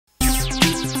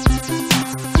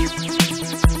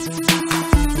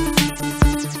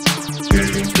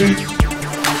What's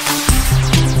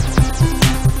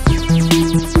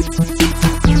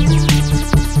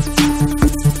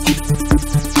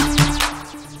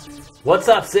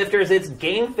up, Sifters? It's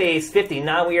GameFace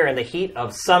 59. We are in the heat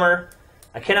of summer.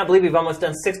 I cannot believe we've almost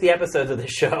done 60 episodes of this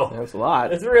show. That's a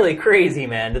lot. It's really crazy,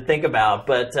 man, to think about,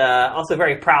 but also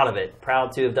very proud of it.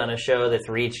 Proud to have done a show that's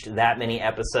reached that many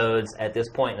episodes at this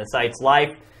point in the site's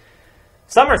life.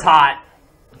 Summer's hot.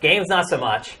 Games not so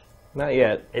much. Not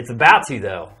yet. It's about to,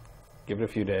 though. Give it a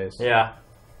few days. Yeah.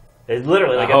 It's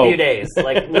literally like a few days.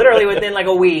 Like, literally within like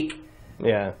a week,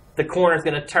 yeah, the corner's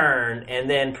going to turn, and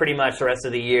then pretty much the rest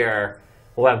of the year,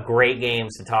 we'll have great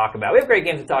games to talk about. We have great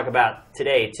games to talk about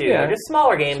today, too. Yeah. They're just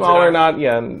smaller games. They're not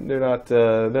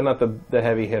the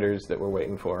heavy hitters that we're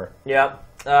waiting for. Yeah.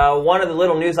 One of the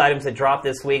little news items that dropped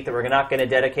this week that we're not going to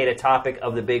dedicate a topic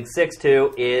of the Big Six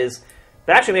to is,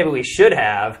 but actually maybe we should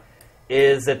have,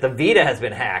 is that the Vita has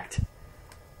been hacked.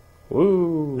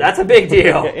 Woo. That's a big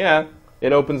deal. Yeah.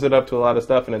 It opens it up to a lot of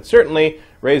stuff, and it certainly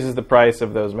raises the price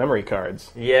of those memory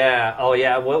cards. Yeah. Oh,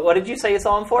 yeah. What did you say you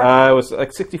saw them for? It was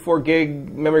like 64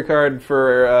 gig memory card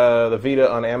for the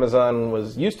Vita on Amazon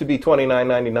used to be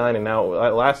 $29.99, and now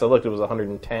last I looked it was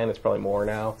 $110. It's probably more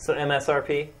now. So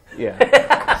MSRP.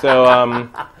 Yeah.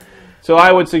 So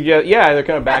I would suggest, they're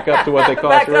kind of back up to what they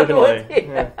cost originally.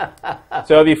 Yeah.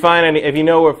 So if you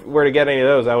know where to get any of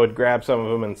those, I would grab some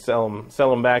of them and sell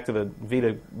them back to the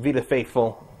Vita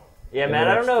faithful. Yeah, man,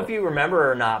 I don't know if you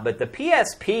remember or not, but the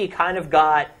PSP kind of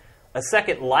got a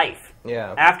second life.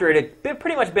 Yeah. After it had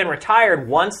pretty much been retired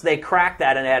once they cracked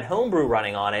that and had homebrew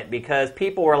running on it, because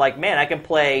people were like, man, I can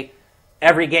play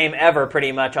every game ever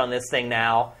pretty much on this thing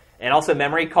now. And also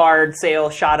memory card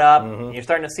sales shot up. Mm-hmm. You're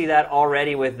starting to see that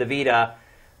already with the Vita.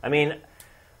 I mean,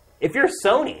 if you're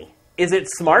Sony, is it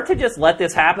smart to just let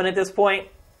this happen at this point?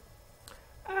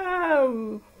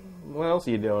 What else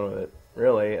are you doing with it,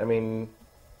 really? I mean...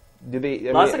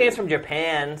 Lots of games from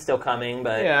Japan still coming,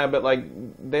 but... Yeah, but, like,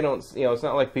 they don't... it's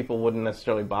not like people wouldn't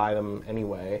necessarily buy them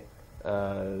anyway.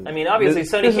 I mean, obviously,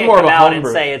 Sony can't come out and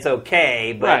say it's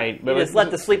okay, but, right, but just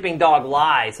let the sleeping dog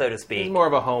lie, so to speak. It's more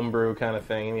of a homebrew kind of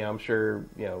thing. I'm sure,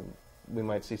 we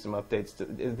might see some updates.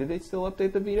 Did they still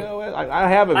update the Vita OS? I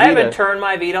have a Vita. I haven't turned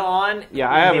my Vita on.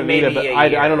 Yeah, I have a Vita, but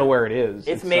I don't know where it is.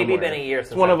 It's maybe been a year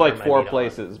since it's one of, like, 4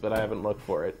 places, but I haven't looked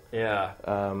for it. Yeah.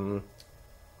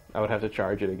 I would have to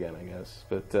charge it again, I guess.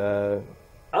 But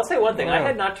I'll say one thing. I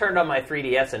had not turned on my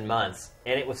 3DS in months,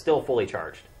 and it was still fully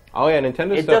charged. Oh, yeah,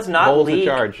 Nintendo it stuff does not holds leak a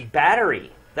charge. Battery.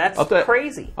 That's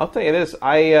crazy. I'll tell you this.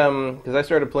 Because I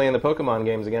started playing the Pokemon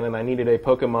games again, and I needed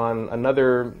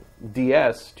another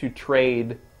DS to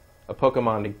trade a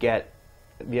Pokemon to get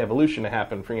the evolution to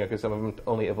happen for, because some of them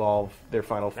only evolve their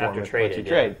final form after traded.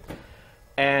 Trade.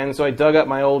 And so I dug up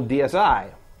my old DSi. I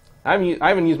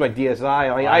haven't used my DSi.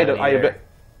 I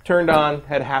turned on,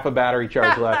 had half a battery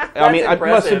charge left. I mean, I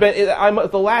must have been.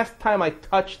 The last time I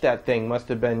touched that thing must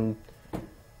have been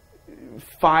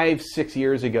 5-6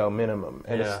 years ago minimum,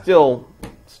 and it still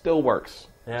works.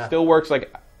 Yeah. Still works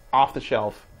like off the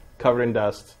shelf, covered in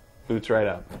dust, boots right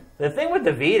up. The thing with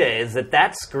the Vita is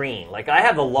that screen, like I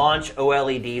have the launch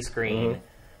OLED screen. Mm-hmm.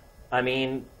 I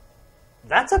mean,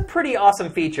 that's a pretty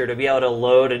awesome feature to be able to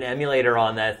load an emulator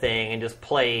on that thing and just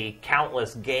play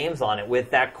countless games on it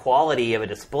with that quality of a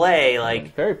display. Like,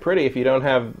 it's very pretty if you don't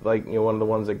have one of the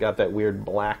ones that got that weird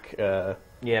black.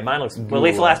 Mine looks. Well, at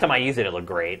least the last time I used it looked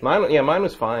great. Mine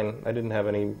was fine. I didn't have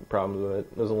any problems with it.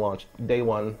 It was a launch day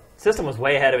one. System was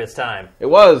way ahead of its time. It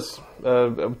was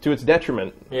to its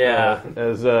detriment. Yeah,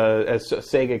 as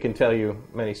Sega can tell you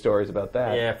many stories about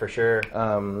that. Yeah, for sure.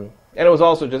 And it was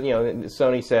also just,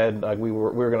 Sony said we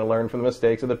were going to learn from the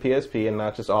mistakes of the PSP and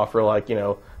not just offer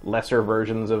lesser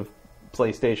versions of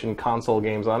PlayStation console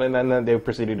games on it, and then they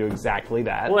proceeded to do exactly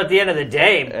that. Well, at the end of the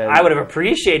day, I would have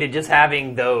appreciated just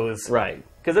having those. Right.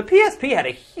 Because the PSP had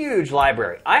a huge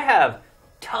library. I have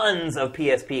tons of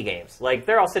PSP games. Like,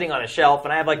 they're all sitting on a shelf,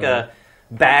 and I have a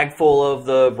bag full of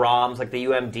the ROMs, like the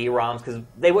UMD ROMs, because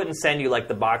they wouldn't send you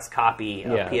the box copy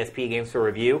of PSP games for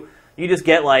review. You just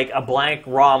get a blank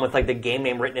ROM with the game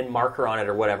name written in marker on it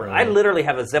or whatever. Mm. I literally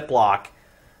have a Ziploc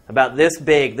about this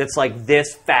big that's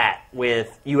this fat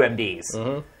with UMDs.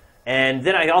 Mm-hmm. And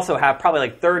then I also have probably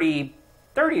 30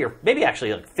 or maybe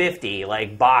actually 50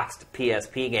 boxed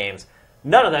PSP games.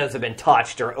 None of those have been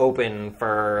touched or open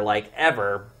for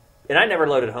ever. And I never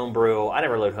loaded Homebrew. I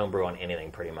never loaded Homebrew on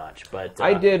anything pretty much. But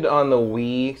I did on the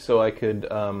Wii, so I could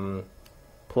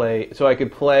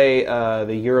play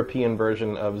the European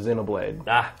version of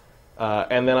Xenoblade.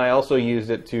 And then I also used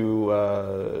it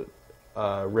to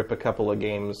rip a couple of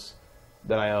games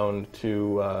that I owned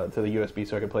to the USB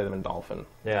so I could play them in Dolphin.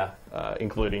 Yeah.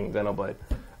 Including Xenoblade.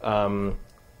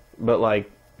 But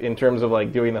like in terms of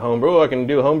like doing the homebrew, I can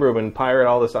do homebrew and pirate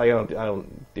all this. I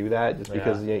don't do that just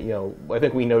because you know I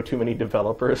think we know too many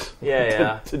developers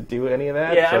to do any of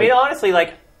that. Yeah, so, I mean honestly,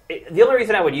 like the only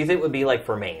reason I would use it would be like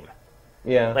for MAME.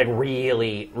 Yeah, like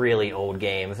really, really old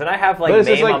games, and I have like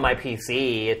MAME on my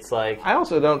PC. It's like I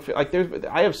also don't feel like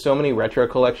I have so many retro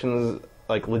collections.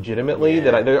 Like legitimately,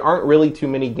 that there aren't really too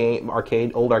many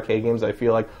old arcade games. I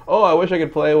feel like, oh, I wish I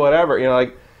could play whatever. You know,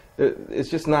 like it's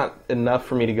just not enough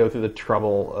for me to go through the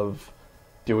trouble of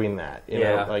doing that. You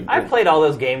know, like I've played all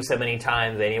those games so many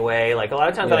times anyway. Like a lot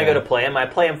of times when I go to play them, I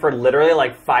play them for literally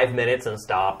like 5 minutes and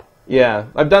stop. Yeah,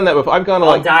 I've done that before. I've gone to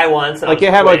I'll die once. And like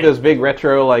you have like those big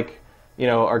retro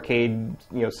arcade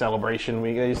celebration.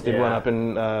 We just did one up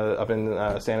in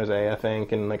San Jose, I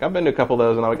think, and like I've been to a couple of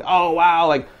those, and I'm like, oh wow,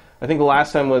 like. I think the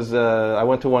last time was I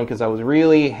went to one because I was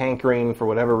really hankering for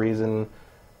whatever reason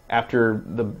after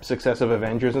the success of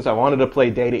Avengers and stuff. I wanted to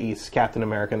play Data East Captain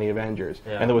America and the Avengers,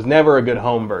 and there was never a good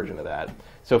home version of that.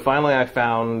 So finally I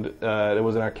found there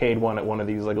was an arcade one at one of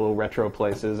these like little retro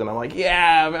places, and I'm like,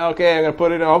 yeah, okay, I'm going to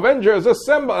put it in Avengers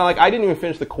Assemble. And, like I didn't even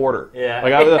finish the quarter. Yeah.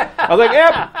 Like I was like,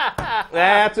 yep,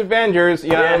 that's Avengers.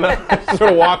 You know, and I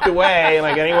sort of walked away, and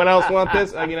like, anyone else want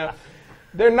this? Like, you know.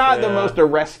 They're not the most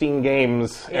arresting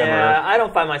games ever. Yeah, I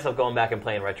don't find myself going back and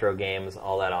playing retro games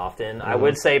all that often. I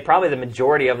would say probably the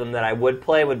majority of them that I would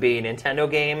play would be Nintendo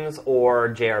games or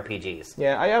JRPGs.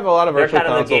 Yeah, I have a lot of virtual console stuff. They're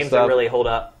kind of the games that really hold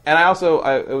up. And I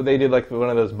also, they did like one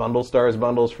of those Bundle Stars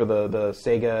bundles for the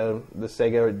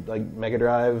Sega like Mega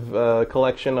Drive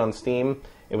collection on Steam.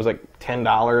 It was like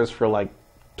 $10 for like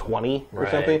 20 or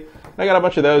something. I got a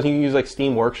bunch of those. You can use like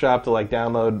Steam Workshop to like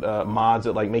download mods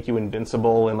that like make you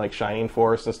invincible in like Shining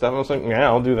Force and stuff. I was like, yeah,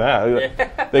 I'll do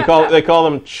that. They call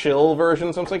them chill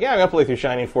versions. So I was like, yeah, I'm gonna play through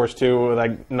Shining Force 2 with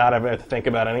like not having to think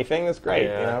about anything. That's great. You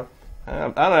know, I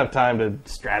don't have time to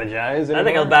strategize anymore. I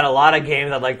think about a lot of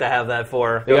games I'd like to have that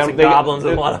for. Goblins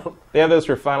and one of them. They have those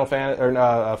for Final Fantasy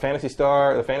or Phantasy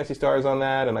Star. The Phantasy Stars on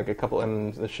that, and like a couple,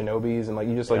 and the Shinobis, and like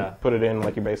you just like put it in,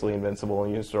 like you're basically invincible,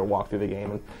 and you just sort of walk through the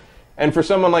game. And for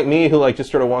someone like me who like just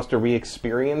sort of wants to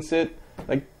re-experience it,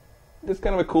 like it's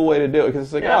kind of a cool way to do it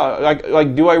because it's like,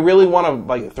 like do I really want to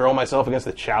like throw myself against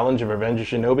the challenge of Revenge of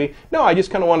Shinobi? No, I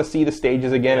just kind of want to see the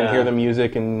stages again and hear the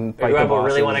music and fight the bosses.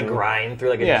 Really want to grind through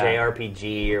like a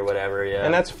JRPG or whatever. Yeah,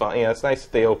 and that's fun. Yeah, it's nice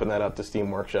that they open that up to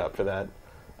Steam Workshop for that.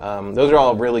 Those are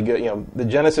all really good. You know, the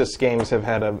Genesis games have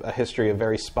had a history of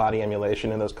very spotty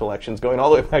emulation in those collections, going all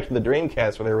the way back to the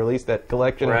Dreamcast, where they released that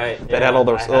collection that had all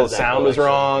the sound was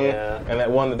wrong, and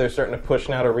that one that they're starting to push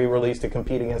now to re-release to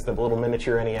compete against the little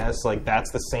miniature NES. Like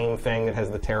that's the same thing that has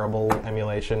the terrible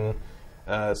emulation.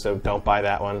 So don't buy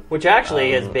that one. Which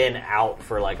actually has been out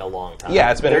for like a long time.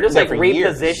 Yeah, it's been. They're just like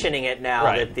repositioning it now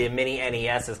that the mini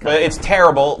NES is coming. But it's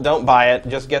terrible. Don't buy it.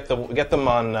 Just get them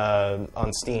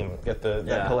on Steam. Get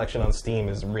that collection on Steam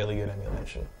is really good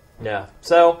emulation. Yeah.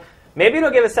 So maybe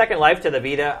it'll give a second life to the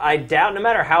Vita. I doubt, no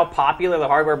matter how popular the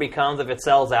hardware becomes, if it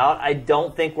sells out, I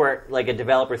don't think we're like a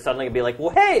developer suddenly gonna be like,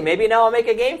 well, hey, maybe now I'll make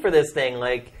a game for this thing.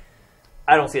 Like,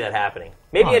 I don't see that happening.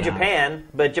 Maybe in Japan,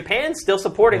 but Japan's still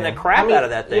supporting the crap out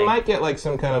of that thing. You might get like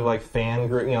some kind of like fan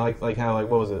group, you know, like how like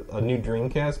what was it? A new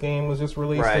Dreamcast game was just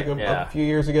released a few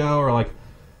years ago, or like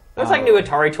there's like new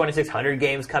Atari 2600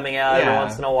 games coming out every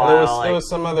once in a while. There was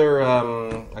some other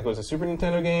like it was a Super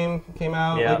Nintendo game came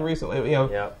out like recently. You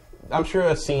know, I'm sure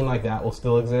a scene like that will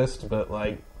still exist, but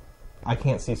like I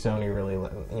can't see Sony really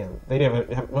letting. You know, they didn't.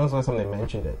 When was the last time they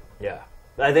mentioned it? Yeah,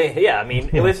 I mean,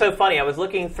 it was so funny. I was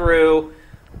looking through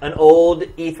an old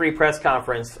E3 press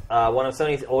conference, one of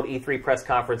Sony's old E3 press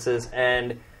conferences,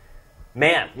 and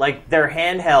man, like their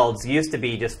handhelds used to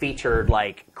be just featured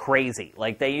like crazy.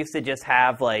 Like they used to just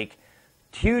have like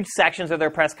huge sections of their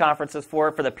press conferences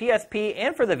for the PSP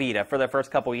and for the Vita for the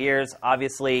first couple years.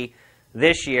 Obviously,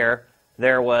 this year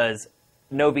there was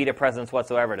no Vita presence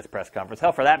whatsoever at this press conference.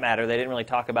 Hell, for that matter, they didn't really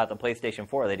talk about the PlayStation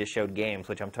 4. They just showed games,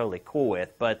 which I'm totally cool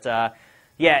with. But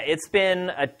yeah, it's been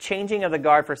a changing of the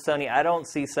guard for Sony. I don't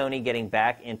see Sony getting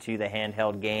back into the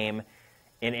handheld game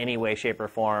in any way, shape, or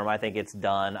form. I think it's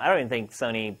done. I don't even think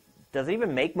Sony does it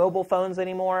even make mobile phones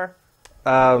anymore.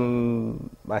 I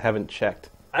haven't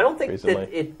checked. I don't think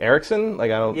that Ericsson.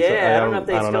 Like I don't. Yeah, I don't know if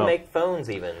they still make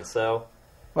phones even. So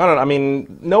I don't know. I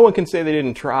mean, no one can say they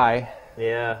didn't try.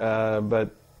 Yeah.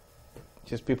 But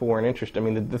just people weren't interested. I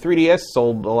mean, the 3DS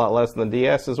sold a lot less than the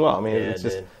DS as well. I mean,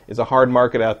 it's a hard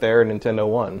market out there, and Nintendo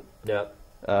won. Yep.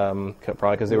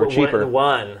 Probably because they were cheaper.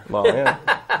 Won. Well,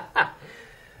 yeah.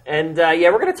 And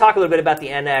we're going to talk a little bit about the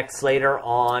NX later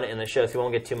on in the show, so we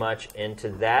won't get too much into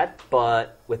that.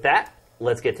 But with that,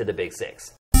 let's get to the Big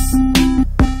Six.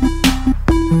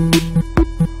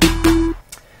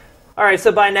 All right,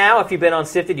 so by now, if you've been on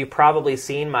Sifted, you've probably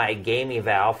seen my game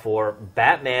eval for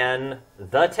Batman,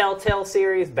 the Telltale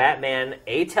series, Batman,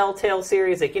 a Telltale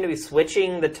series. They seem to be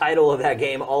switching the title of that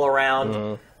game all around.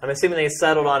 Mm-hmm. I'm assuming they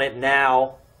settled on it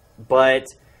now, but...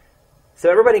 So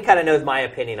everybody kind of knows my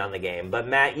opinion on the game. But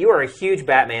Matt, you are a huge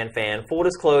Batman fan. Full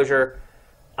disclosure,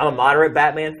 I'm a moderate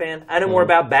Batman fan. I know more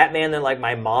about Batman than like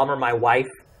my mom or my wife.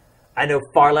 I know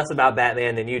far less about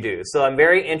Batman than you do. So I'm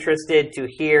very interested to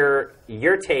hear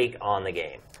your take on the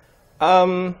game.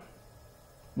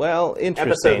 Well,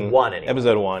 interesting. Episode 1, anyway.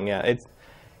 Episode 1, yeah. It's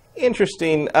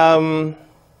interesting.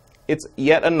 It's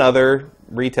yet another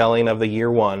retelling of the Year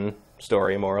 1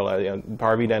 story, more or less. You know,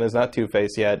 Harvey Dent is not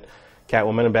Two-Face yet.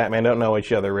 Catwoman and Batman don't know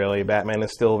each other, really. Batman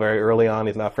is still very early on.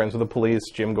 He's not friends with the police.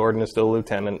 Jim Gordon is still a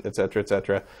lieutenant, etc.,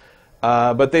 etc.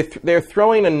 But they're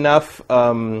throwing enough...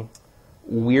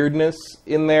 weirdness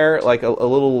in there, like a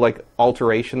little like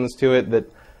alterations to it that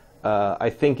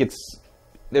I think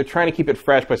they're trying to keep it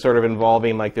fresh by sort of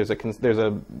involving like there's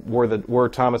a were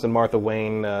Thomas and Martha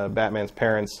Wayne, Batman's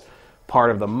parents,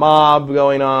 part of the mob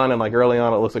going on, and like early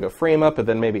on it looks like a frame up, but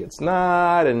then maybe it's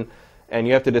not, and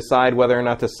you have to decide whether or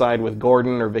not to side with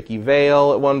Gordon or Vicky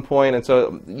Vale at one point, and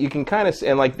so you can kind of,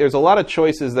 and like there's a lot of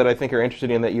choices that I think are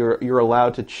interesting in that you're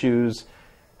allowed to choose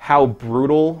how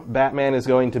brutal Batman is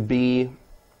going to be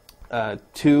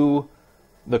to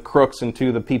the crooks and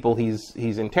to the people he's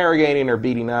interrogating or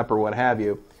beating up or what have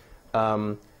you.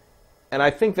 And I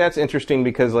think that's interesting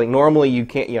because like normally you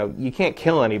can't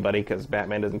kill anybody because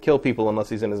Batman doesn't kill people unless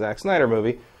he's in a Zack Snyder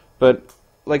movie. But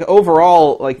like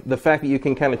overall, like the fact that you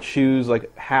can kind of choose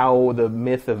like how the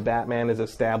myth of Batman is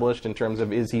established in terms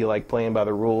of is he like playing by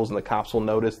the rules and the cops will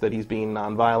notice that he's being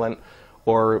nonviolent,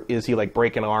 or is he like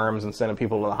breaking arms and sending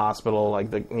people to the hospital?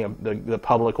 Like the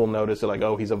public will notice that like,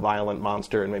 oh, he's a violent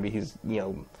monster and maybe he's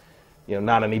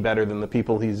not any better than the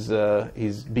people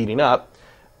he's beating up.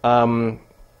 So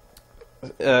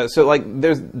like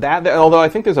there's that. Although I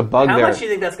think there's a bug there. How much do you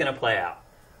think that's going to play out?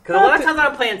 Because a lot of times when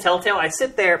I'm playing Telltale,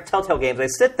 Telltale games, I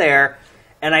sit there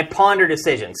and I ponder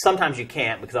decisions. Sometimes you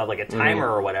can't because I have like a timer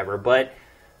or whatever, but.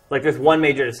 Like, there's one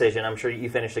major decision. I'm sure you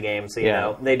finished the game, so, you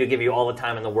know, they do give you all the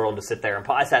time in the world to sit there. And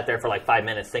I sat there for, like, 5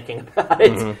 minutes thinking about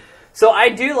it. Mm-hmm. So I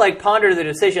do, like, ponder the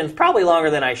decisions probably longer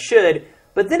than I should.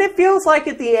 But then it feels like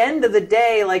at the end of the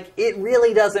day, like, it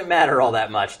really doesn't matter all that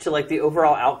much to, like, the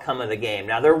overall outcome of the game.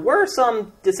 Now, there were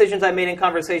some decisions I made in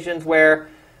conversations where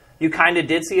you kind of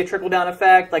did see a trickle-down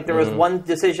effect. Like, there was one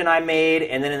decision I made,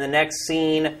 and then in the next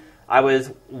scene... I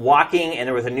was walking, and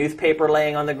there was a newspaper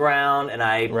laying on the ground, and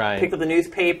I picked up the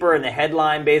newspaper, and the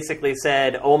headline basically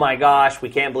said, oh my gosh, we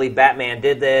can't believe Batman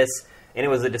did this, and it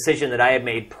was a decision that I had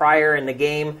made prior in the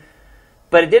game.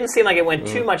 But it didn't seem like it went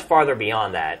too much farther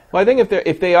beyond that. Well, I think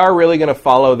if they are really going to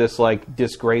follow this like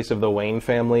disgrace of the Wayne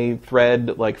family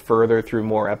thread like further through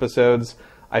more episodes,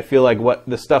 I feel like what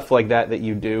the stuff like that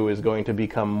you do is going to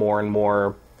become more and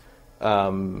more...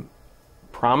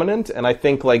 prominent, and I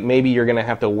think like maybe you're going to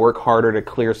have to work harder to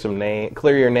clear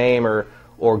your name,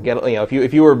 or get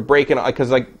if you were breaking, because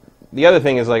like the other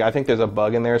thing is like I think there's a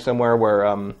bug in there somewhere where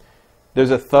there's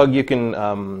a thug you can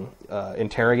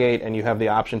interrogate, and you have the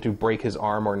option to break his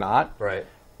arm or not. Right.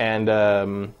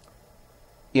 And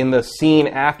in the scene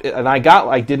after, and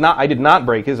I did not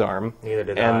break his arm. Neither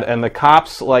did I. And the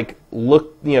cops like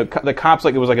looked, the cops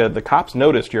like it was like the cops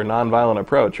noticed your nonviolent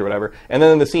approach or whatever. And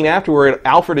then in the scene afterward,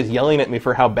 Alfred is yelling at me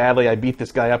for how badly I beat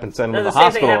this guy up and sent him to the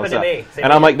hospital. Same thing happened to me.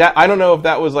 And I'm like, that I don't know if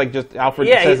that was like just Alfred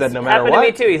says that no matter what. Yeah,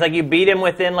 happened to me too. He's like, you beat him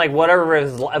within like whatever of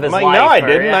his life. I'm like, no, I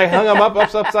didn't. I hung him up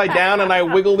upside down and I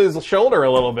wiggled his shoulder a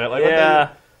little bit.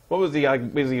 Like, what was he?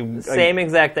 Same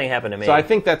exact thing happened to me. So I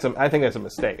think that's a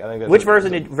mistake. I think that's Which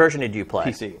version did you play?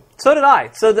 PC. So did I.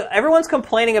 So everyone's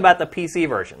complaining about the PC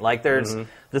version. Like there's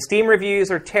the Steam reviews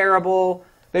are terrible.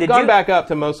 They've gone back up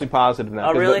to mostly positive now.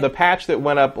 Oh, really? The patch that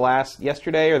went up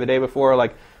yesterday or the day before,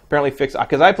 like apparently fixed.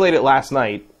 Because I played it last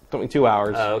night. Took me 2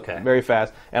 hours. Oh, okay. Very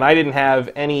fast. And I didn't have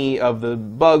any of the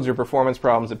bugs or performance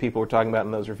problems that people were talking about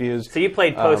in those reviews. So you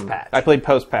played post-patch? I played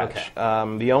post-patch.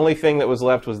 Okay. The only thing that was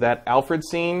left was that Alfred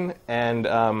scene, and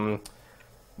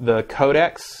the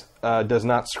codex does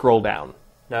not scroll down.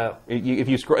 No. If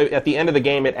you scroll at the end of the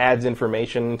game, it adds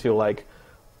information to like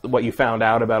what you found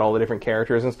out about all the different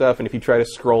characters and stuff. And if you try to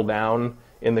scroll down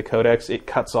in the codex, it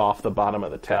cuts off the bottom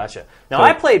of the text. Gotcha. Now,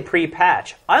 I played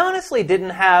pre-patch. I honestly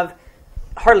didn't have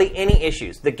hardly any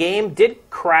issues. The game did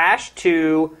crash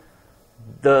to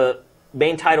the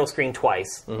main title screen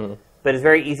twice, but it's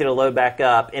very easy to load back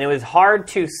up. And it was hard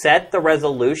to set the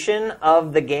resolution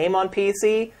of the game on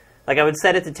PC. Like, I would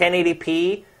set it to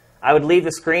 1080p. I would leave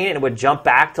the screen and it would jump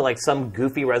back to like some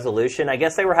goofy resolution. I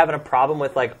guess they were having a problem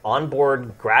with like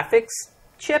onboard graphics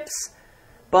chips,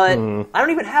 but I don't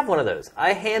even have one of those.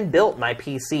 I hand built my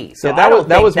PC, so that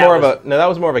was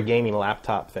more of a gaming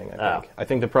laptop thing. I think. I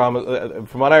think the problem,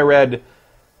 from what I read,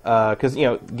 because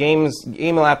gaming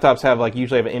laptops have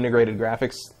usually have an integrated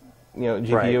graphics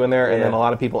GPU in there, and then a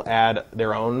lot of people add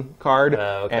their own card,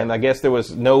 and I guess there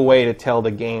was no way to tell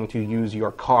the game to use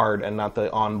your card and not the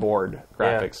onboard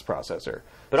graphics processor.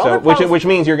 But which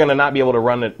means you're going to not be able to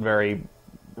run it very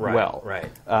well. Right.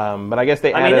 But I guess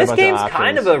they added a bunch of options. This game's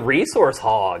kind of a resource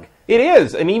hog. It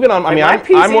is, and even on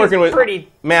I'm working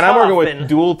with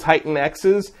dual Titan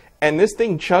X's. And this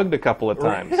thing chugged a couple of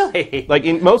times. Really? Mostly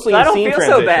in scene transitions. I don't feel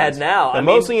so bad now.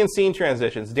 Mostly in scene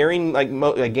transitions. During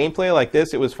gameplay like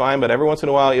this, it was fine, but every once in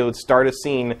a while, it would start a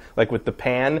scene with the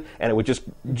pan, and it would just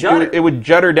judder. It would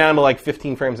judder down to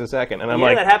 15 frames a second. And I'm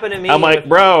that happened to me. I'm like,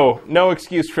 bro, no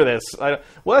excuse for this. Well,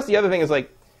 that's the other thing is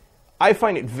I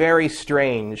find it very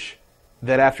strange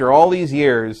that after all these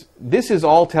years, this is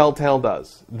all Telltale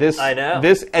does. This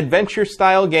adventure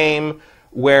style game,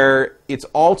 where it's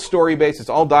all story-based, it's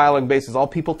all dialogue-based, it's all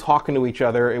people talking to each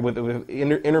other with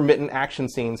intermittent action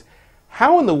scenes.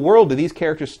 How in the world do these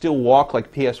characters still walk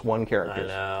like PS1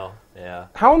 characters? I know, yeah.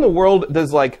 How in the world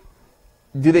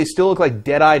do they still look like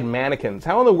dead-eyed mannequins?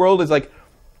 How in the world is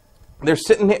they're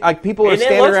sitting here, people are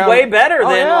standing around... And it looks way better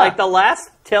than the last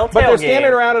Telltale game. But they're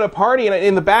standing around at a party, and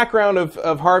in the background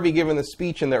of Harvey giving the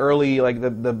speech in the early,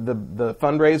 the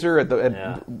fundraiser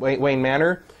at Wayne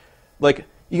Manor,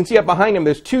 you can see up behind him,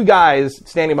 there's two guys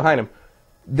standing behind him.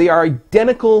 They are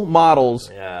identical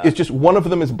models. Yeah. It's just one of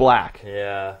them is black.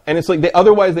 Yeah. And it's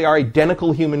otherwise they are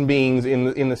identical human beings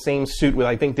in the same suit with,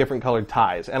 I think, different colored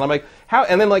ties. And I'm like, how?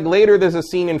 And then later there's a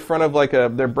scene in front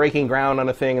of they're breaking ground on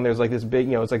a thing, and there's this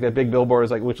big, it's that big billboard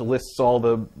which lists all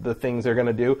the things they're going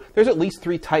to do. There's at least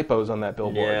 3 typos on that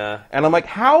billboard. Yeah. And I'm like,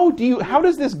 how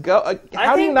does this go?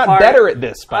 How do you not better at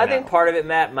this by now? I think part of it,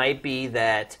 Matt, might be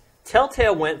that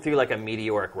Telltale went through a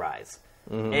meteoric rise.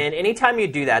 Mm-hmm. And anytime you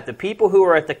do that, the people who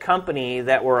are at the company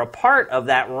that were a part of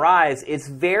that rise, it's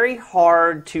very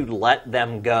hard to let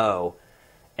them go.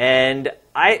 And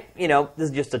this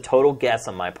is just a total guess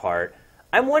on my part.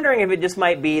 I'm wondering if it just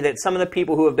might be that some of the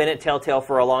people who have been at Telltale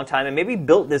for a long time and maybe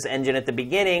built this engine at the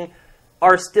beginning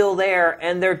are still there,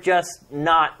 and they're just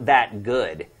not that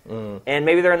good. And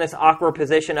maybe they're in this awkward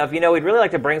position of, we'd really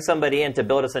like to bring somebody in to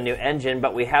build us a new engine,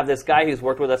 but we have this guy who's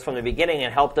worked with us from the beginning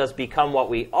and helped us become what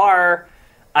we are.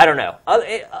 I don't know.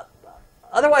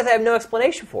 Otherwise, I have no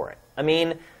explanation for it.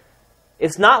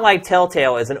 It's not like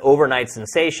Telltale is an overnight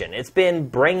sensation. It's been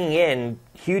bringing in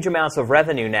huge amounts of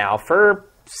revenue now for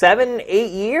 7-8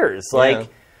 years.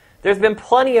 There's been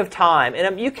plenty of time,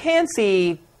 and you can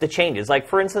see the changes.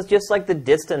 For instance, just the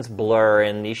distance blur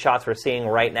in these shots we're seeing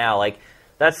right now.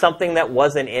 That's something that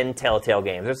wasn't in Telltale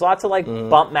games. There's lots of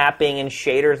bump mapping and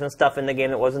shaders and stuff in the game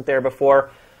that wasn't there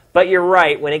before. But you're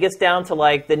right, when it gets down to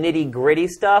the nitty-gritty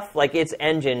stuff, its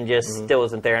engine just still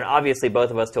isn't there. And obviously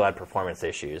both of us still had performance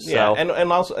issues. Yeah, so.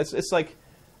 and also, it's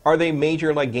are they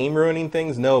major game-ruining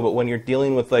things? No, but when you're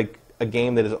dealing with a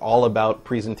game that is all about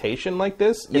presentation like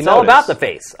this, it's all about the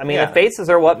face. The faces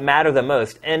are what matter the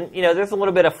most. And, there's a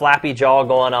little bit of flappy jaw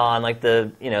going on,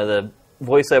 the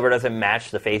voiceover doesn't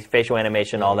match the facial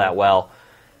animation all that well.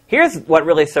 Here's what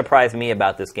really surprised me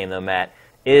about this game, though, Matt,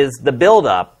 is the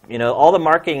build-up, all the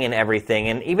marketing and everything.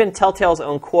 And even Telltale's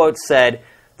own quote said,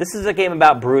 this is a game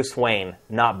about Bruce Wayne,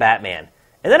 not Batman.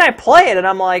 And then I play it, and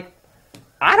I'm like,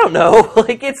 I don't know.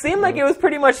 It seemed like it was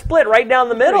pretty much split right down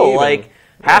the middle.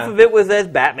 Half of it was as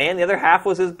Batman, the other half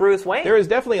was as Bruce Wayne. There is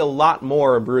definitely a lot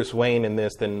more Bruce Wayne in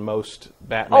this than most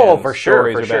Batman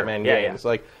stories or Batman games.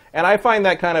 And I find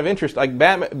that kind of interesting.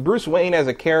 Bruce Wayne as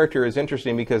a character is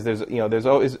interesting because there's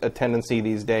always a tendency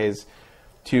these days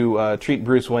to treat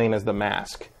Bruce Wayne as the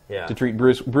mask. Yeah. To treat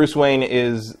Bruce Wayne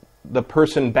is the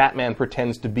person Batman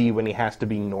pretends to be when he has to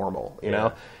be normal. You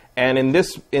know. And in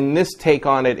this take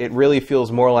on it, it really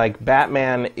feels more like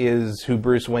Batman is who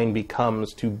Bruce Wayne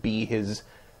becomes to be his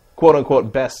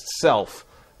quote-unquote best self,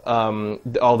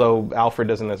 although Alfred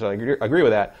doesn't necessarily agree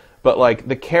with that. But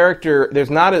the character, there's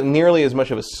not nearly as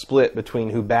much of a split between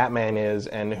who Batman is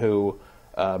and who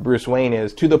Bruce Wayne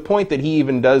is, to the point that he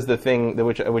even does the thing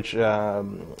which Ben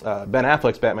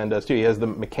Affleck's Batman does too. He has the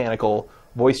mechanical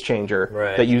voice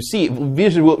changer that you see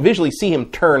visually see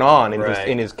him turn on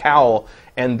in his cowl,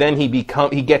 and then he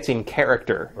gets in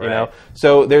character. You know,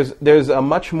 so there's a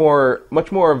much more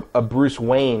of a Bruce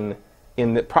Wayne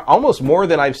in almost more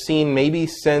than I've seen maybe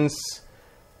since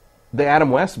the Adam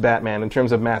West Batman in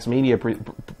terms of mass media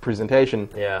presentation.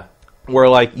 Yeah. where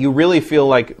like you really feel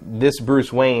like this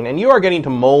Bruce Wayne, and you are getting to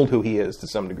mold who he is to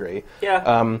some degree.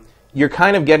 Yeah. You're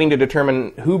kind of getting to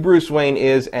determine who Bruce Wayne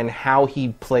is and how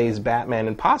he plays Batman,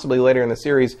 and possibly later in the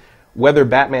series whether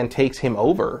Batman takes him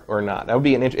over or not. That would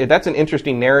be that's an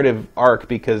interesting narrative arc,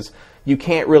 because you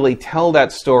can't really tell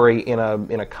that story in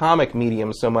a comic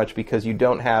medium so much, because you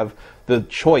don't have the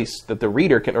choice that the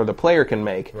reader can or the player can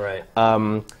make. Right.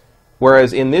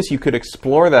 Whereas in this, you could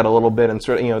explore that a little bit, and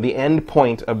sort of, the end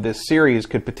point of this series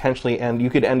could potentially end. You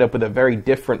could end up with a very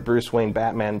different Bruce Wayne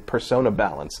Batman persona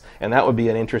balance, and that would be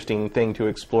an interesting thing to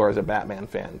explore as a Batman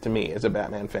fan. To me, as a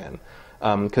Batman fan,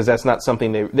 because that's not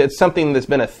something that's something that's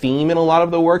been a theme in a lot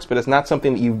of the works, but it's not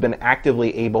something that you've been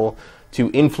actively able to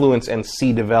influence and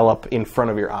see develop in front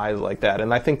of your eyes like that.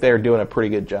 And I think they're doing a pretty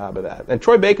good job of that. And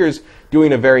Troy Baker's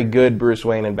doing a very good Bruce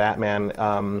Wayne and Batman.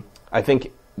 I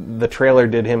think the trailer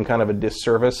did him kind of a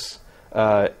disservice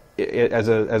as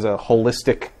a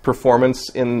holistic performance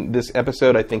in this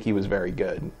episode. I think he was very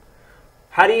good.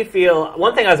 How do you feel?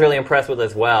 One thing I was really impressed with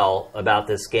as well about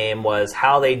this game was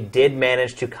how they did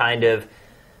manage to kind of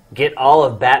get all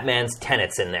of Batman's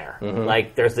tenets in there. Mm-hmm.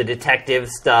 Like, there's the detective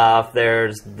stuff,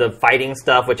 there's the fighting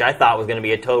stuff, which I thought was going to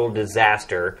be a total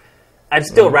disaster. I'd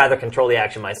still rather control the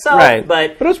action myself, right.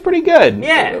 but it was pretty good.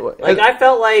 Yeah, like I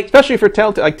felt like, especially for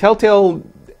Telltale. Like, Telltale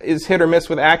is hit or miss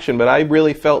with action, but I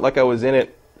really felt like I was in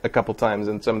it a couple times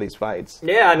in some of these fights.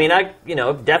 Yeah, I mean, I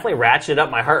definitely ratcheted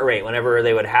up my heart rate whenever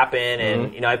they would happen,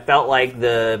 and I felt like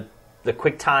the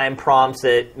quick time prompts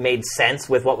that made sense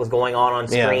with what was going on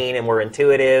screen and were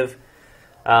intuitive.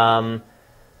 I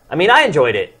mean, I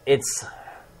enjoyed it. It's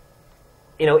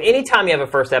anytime you have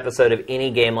a first episode of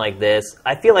any game like this,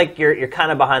 I feel like you're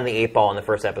kind of behind the eight ball in the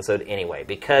first episode anyway,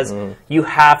 because you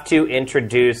have to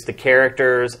introduce the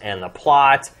characters and the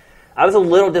plot. I was a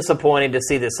little disappointed to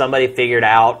see that somebody figured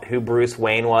out who Bruce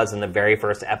Wayne was in the very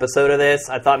first episode of this.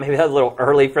 I thought maybe that was a little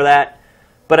early for that.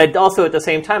 But I also, at the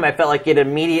same time, I felt like it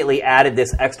immediately added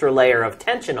this extra layer of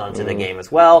tension onto the game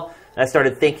as well. And I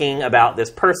started thinking about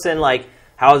this person, like,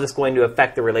 how is this going to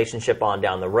affect the relationship on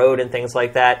down the road and things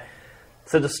like that.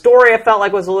 So the story I felt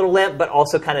like was a little limp, but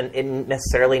also kind of it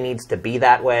necessarily needs to be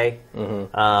that way.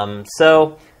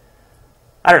 So,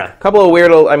 I don't know. A couple of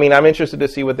weird, I'm interested to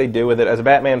see what they do with it. As a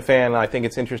Batman fan, I think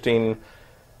it's interesting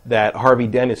that Harvey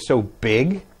Dent is so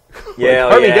big. Yeah,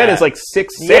 Harvey Dent is like 6'6".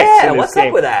 Yeah, what's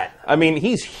up with that? I mean,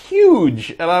 he's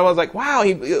huge, and I was like, wow,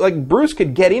 Bruce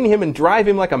could get in him and drive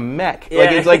him like a mech.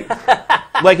 Yeah.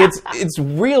 It's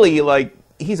really like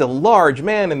he's a large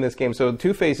man in this game. So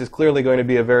Two-Face is clearly going to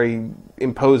be a very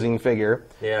imposing figure.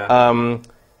 Yeah.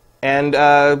 And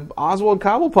Oswald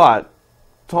Cobblepot,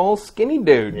 tall, skinny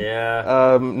dude.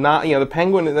 Yeah. Not the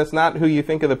Penguin. That's not who you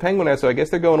think of the Penguin as. So I guess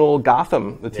they're going a little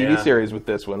Gotham, the TV series, with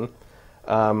this one.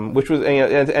 Which was,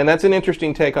 and that's an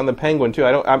interesting take on the Penguin too.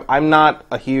 I'm not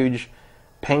a huge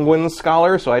Penguin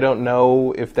scholar, so I don't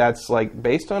know if that's like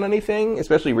based on anything,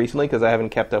 especially recently, because I haven't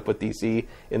kept up with DC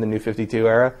in the New 52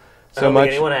 era so I don't much.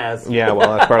 think anyone has. Yeah,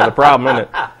 well, that's part of the problem, isn't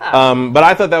it? But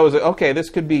I thought that was okay. This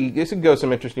could go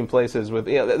some interesting places with.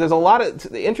 There's a lot of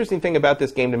the interesting thing about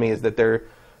this game to me is that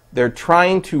they're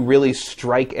trying to really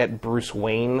strike at Bruce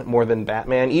Wayne more than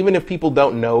Batman. Even if people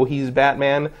don't know he's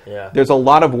Batman, there's a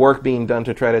lot of work being done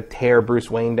to try to tear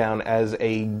Bruce Wayne down as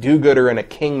a do-gooder and a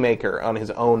kingmaker on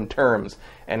his own terms,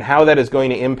 and how that is going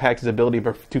to impact his ability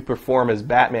to perform as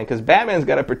Batman, because Batman's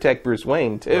got to protect Bruce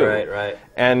Wayne, too. Right.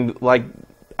 And,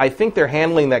 I think they're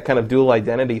handling that kind of dual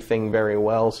identity thing very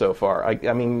well so far.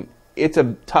 I mean, it's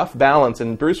a tough balance,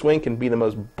 and Bruce Wayne can be the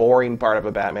most boring part of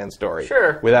a Batman story.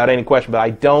 Sure. Without any question, but I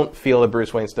don't feel that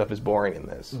Bruce Wayne stuff is boring in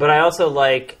this. But I also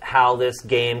like how this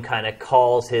game kind of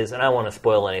calls his, and I don't want to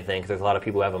spoil anything because there's a lot of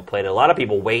people who haven't played it. A lot of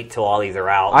people wait till all these are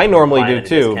out. I normally do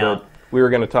too, but we were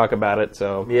going to talk about it,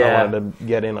 so I wanted to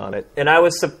get in on it. And I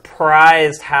was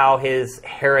surprised how his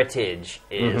heritage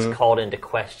is called into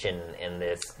question in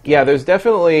this game. Yeah, there's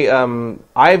definitely,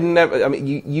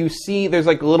 you see, there's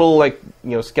little,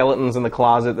 skeletons in the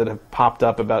closet that have popped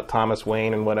up about Thomas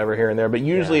Wayne and whatever here and there, but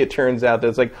usually it turns out that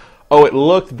it's like, oh, it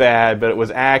looked bad, but it was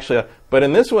actually... But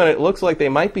in this one, it looks like they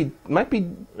might be.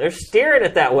 They're steering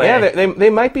it that way. Yeah, they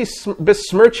might be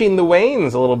besmirching the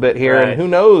Waynes a little bit here, and who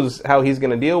knows how he's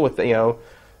going to deal with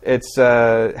it's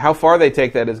how far they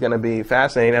take that is going to be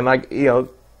fascinating. And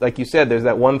like you said,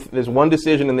 there's one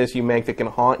decision in this you make that can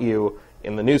haunt you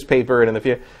in the newspaper and in the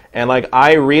future. And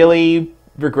I really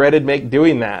regretted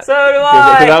doing that. So do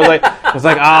I. Because I was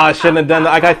like, I shouldn't have done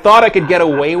that. I thought I could get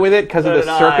away with it because of the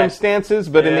circumstances,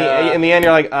 but in the end,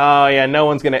 you're like, oh yeah, no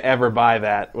one's going to ever buy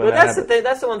that. But that's the thing.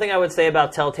 That's the one thing I would say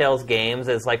about Telltale's games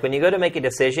is when you go to make a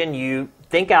decision, you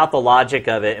think out the logic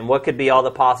of it and what could be all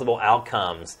the possible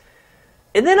outcomes.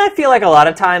 And then I feel like a lot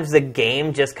of times the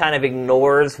game just kind of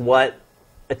ignores what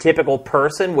a typical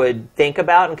person would think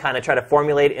about and kind of try to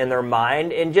formulate in their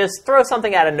mind and just throw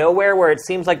something out of nowhere where it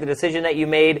seems like the decision that you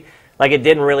made, like it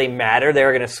didn't really matter. They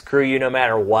were going to screw you no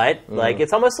matter what. Like,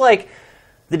 it's almost like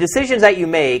the decisions that you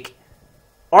make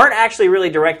aren't actually really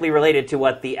directly related to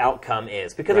what the outcome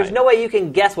is. Because there's no way you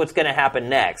can guess what's going to happen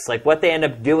next. Like, what they end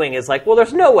up doing is like, well,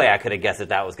 there's no way I could have guessed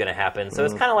that was going to happen. So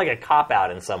it's kind of like a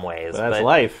cop-out in some ways. That's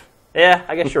life. Yeah,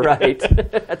 I guess you're right.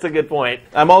 That's a good point.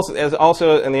 And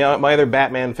my other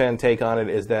Batman fan take on it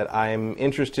is that I'm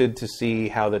interested to see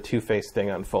how the Two-Face thing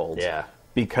unfolds. Yeah.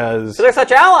 Because they're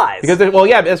such allies.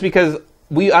 That's because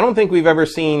I don't think we've ever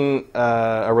seen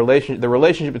the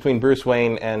relationship between Bruce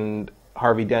Wayne and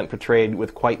Harvey Dent portrayed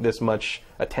with quite this much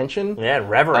attention. Yeah, and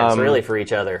reverence really for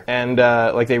each other. And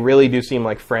they really do seem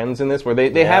like friends in this, where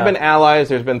they have been allies.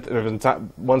 There's been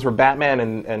ones where Batman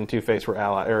and Two-Face were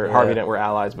allies, or Harvey Dent were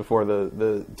allies before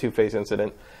the Two-Face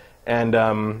incident. And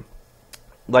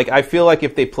I feel like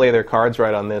if they play their cards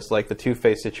right on this, like the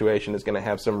Two-Face situation is going to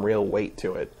have some real weight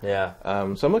to it. Yeah.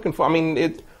 So I'm looking for. I mean,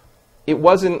 it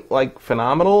wasn't like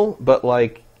phenomenal, but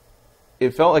like,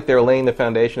 it felt like they were laying the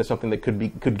foundation of something that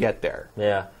could get there.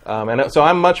 Yeah. And so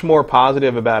I'm much more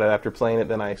positive about it after playing it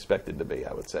than I expected to be,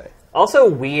 I would say. Also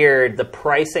weird, the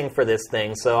pricing for this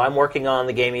thing. So I'm working on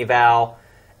the game eval,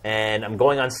 and I'm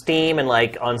going on Steam, and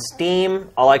like on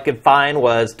Steam, all I could find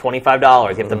was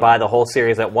 $25. You have to buy the whole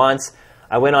series at once.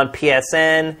 I went on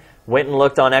PSN, went and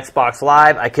looked on Xbox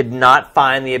Live. I could not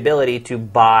find the ability to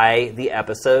buy the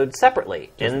episode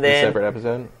separately. Just and then, a separate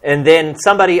episode? And then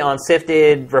somebody on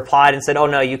Sifted replied and said, oh,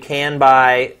 no, you can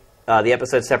buy the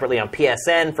episode separately on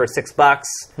PSN for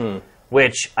 $6,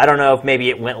 which I don't know if maybe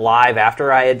it went live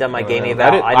after I had done my game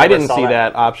eval. I didn't see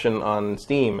that option on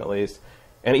Steam, at least.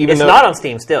 And even it's not on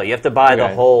Steam still. You have to buy the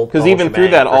whole. Because even through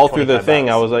that, all through the thing,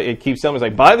 I was like, it keeps telling me,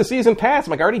 like, buy the season pass.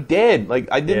 I'm like, I already did. Like,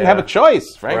 I didn't have a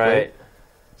choice, frankly. Right.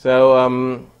 So,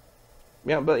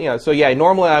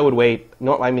 normally I would wait.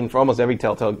 For almost every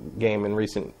Telltale game in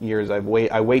recent years, I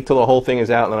wait till the whole thing is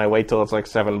out, and then I wait till it's like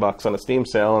 $7 on a Steam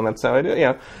sale, and that's how I do it.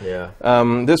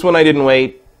 Yeah. This one I didn't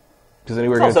wait because I knew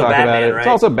we were going to talk about it. Right? It's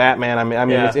also Batman.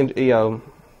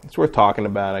 It's worth talking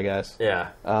about, I guess. Yeah.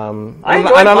 I'm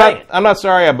not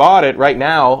sorry I bought it right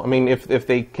now. I mean, if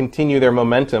they continue their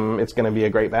momentum, it's going to be a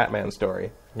great Batman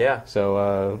story. Yeah.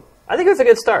 So. I think it was a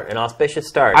good start, an auspicious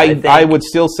start. I would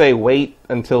still say wait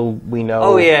until we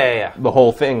know the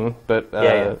whole thing. But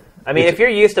I mean, if you're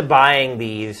used to buying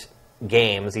these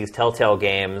games, these Telltale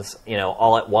games,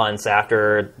 all at once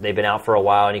after they've been out for a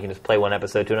while, and you can just play one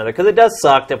episode to another, because it does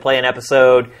suck to play an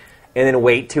episode and then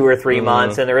wait 2 or 3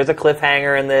 months, and there is a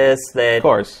cliffhanger in this that... Of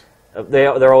course.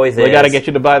 There always is. They got to get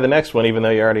you to buy the next one, even though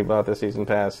you already bought the season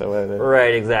pass. So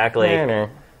right, exactly.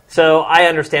 So I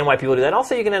understand why people do that.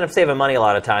 Also, you can end up saving money a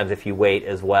lot of times if you wait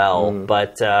as well.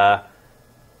 But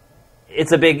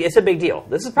it's a big deal.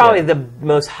 This is probably the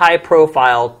most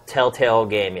high-profile Telltale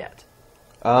game yet.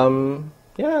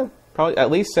 Yeah, probably at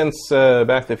least since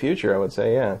Back to the Future, I would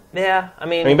say. Yeah. Yeah, I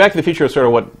mean, Back to the Future is sort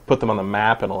of what put them on the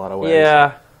map in a lot of ways.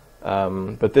 Yeah.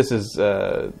 But this is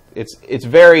it's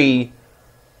very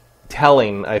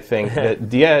telling, I think, that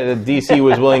DC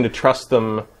was willing to trust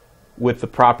them with the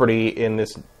property in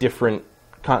this different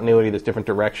continuity, this different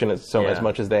direction, as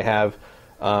much as they have.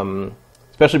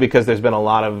 Especially because there's been a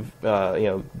lot of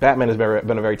Batman has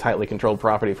been a very tightly controlled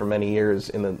property for many years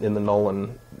in the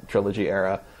Nolan trilogy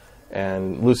era,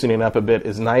 and loosening up a bit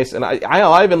is nice. And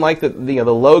I even like the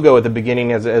logo at the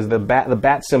beginning as the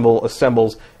bat symbol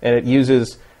assembles, and it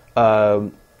uses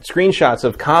screenshots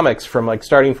of comics from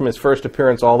starting from his first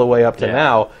appearance all the way up to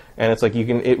now, and it's like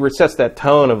it sets that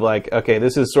tone of like, okay,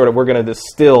 this is sort of, we're going to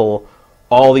distill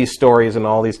all these stories and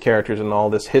all these characters and all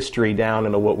this history down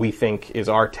into what we think is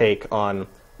our take on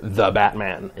the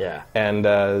Batman. Yeah.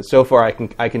 And so far, I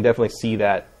can definitely see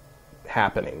that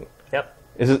happening. Yep.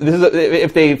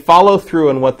 If they follow through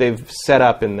on what they've set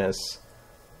up in this,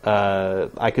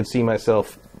 I could see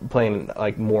myself playing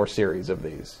more series of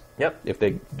these. Yep. If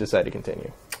they decide to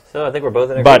continue. So I think we're both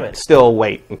in agreement. But still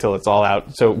wait until it's all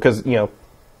out. So because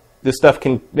this stuff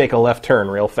can make a left turn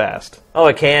real fast. Oh,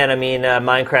 it can. I mean,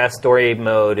 Minecraft story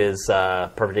mode is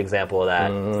a perfect example of that.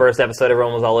 First episode,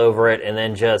 everyone was all over it, and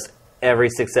then just every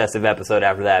successive episode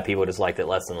after that, people just liked it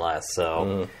less and less.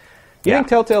 So, you think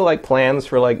Telltale plans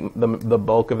for the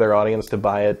bulk of their audience to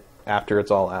buy it after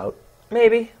it's all out?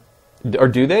 Maybe. Or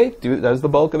do they? Does the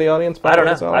bulk of the audience buy I don't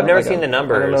it? know. I've never seen the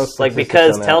numbers. Like,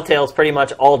 because on Telltale's pretty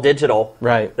much all digital.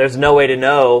 Right. There's no way to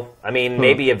know. I mean,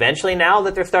 maybe eventually now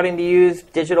that they're starting to use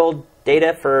digital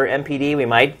data for MPD, we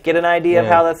might get an idea of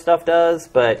how that stuff does.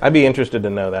 But I'd be interested to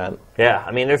know that. Yeah,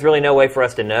 I mean, there's really no way for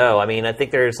us to know. I mean, I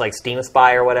think there's like Steam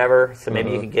Spy or whatever, so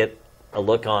maybe you could get a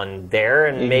look on there,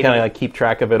 and you maybe kind of like keep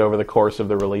track of it over the course of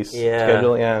the release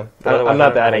schedule. Yeah, I'm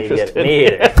not that interested. Me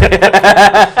either.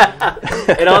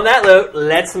 And on that note,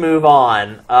 let's move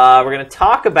on. We're going to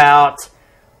talk about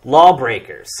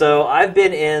LawBreakers. So I've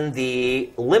been in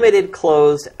the limited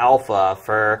closed alpha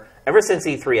for ever since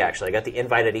E3. Actually, I got the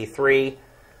invite at E3.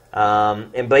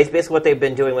 And basically what they've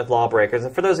been doing with LawBreakers,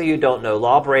 and for those of you who don't know,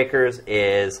 LawBreakers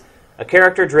is a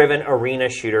character-driven arena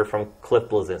shooter from Cliff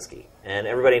Bleszinski. And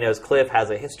everybody knows Cliff has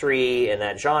a history in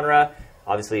that genre.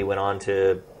 Obviously, he went on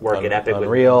to work at Epic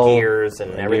Unreal, with Gears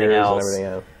and everything else.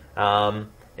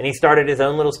 And he started his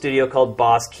own little studio called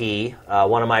Boss Key.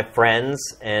 One of my friends,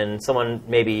 and someone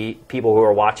maybe people who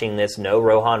are watching this know,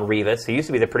 Rohan Rivas, who used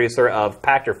to be the producer of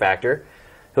Pactor Factor,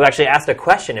 who actually asked a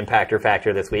question in Pactor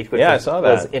Factor this week, which I saw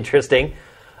that. was interesting.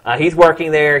 He's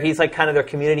working there. He's like kind of their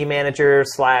community manager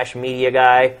 / media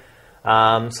guy.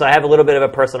 So I have a little bit of a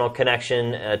personal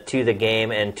connection to the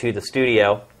game and to the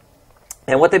studio.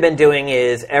 And what they've been doing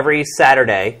is every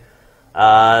Saturday,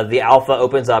 the alpha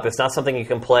opens up. It's not something you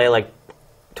can play like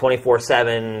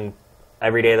 24/7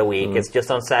 every day of the week. It's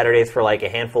just on Saturdays for like a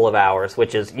handful of hours,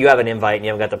 which is, you have an invite and you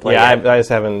haven't got to play yet. I just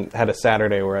haven't had a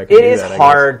Saturday where I can do that. It is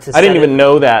hard to I didn't even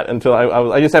know that until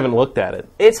I just haven't looked at it.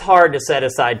 It's hard to set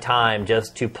aside time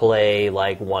just to play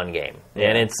like one game. Yeah.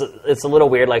 And it's a little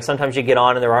weird. Like sometimes you get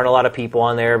on and there aren't a lot of people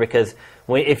on there because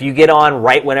if you get on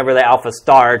right whenever the alpha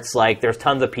starts, like there's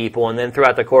tons of people, and then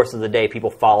throughout the course of the day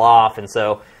people fall off, and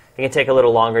so it can take a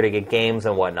little longer to get games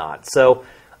and whatnot. So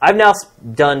I've now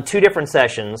done 2 different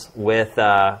sessions with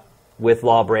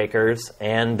LawBreakers,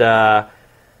 and the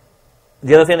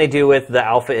other thing they do with the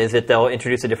alpha is that they'll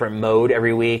introduce a different mode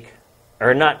every week,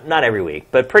 or not every week,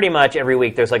 but pretty much every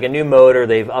week there's like a new mode, or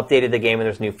they've updated the game and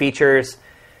there's new features.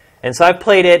 And so I've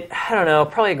played it, I don't know,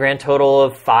 probably a grand total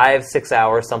of 5-6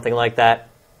 hours, something like that.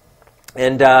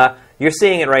 And you're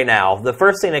seeing it right now. The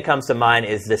first thing that comes to mind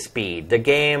is the speed. The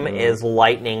game is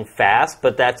lightning fast,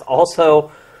 but that's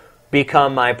also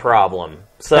become my problem.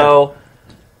 So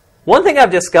one thing I've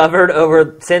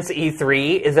discovered since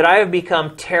E3 is that I have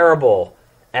become terrible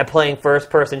at playing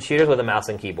first-person shooters with a mouse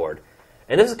and keyboard.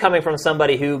 And this is coming from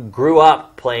somebody who grew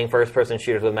up playing first-person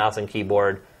shooters with mouse and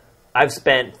keyboard. I've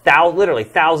spent literally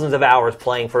thousands of hours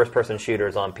playing first-person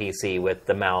shooters on PC with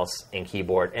the mouse and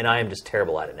keyboard, and I am just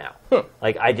terrible at it now.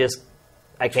 Like,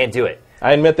 I can't do it.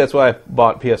 I admit that's why I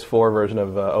bought PS4 version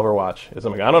of Overwatch.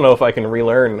 I'm like, I don't know if I can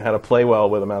relearn how to play well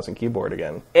with a mouse and keyboard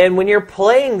again. And when you're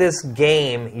playing this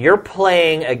game, you're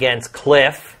playing against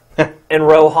Cliff and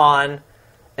Rohan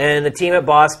and the team at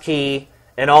Boss Key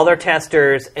and all their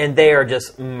testers, and they are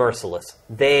just merciless.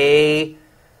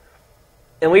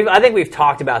 I think we've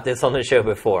talked about this on the show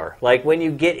before. Like, when you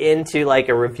get into, like,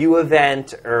 a review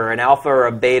event or an alpha or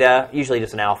a beta, usually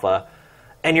just an alpha,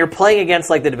 and you're playing against,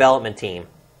 like, the development team,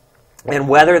 and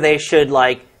whether they should,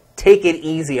 like, take it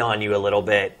easy on you a little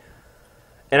bit.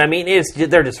 And, I mean,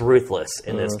 they're just ruthless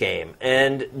in this game.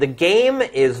 And the game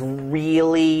is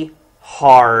really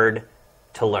hard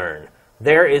to learn.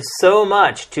 There is so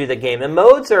much to the game.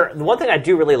 The one thing I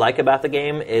do really like about the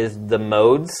game is the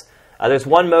modes. There's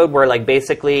one mode where, like,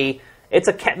 basically,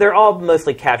 they're all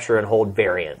mostly capture and hold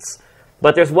variants.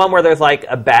 But there's one where there's, like,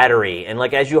 a battery. And,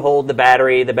 like, as you hold the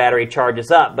battery charges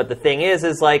up. But the thing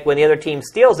is, like, when the other team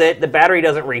steals it, the battery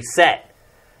doesn't reset.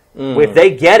 If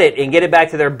they get it and get it back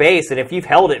to their base, and if you've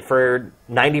held it for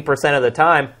 90% of the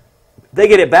time, they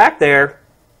get it back there,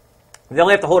 they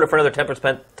only have to hold it for another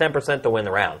 10% to win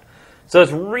the round. So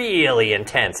it's really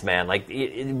intense, man. Like,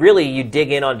 really, you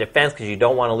dig in on defense because you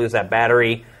don't want to lose that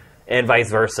battery, and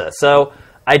vice versa. So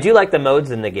I do like the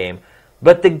modes in the game,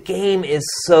 but the game is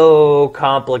so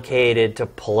complicated to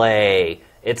play.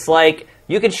 It's like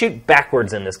you can shoot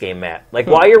backwards in this game, Matt. Like,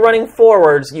 while you're running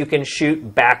forwards, you can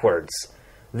shoot backwards.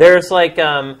 There's like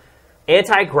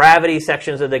anti-gravity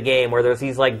sections of the game where there's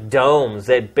these like domes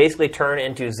that basically turn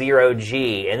into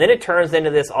 0G, and then it turns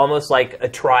into this almost like a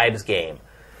tribes game.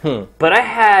 But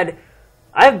I've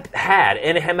had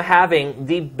and am having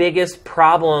the biggest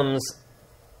problems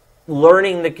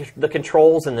learning the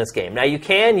controls in this game. Now, you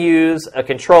can use a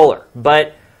controller,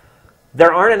 but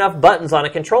there aren't enough buttons on a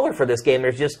controller for this game.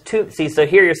 There's just 2. See, so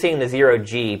here you're seeing the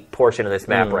 0G portion of this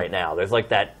map right now. There's like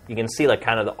that, you can see like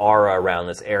kind of the aura around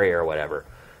this area or whatever.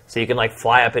 So you can like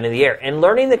fly up into the air. And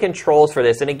learning the controls for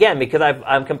this, and again, because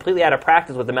I'm completely out of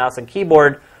practice with the mouse and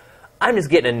keyboard, I'm just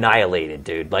getting annihilated,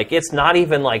 dude. Like, it's not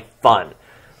even, like, fun.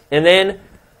 And then,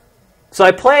 so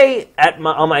I play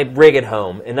on my rig at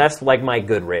home, and that's, like, my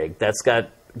good rig. That's got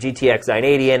GTX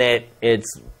 980 in it.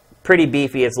 It's pretty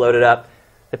beefy. It's loaded up.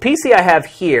 The PC I have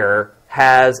here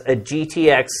has a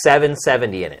GTX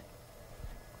 770 in it.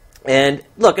 And,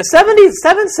 look, a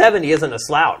 770 isn't a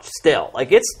slouch still.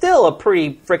 Like, it's still a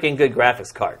pretty freaking good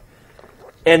graphics card.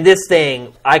 And this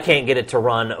thing, I can't get it to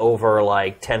run over,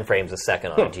 like, 10 frames a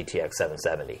second on a GTX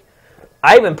 770.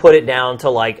 I even put it down to,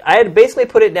 like, I had basically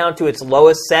put it down to its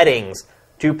lowest settings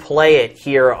to play it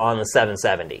here on the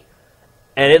 770.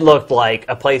 And it looked like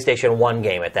a PlayStation 1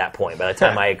 game at that point by the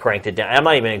time I had cranked it down. I'm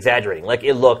not even exaggerating. Like,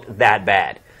 it looked that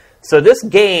bad. So this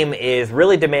game is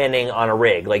really demanding on a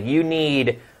rig. Like, you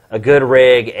need a good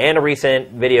rig and a recent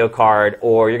video card,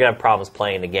 or you're going to have problems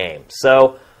playing the game.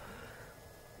 So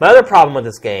my other problem with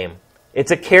this game,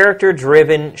 it's a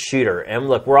character-driven shooter. And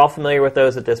look, we're all familiar with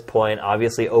those at this point.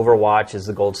 Obviously, Overwatch is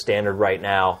the gold standard right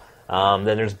now. Then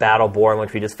there's Battleborn,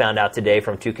 which we just found out today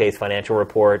from 2K's financial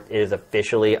report is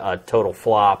officially a total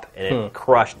flop, and it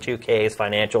crushed 2K's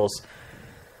financials.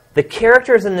 The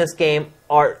characters in this game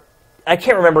are... I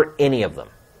can't remember any of them.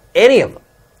 Any of them.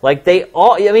 Like, they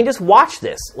all... I mean, just watch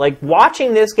this. Like,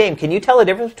 watching this game, can you tell the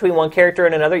difference between one character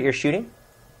and another you're shooting?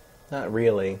 Not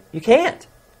really. You can't.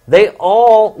 They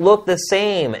all look the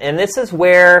same, and this is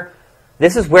where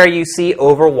you see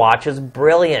Overwatch's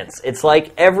brilliance. It's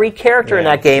like every character in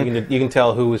that game... You can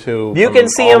tell who is who. You can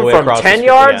see him from 10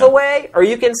 yards away, or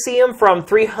you can see him from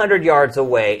 300 yards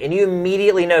away, and you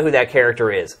immediately know who that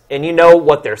character is. And you know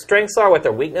what their strengths are, what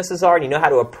their weaknesses are, and you know how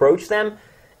to approach them.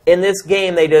 In this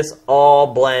game, they just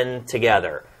all blend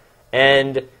together.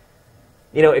 And,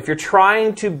 you know, if you're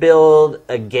trying to build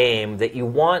a game that you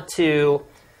want to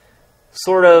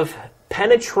sort of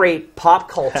penetrate pop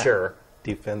culture...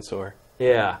 Defensor.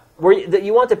 Yeah. That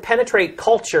you want to penetrate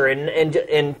culture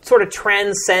and sort of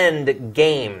transcend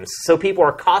games. So people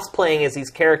are cosplaying as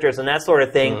these characters and that sort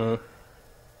of thing. Mm-hmm.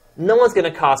 No one's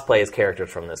going to cosplay as characters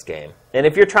from this game. And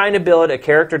if you're trying to build a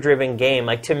character-driven game,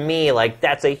 like, to me, like,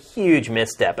 that's a huge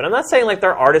misstep. And I'm not saying, like,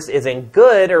 their artist isn't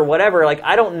good or whatever. Like,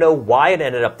 I don't know why it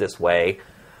ended up this way.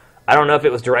 I don't know if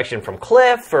it was direction from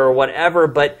Cliff or whatever,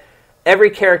 but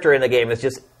every character in the game is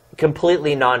just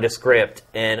completely nondescript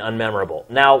and unmemorable.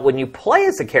 Now, when you play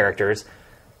as the characters,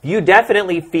 you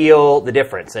definitely feel the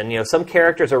difference. And, you know, some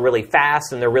characters are really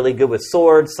fast and they're really good with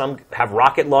swords. Some have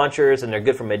rocket launchers and they're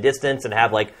good from a distance and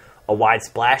have, like, a wide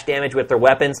splash damage with their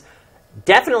weapons.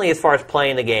 Definitely, as far as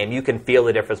playing the game, you can feel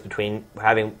the difference between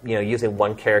having, you know, using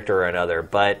one character or another.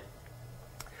 But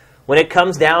when it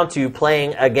comes down to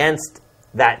playing against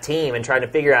that team and trying to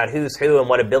figure out who's who and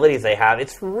what abilities they have,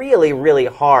 it's really, really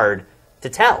hard to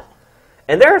tell.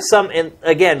 And there are some, and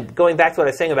again, going back to what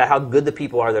I was saying about how good the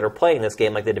people are that are playing this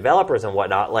game, like the developers and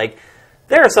whatnot, like,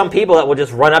 there are some people that will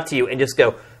just run up to you and just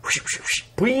go, whoosh, whoosh, whoosh,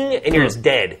 bing, and you're just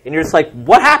dead. And you're just like,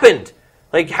 what happened?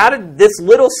 Like, how did this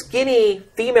little skinny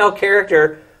female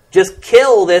character just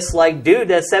kill this, like, dude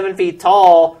that's 7 feet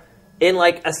tall in,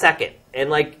 like, a second? And,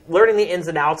 like, learning the ins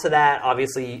and outs of that,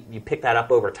 obviously, you pick that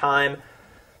up over time.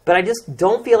 But I just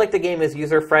don't feel like the game is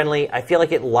user-friendly. I feel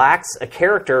like it lacks a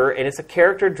character, and it's a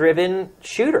character-driven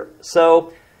shooter.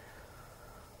 So,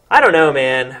 I don't know,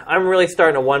 man. I'm really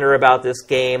starting to wonder about this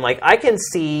game. Like, I can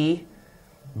see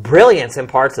brilliance in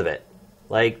parts of it.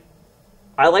 Like,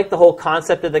 I like the whole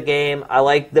concept of the game. I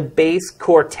like the base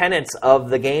core tenets of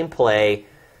the gameplay.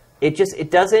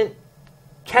 It doesn't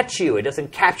catch you. It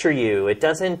doesn't capture you. It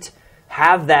doesn't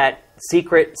have that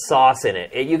secret sauce in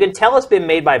it. You can tell it's been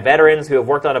made by veterans who have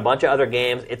worked on a bunch of other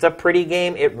games. It's a pretty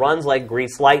game. It runs like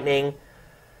greased lightning.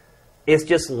 It's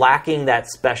just lacking that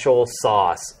special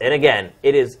sauce. And again,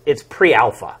 it's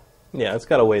pre-alpha. Yeah, it's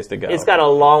got a ways to go. It's got a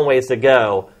long ways to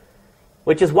go,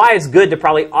 which is why it's good to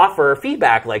probably offer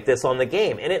feedback like this on the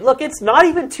game. And it's not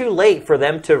even too late for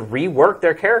them to rework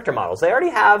their character models. They already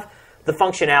have the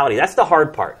functionality. That's the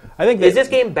hard part. I think is this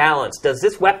game balanced? Does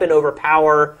this weapon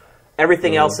overpower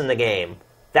everything else in the game?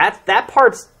 That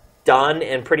part's done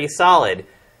and pretty solid.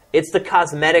 It's the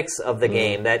cosmetics of the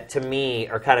game that, to me,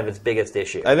 are kind of its biggest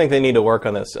issue. I think they need to work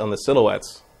on this, on the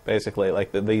silhouettes, basically.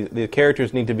 Like, the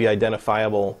characters need to be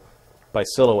identifiable by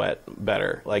silhouette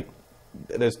better. Like,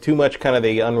 there's too much kind of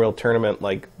the Unreal Tournament,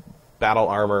 like, battle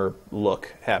armor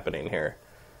look happening here.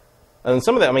 And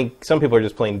some of that, I mean, some people are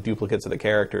just playing duplicates of the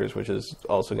characters, which is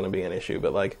also going to be an issue.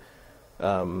 But, like,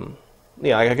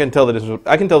 yeah, I can tell the difference.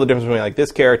 I can tell the difference between, like,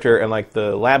 this character and, like,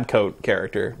 the lab coat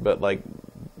character. But, like,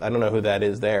 I don't know who that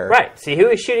is there. Right. See who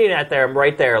he's shooting at there,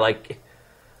 right there. Like,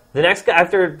 the next guy,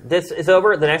 after this is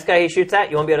over, the next guy he shoots at,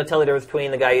 you won't be able to tell the difference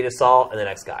between the guy you just saw and the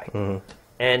next guy. Mm-hmm.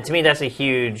 And to me, that's a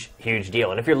huge, huge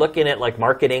deal. And if you're looking at like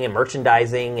marketing and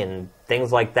merchandising and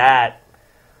things like that,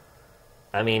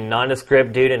 I mean,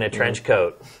 nondescript dude in a trench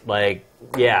coat, like,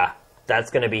 yeah, that's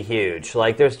going to be huge.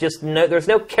 Like, there's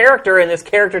no character in this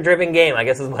character-driven game, I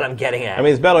guess is what I'm getting at. I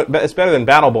mean, it's better than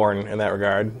Battleborn in that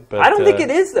regard. But I don't think it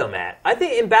is, though, Matt. I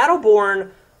think in Battleborn,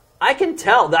 I can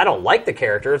tell that I don't like the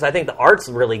characters. I think the art's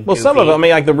really goofy. Well, some of them, I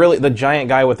mean, like the giant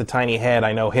guy with the tiny head,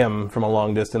 I know him from a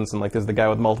long distance, and like there's the guy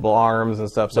with multiple arms and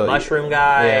stuff. The mushroom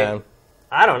guy. Yeah.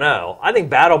 I don't know. I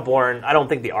think Battleborn, I don't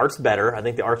think the art's better. I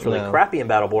think the art's really crappy in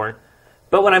Battleborn.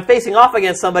 But when I'm facing off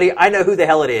against somebody, I know who the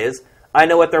hell it is. I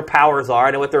know what their powers are.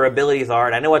 I know what their abilities are.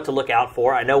 And I know what to look out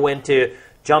for. I know when to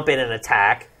jump in and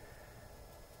attack.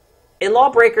 In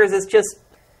LawBreakers, it's just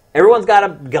everyone's got a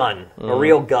gun, a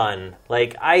real gun.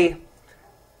 Like, I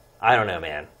don't know,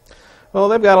 man. Well,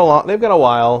 they've got a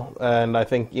while, and I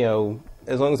think, you know,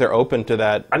 as long as they're open to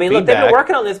that I mean, feedback, look, they've been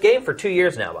working on this game for 2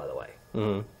 years now, by the way.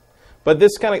 Mm-hmm. But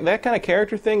that kind of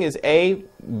character thing is A,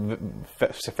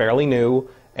 fairly new,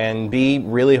 and B,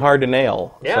 really hard to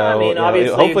nail. Yeah, so, I mean,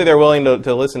 obviously, hopefully they're willing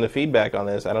to listen to feedback on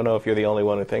this. I don't know if you're the only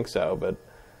one who thinks so, but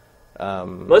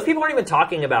most people aren't even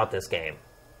talking about this game.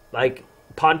 Like,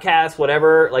 podcasts,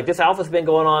 whatever, like this alpha's been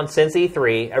going on since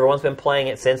E3. Everyone's been playing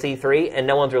it since E3, and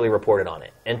no one's really reported on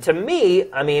it. And to me,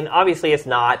 I mean, obviously it's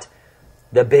not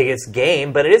the biggest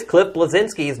game, but it is Cliff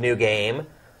Bleszinski's new game.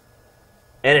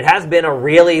 And it has been a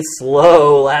really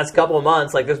slow last couple of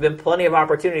months. Like, there's been plenty of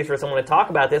opportunities for someone to talk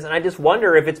about this, and I just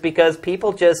wonder if it's because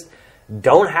people just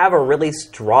don't have a really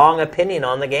strong opinion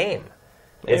on the game.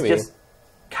 Maybe. It's just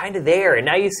kind of there. And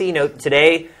now you see, you know,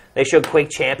 today they showed Quake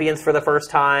Champions for the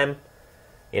first time.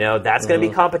 You know, that's going to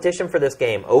be competition for this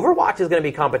game. Overwatch is going to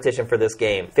be competition for this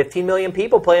game. 15 million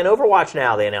people playing Overwatch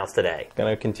now, they announced today.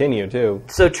 Going to continue, too.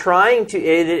 So trying to,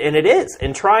 and it is,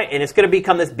 and it's going to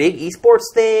become this big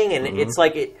esports thing, and it's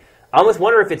like, I almost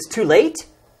wonder if it's too late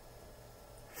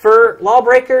for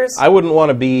LawBreakers. I wouldn't want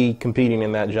to be competing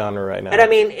in that genre right now. And I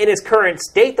mean, in its current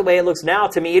state, the way it looks now,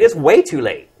 to me, it is way too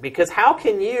late. Because how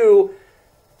can you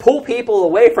pull people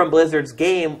away from Blizzard's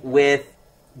game with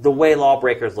the way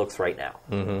LawBreakers looks right now?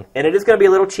 And it is going to be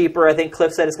a little cheaper. I think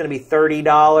Cliff said it's going to be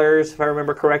 $30, if I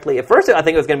remember correctly. At first, I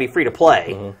think it was going to be free to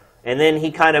play. And then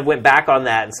he kind of went back on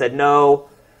that and said, no,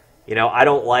 you know, I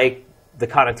don't like the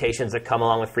connotations that come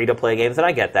along with free-to-play games, and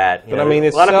I get that. You know, I mean,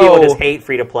 a lot of people just hate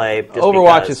free-to-play.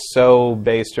 Overwatch is so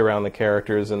based around the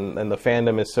characters, and the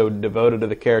fandom is so devoted to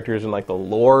the characters and like the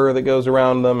lore that goes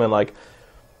around them, and like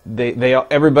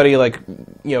everybody like,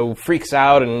 you know, freaks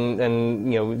out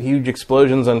and you know, huge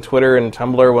explosions on Twitter and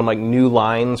Tumblr when like new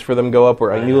lines for them go up,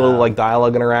 or like new little like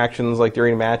dialogue interactions like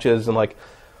during matches, and like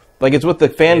it's what the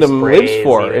fandom lives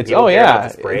for. It's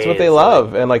it's what they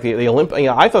love, and like the Olympic. You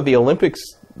know, I thought the Olympics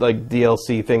like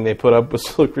DLC thing they put up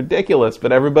was looked ridiculous,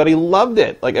 but everybody loved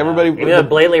it. Like everybody, even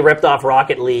blatantly ripped off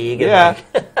Rocket League. And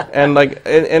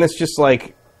and it's just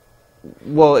like,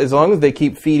 well, as long as they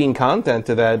keep feeding content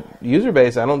to that user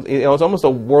base, it's almost a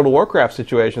World of Warcraft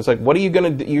situation. It's like, what are you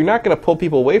going to do? You're not going to pull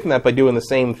people away from that by doing the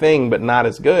same thing, but not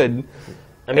as good.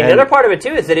 I mean, the other part of it,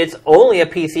 too, is that it's only a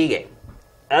PC game.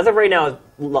 As of right now,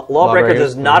 LawBreakers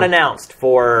is not announced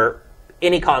for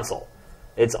any console.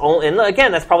 It's only, and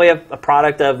again, that's probably a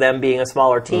product of them being a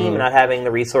smaller team and not having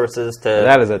the resources to...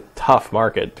 That is a tough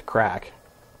market to crack.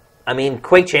 I mean,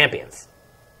 Quake Champions.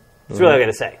 That's really what I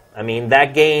got to say. I mean,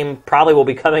 that game probably will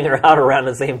be coming out around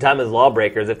the same time as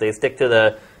LawBreakers if they stick to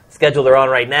the schedule they're on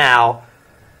right now.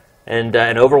 And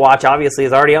Overwatch, obviously,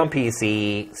 is already on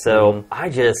PC. So I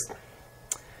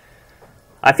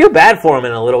feel bad for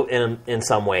them in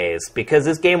some ways, because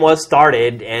this game was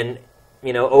started, and,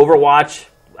 you know, Overwatch,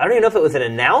 I don't even know if it was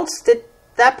announced at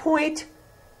that point.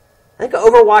 I think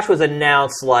Overwatch was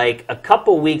announced like a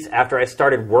couple weeks after I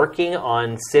started working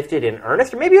on Sifted in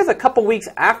earnest, or maybe it was a couple weeks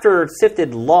after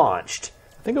Sifted launched.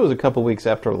 I think it was a couple weeks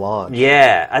after launch.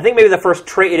 Yeah, I think maybe the first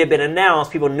it had been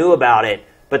announced, people knew about it,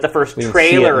 but the first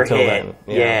trailer hit.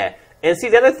 Yeah. And see,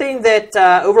 the other thing that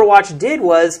Overwatch did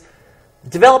was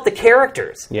develop the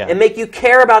characters and make you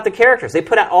care about the characters. They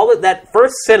put out all of that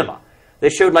first cinema. They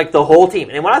showed like the whole team.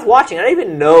 And when I was watching, I didn't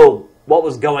even know what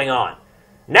was going on.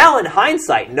 Now, in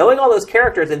hindsight, knowing all those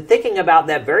characters and thinking about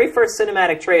that very first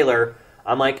cinematic trailer,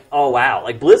 I'm like, oh, wow.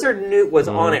 Like, Blizzard was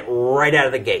on it right out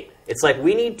of the gate. It's like,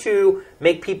 we need to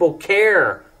make people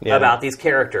care about these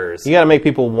characters. You got to make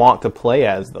people want to play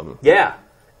as them. Yeah.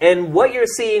 And what you're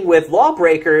seeing with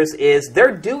LawBreakers is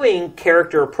they're doing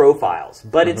character profiles,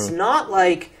 but it's not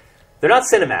like they're not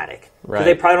cinematic. Right. Because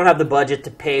they probably don't have the budget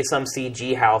to pay some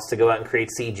CG house to go out and create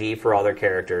CG for all their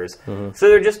characters. So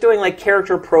they're just doing like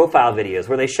character profile videos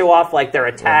where they show off like their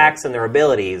attacks and their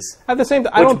abilities. At the same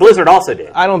time, which Blizzard also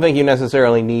did. I don't think you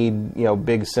necessarily need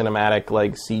big cinematic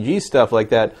like CG stuff like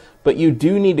that, but you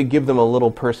do need to give them a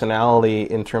little personality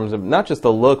in terms of not just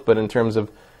the look, but in terms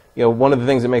of one of the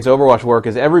things that makes Overwatch work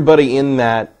is everybody in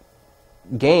that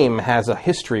game has a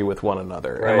history with one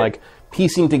another, right. and like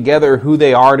piecing together who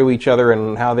they are to each other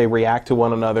and how they react to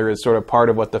one another is sort of part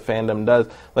of what the fandom does.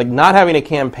 Like, not having a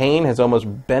campaign has almost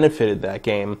benefited that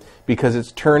game because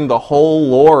it's turned the whole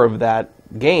lore of that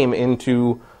game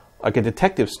into like a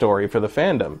detective story for the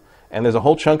fandom. And there's a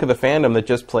whole chunk of the fandom that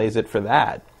just plays it for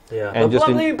that. Yeah, and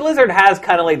but Blizzard has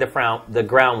kind of laid the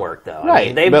groundwork, though. Right. I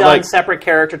mean, they've done separate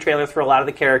character trailers for a lot of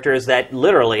the characters that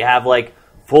literally have like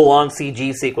full-on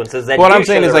CG sequences. That what I'm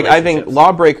saying is, like, I think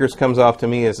LawBreakers comes off to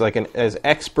me as like as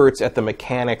experts at the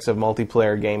mechanics of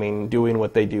multiplayer gaming, doing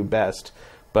what they do best.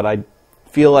 But I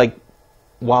feel like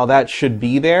while that should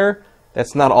be there,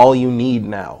 that's not all you need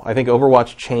now. I think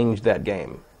Overwatch changed that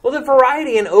game. Well, the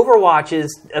variety in Overwatch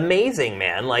is amazing,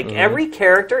 man. Like, every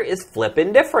character is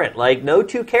flippin' different. Like, no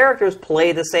two characters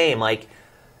play the same. Like,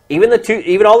 even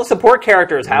all the support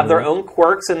characters have their own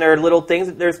quirks and their little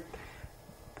things. There's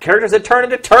characters that turn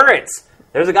into turrets.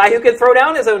 There's a guy who can throw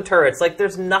down his own turrets. Like,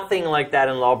 there's nothing like that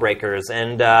in LawBreakers.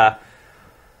 And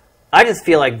I just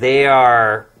feel like they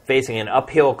are facing an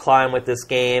uphill climb with this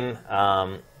game.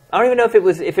 I don't even know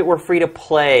if it were free to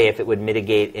play, if it would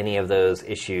mitigate any of those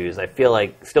issues.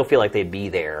 Still feel like they'd be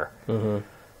there.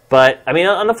 But, I mean,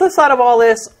 on the flip side of all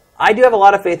this, I do have a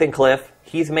lot of faith in Cliff.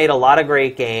 He's made a lot of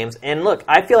great games. And look,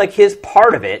 I feel like his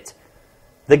part of it,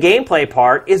 the gameplay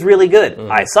part, is really good.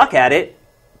 I suck at it,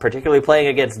 particularly playing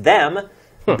against them,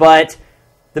 but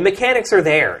the mechanics are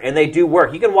there, and they do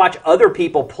work. You can watch other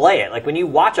people play it. Like, when you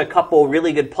watch a couple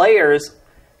really good players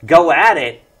go at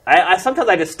it, sometimes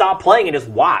I just stop playing and just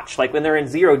watch. Like, when they're in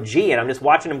 0G, and I'm just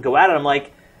watching them go at it, I'm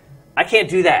like, I can't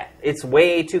do that. It's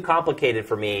way too complicated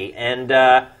for me. And,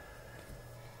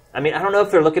 I mean, I don't know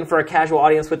if they're looking for a casual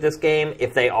audience with this game.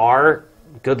 If they are,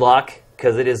 good luck,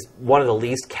 because it is one of the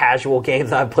least casual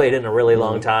games I've played in a really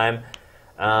long time.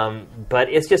 But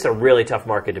it's just a really tough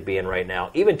market to be in right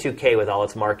now. Even 2K, with all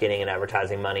its marketing and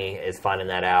advertising money, is finding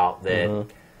that out. That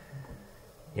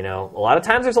a lot of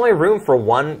times there's only room for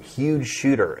one huge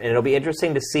shooter, and it'll be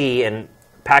interesting to see. And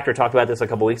Pachter talked about this a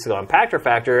couple weeks ago on Pachter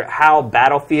Factor, how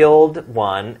Battlefield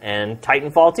 1 and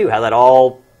Titanfall 2, how that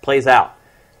all plays out.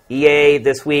 EA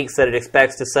this week said it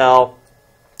expects to sell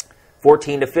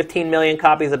 14 to 15 million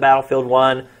copies of Battlefield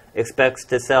 1, expects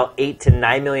to sell 8 to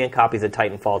 9 million copies of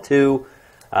Titanfall 2.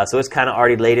 So it's kind of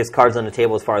already laid its cards on the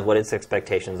table as far as what its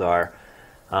expectations are.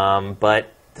 But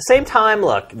at the same time,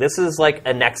 look, this is like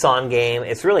a Nexon game.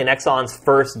 It's really Nexon's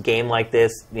first game like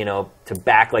this, to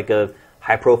back like a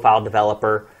high-profile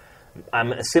developer.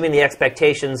 I'm assuming the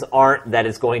expectations aren't that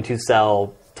it's going to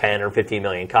sell 10 or 15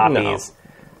 million copies. No.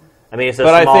 I mean, it's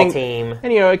a small team.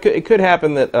 And, it could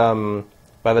happen that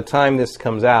by the time this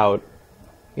comes out,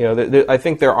 I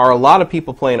think there are a lot of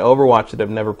people playing Overwatch that have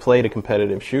never played a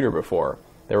competitive shooter before.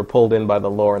 They were pulled in by the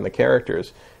lore and the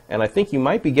characters. And I think you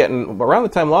might be getting, around the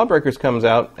time LawBreakers comes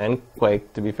out, and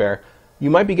Quake, to be fair, you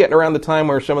might be getting around the time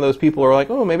where some of those people are like,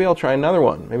 oh, maybe I'll try another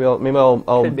one. Maybe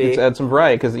I'll just add some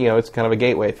variety, because, it's kind of a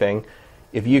gateway thing.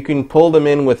 If you can pull them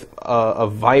in with a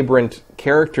vibrant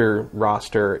character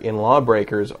roster in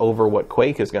LawBreakers over what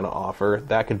Quake is going to offer,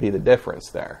 that could be the difference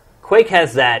there. Quake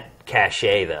has that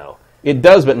cachet, though. It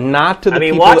does, but not to the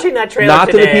people. Watching that trailer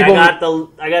today, I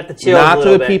got the chills. Not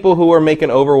to the people who are making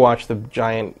Overwatch the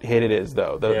giant hit it is,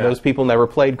 though. Those people never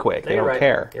played Quake. They don't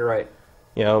care. You're right.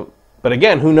 But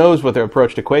again, who knows what their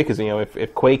approach to Quake is?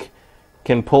 If Quake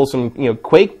can pull some,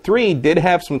 Quake 3 did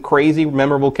have some crazy,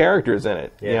 memorable characters in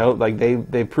it. Yeah.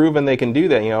 They've proven they can do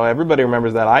that. Everybody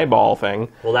remembers that eyeball thing.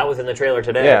 Well, that was in the trailer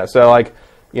today. Yeah. So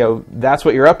that's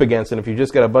what you're up against, and if you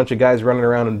just got a bunch of guys running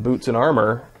around in boots and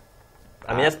armor.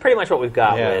 I mean, that's pretty much what we've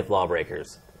got with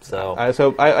LawBreakers. So,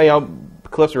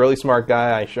 Cliff's a really smart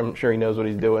guy. I'm sure he knows what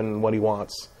he's doing and what he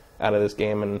wants out of this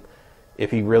game. And if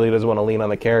he really doesn't want to lean on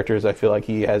the characters, I feel like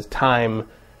he has time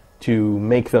to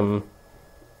make them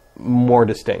more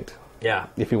distinct. Yeah,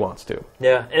 if he wants to.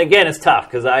 Yeah, and again, it's tough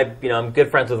because I'm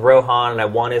good friends with Rohan, and I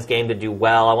want his game to do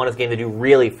well. I want his game to do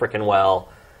really freaking well.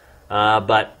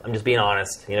 But I'm just being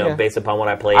honest, based upon what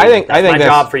I played. I think that's my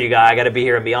job for you guys. I got to be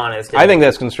here and be honest. I think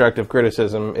that's constructive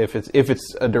criticism if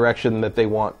it's a direction that they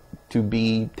want to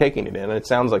be taking it in. And it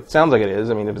sounds like it is.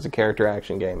 I mean, if it's a character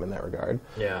action game in that regard.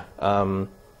 Yeah.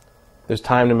 there's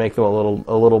time to make them a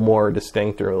little more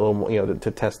distinct or a little more,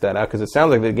 to test that out, because it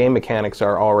sounds like the game mechanics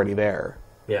are already there.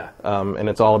 Yeah. And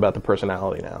it's all about the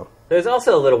personality now. There's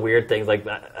also little weird things, like,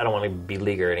 I don't want to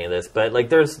beleaguer any of this, but, like,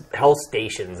 there's health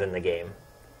stations in the game.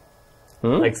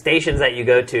 Like, stations that you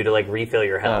go to like, refill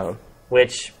your health,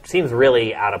 which seems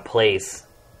really out of place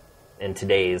in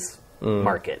today's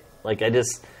market. Like, I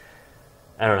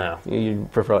don't know. You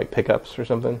prefer, like, pickups or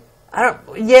something?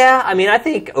 Yeah, I mean, I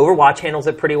think Overwatch handles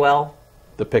it pretty well.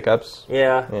 The pickups?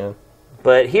 Yeah.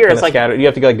 But here it's like... scattered. You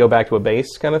have to like go back to a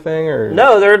base kind of thing? Or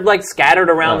no, they're like scattered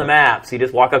around the map. So you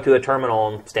just walk up to a terminal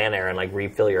and stand there and like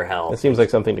refill your health. It seems like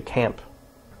something to camp.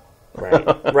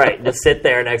 Right. Just sit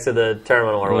there next to the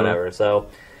terminal or whatever. So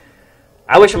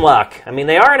I wish them luck. I mean,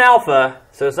 they are in alpha,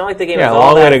 so it's not like the game is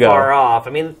all that far off. I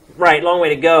mean, long way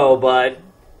to go, but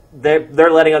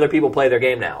they're letting other people play their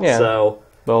game now. Yeah. So,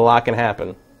 but a lot can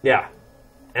happen. Yeah.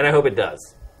 And I hope it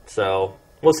does. So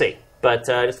we'll see. But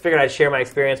just figured I'd share my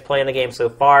experience playing the game so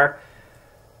far.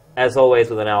 As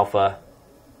always with an alpha,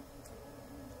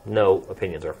 no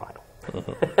opinions are final. All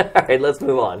right, let's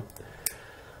move on.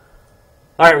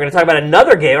 All right, we're going to talk about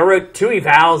another game. I wrote 2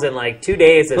 evals in like 2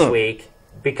 days this week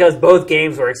because both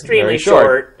games were extremely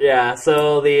short. Yeah,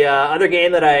 so the other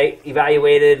game that I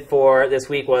evaluated for this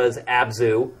week was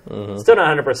Abzu. Still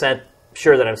not 100%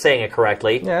 sure that I'm saying it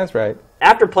correctly. Yeah, that's right.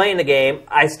 After playing the game,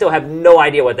 I still have no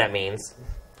idea what that means.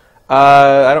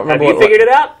 I don't remember. Have you figured it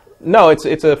out? No,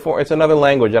 it's another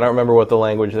language. I don't remember what the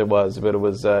language it was, but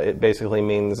it basically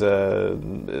means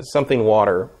something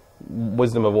water,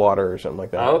 wisdom of water or something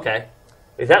like that. Oh, okay.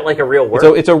 Is that like a real word?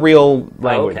 So it's a real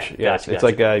language. Okay. Yes, Gotcha. It's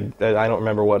like I don't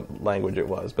remember what language it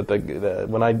was, but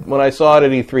when I saw it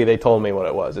at E3, they told me what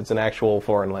it was. It's an actual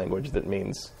foreign language that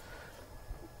means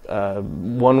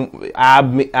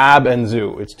ab and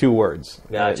zoo. It's 2 words.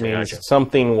 Gotcha, it means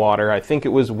something water. I think it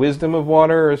was wisdom of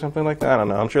water or something like that. I don't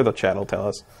know. I'm sure the chat will tell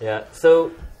us. Yeah.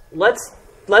 So let's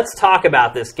talk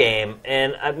about this game,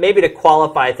 and maybe to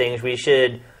qualify things, we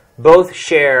should both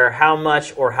share how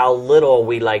much or how little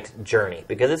we liked Journey,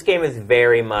 because this game is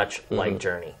very much like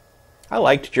Journey. I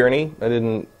liked Journey. I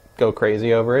didn't go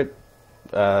crazy over it.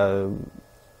 It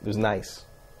was nice.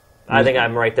 I think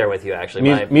I'm right there with you,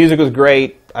 actually. Music was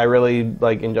great. I really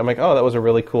I'm like, oh, that was a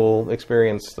really cool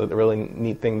experience. A really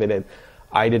neat thing they did.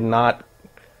 I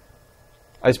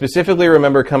specifically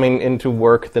remember coming into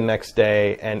work the next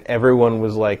day and everyone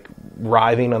was like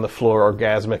writhing on the floor,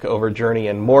 orgasmic over Journey,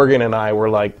 and Morgan and I were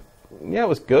like, yeah, it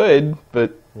was good,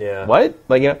 but what?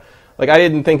 Like, I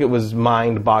didn't think it was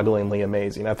mind-bogglingly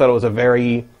amazing. I thought it was a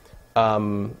very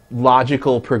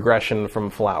logical progression from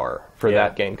Flower for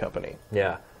that game company.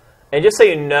 Yeah. And just so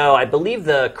you know, I believe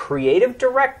the creative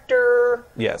director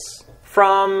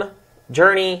from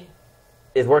Journey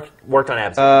is worked on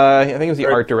Abzu. I think it was the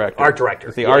art director. Art director.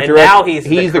 It's the art director. Now he's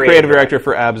the creative director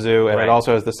for Abzu, and it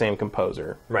also has the same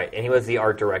composer. Right, and he was the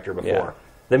art director before. Yeah.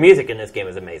 The music in this game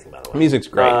is amazing, by the way. The music's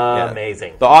great.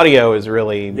 Amazing. The audio is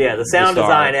really the sound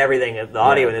design, everything. The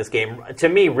audio in this game, to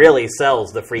me, really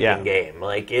sells the freaking game.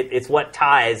 Like it's what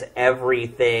ties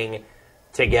everything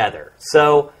together.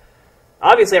 So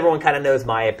obviously, everyone kind of knows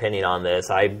my opinion on this.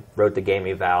 I wrote the game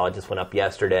eval. It just went up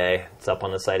yesterday. It's up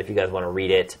on the site if you guys want to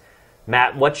read it.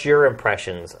 Matt, what's your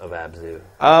impressions of Abzu?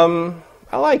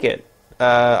 I like it.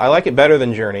 I like it better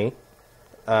than Journey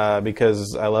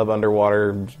because I love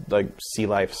underwater, like sea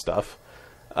life stuff.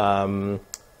 I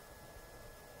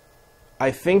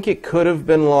think it could have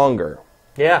been longer.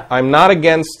 Yeah, I'm not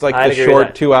against like the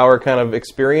short 2-hour kind of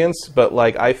experience, but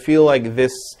like I feel like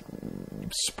this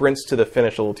sprints to the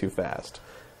finish a little too fast.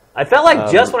 I felt like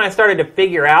just when I started to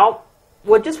figure out,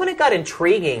 just when it got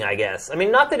intriguing, I guess. I mean,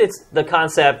 not that it's the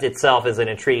concept itself isn't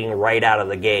intriguing right out of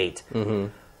the gate,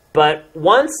 but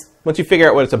once you figure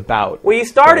out what it's about. Well, you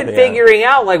started figuring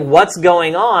out like what's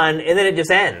going on, and then it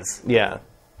just ends. Yeah.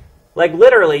 Like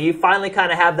literally, you finally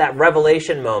kind of have that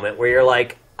revelation moment where you're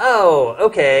like, oh,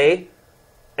 okay.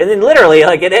 And then literally,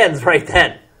 like, it ends right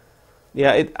then.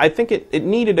 Yeah, I think it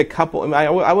needed a couple. I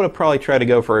would have probably tried to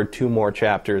go for 2 more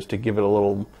chapters to give it a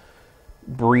little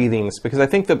breathing, because I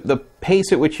think the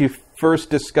pace at which you first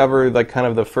discover like kind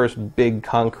of the first big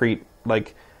concrete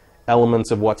like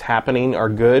elements of what's happening are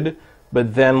good,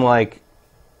 but then like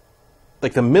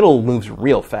the middle moves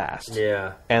real fast.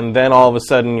 Yeah. And then all of a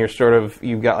sudden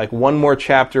you've got like 1 more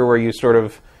chapter where you sort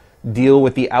of deal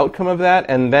with the outcome of that,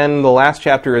 and then the last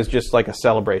chapter is just like a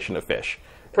celebration of fish.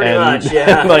 Pretty much,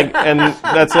 yeah. and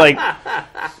that's like,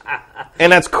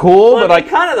 and that's cool. Well, but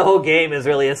kind of the whole game is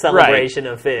really a celebration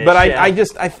of fish. But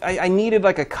I needed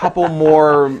like a couple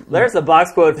more. There's a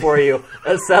box quote for you: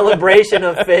 a celebration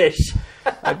of fish.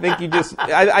 I think you just...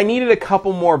 I needed a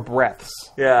couple more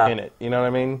breaths Yeah. in it. You know what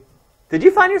I mean? Did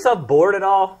you find yourself bored at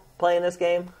all playing this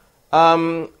game?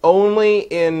 Only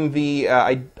in the...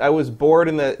 I was bored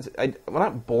in the... well,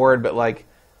 not bored, but like...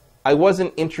 I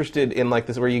wasn't interested in like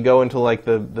this where you go into like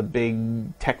the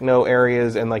big techno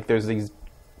areas and like there's these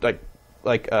like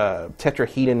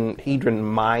tetrahedron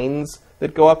mines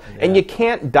that go up and you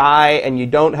can't die and you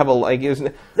don't have a like There was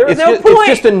it's no just, point.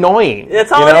 It's just annoying.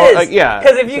 That's all you know? it is. Like, yeah.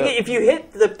 Because if you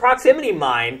hit the proximity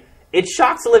mine, it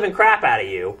shocks the living crap out of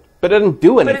you. But it doesn't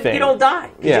do anything. But you don't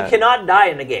die. Because Yeah. you cannot die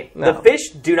in the game. No. The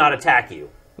fish do not attack you.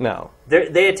 No.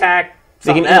 They attack They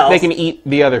something can else. they can eat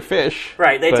the other fish.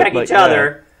 Right, they attack each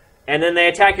other, and then they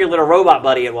attack your little robot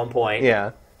buddy at one point.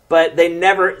 Yeah. But they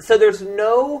never... So there's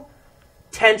no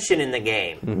tension in the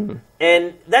game. Mm-hmm.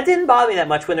 And that didn't bother me that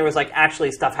much when there was, like,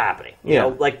 actually stuff happening. You Yeah.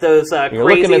 know, like those You're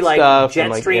crazy, looking at like, stuff jet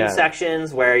and, like, stream yeah.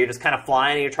 sections where you're just kind of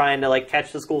flying and you're trying to, like,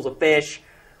 catch the schools of fish.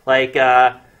 Like,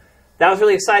 that was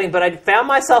really exciting. But I found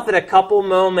myself at a couple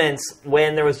moments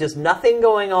when there was just nothing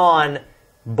going on,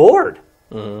 bored.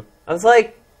 Mm-hmm. I was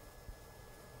like...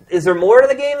 Is there more to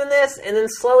the game than this? And then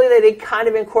slowly they did kind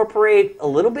of incorporate a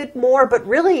little bit more, but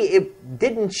really it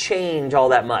didn't change all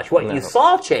that much. What you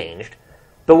saw changed,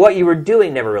 but what you were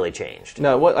doing never really changed.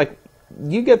 No, what like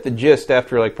you get the gist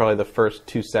after like probably the first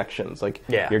two sections. Like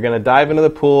you're gonna dive into the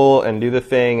pool and do the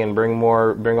thing and bring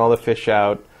all the fish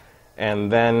out,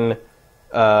 and then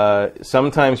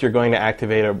sometimes you're going to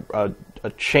activate a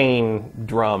chain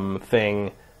drum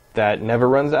thing that never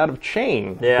runs out of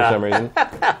chain for some reason.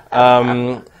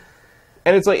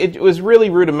 And it's like, it was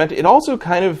really rudimentary. It also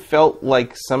kind of felt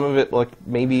like some of it, like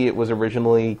maybe it was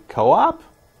originally co-op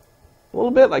a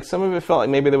little bit. Like some of it felt like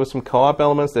maybe there was some co-op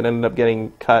elements that ended up getting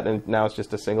cut and now it's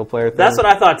just a single player thing. That's what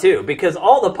I thought too, because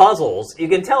all the puzzles, you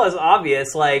can tell is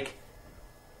obvious, like,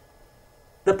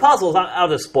 the puzzles, I'll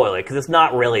just spoil it, because it's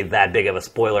not really that big of a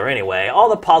spoiler anyway.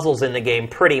 All the puzzles in the game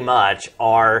pretty much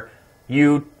are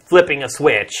you flipping a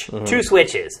switch, two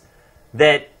switches,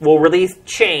 that will release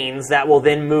chains that will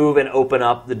then move and open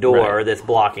up the door that's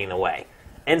blocking the way.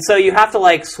 And so you have to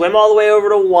like swim all the way over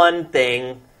to one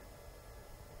thing,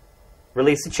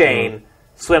 release the chain,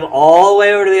 swim all the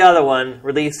way over to the other one,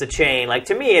 release the chain. Like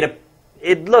to me,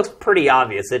 it looks pretty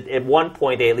obvious. At one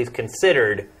point, they at least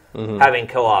considered having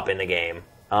co-op in the game.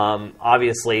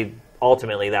 Obviously,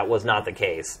 ultimately, that was not the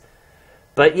case.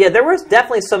 But yeah, there was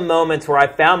definitely some moments where I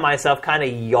found myself kind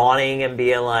of yawning and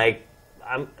being like,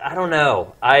 I don't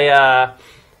know.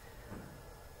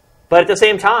 But at the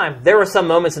same time, there were some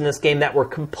moments in this game that were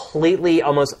completely,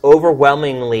 almost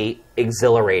overwhelmingly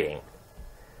exhilarating.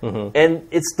 And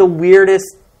it's the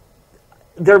weirdest...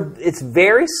 It's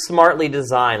very smartly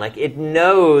designed. Like, it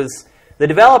knows... The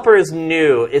developers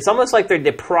knew. It's almost like they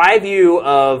deprive you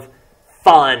of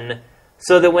fun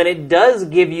so that when it does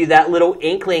give you that little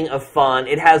inkling of fun,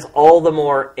 it has all the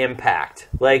more impact.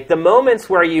 Like, the moments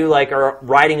where you, like, are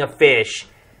riding a fish,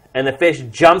 and the fish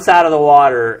jumps out of the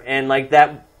water, and, like,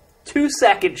 that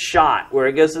 2-second shot where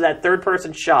it goes to that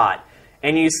third-person shot,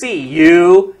 and you see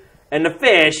you and the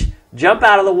fish jump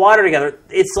out of the water together,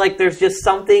 it's like there's just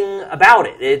something about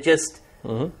it. It just...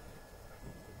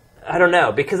 I don't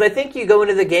know, because I think you go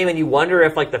into the game and you wonder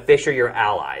if, like, the fish are your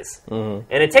allies. And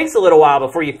it takes a little while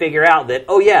before you figure out that,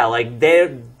 oh, yeah, like,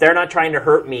 they're not trying to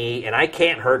hurt me, and I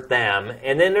can't hurt them.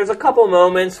 And then there's a couple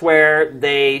moments where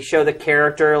they show the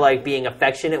character, like, being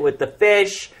affectionate with the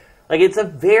fish. Like, it's a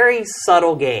very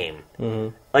subtle game.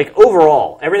 Like,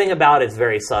 overall, everything about it is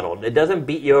very subtle. It doesn't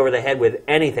beat you over the head with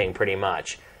anything, pretty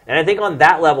much. And I think on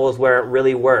that level is where it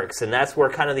really works, and that's where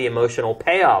kind of the emotional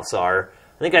payoffs are.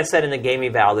 I think I said in the game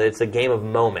eval that it's a game of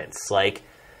moments. Like,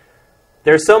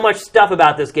 there's so much stuff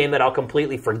about this game that I'll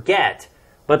completely forget,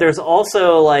 but there's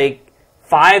also, like,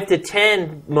 5 to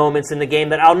 10 moments in the game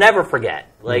that I'll never forget.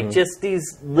 Like, just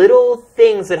these little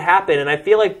things that happen, and I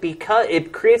feel like because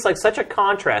it creates, like, such a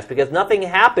contrast, because nothing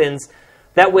happens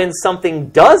that when something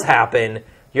does happen,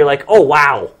 you're like, oh,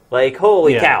 wow. Like,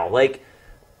 holy cow. Like,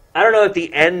 I don't know at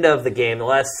the end of the game, the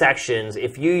last sections,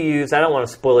 if you use... I don't want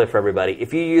to spoil it for everybody.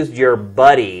 If you used your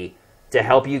buddy to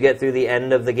help you get through the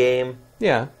end of the game...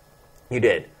 Yeah. You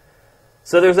did.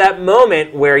 So there's that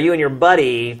moment where you and your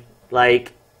buddy,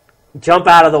 like, jump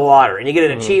out of the water, and you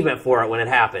get an achievement for it when it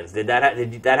happens. Did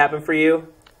that happen for you?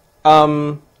 I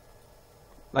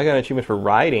got an achievement for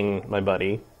riding my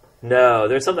buddy. No,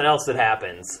 there's something else that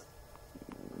happens.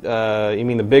 You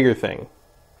mean the bigger thing?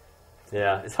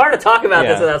 Yeah, it's hard to talk about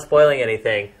this without spoiling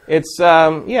anything. It's I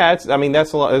mean,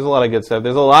 that's a lot. There's a lot of good stuff.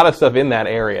 There's a lot of stuff in that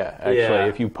area. Actually,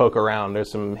 if you poke around, there's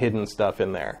some hidden stuff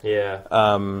in there. Yeah.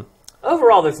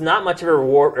 Overall, there's not much of a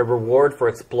reward for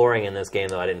exploring in this game,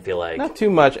 though. I didn't feel like not too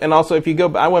much. And also, if you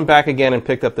go, I went back again and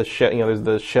picked up the there's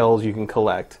the shells you can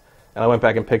collect, and I went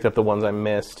back and picked up the ones I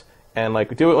missed. And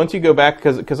like do it once you go back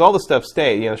because all the stuff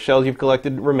stay. You know, shells you've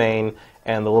collected remain,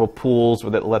 and the little pools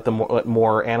that let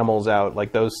more animals out,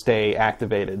 like those stay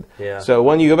activated. Yeah. So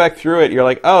when you go back through it, you're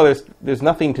like, oh, there's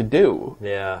nothing to do.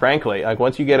 Yeah. Frankly, like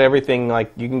once you get everything,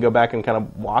 like you can go back and kind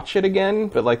of watch it again,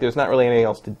 but like there's not really anything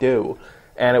else to do.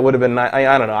 And it would have been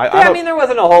I don't know. I mean, there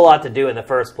wasn't a whole lot to do in the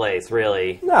first place,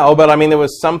 really. No, but I mean, there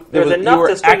was enough you were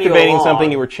to string activating you something,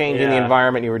 you were changing the Yeah.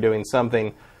 environment, you were doing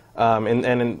something.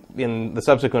 And in the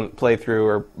subsequent playthrough,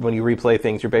 or when you replay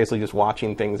things, you're basically just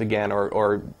watching things again,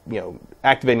 or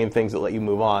activating things that let you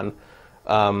move on.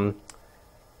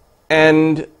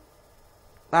 And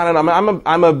I don't know.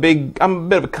 I'm a bit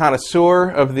of a connoisseur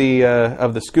of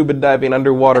the scuba diving,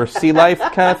 underwater sea life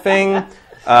kind of thing.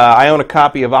 I own a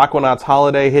copy of Aquanauts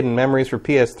Holiday: Hidden Memories for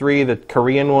PS3. The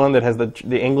Korean one that has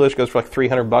the English goes for like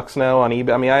 $300 now on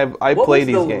eBay. I mean, I play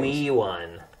these games. What was the Wii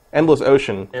one? Endless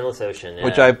Ocean. Endless Ocean, yeah.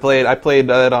 Which I played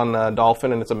it on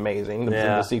Dolphin, and it's amazing.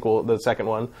 The sequel, the second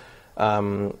one.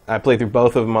 I played through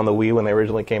both of them on the Wii when they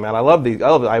originally came out. I love these.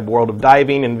 I have World of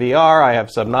Diving in VR. I have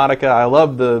Subnautica. I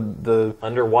love the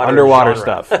underwater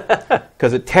stuff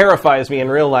because it terrifies me in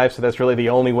real life. So that's really the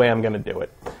only way I'm going to do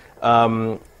it.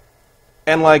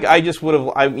 And like I just would have,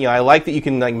 I like that you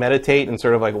can like meditate and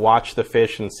sort of like watch the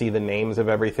fish and see the names of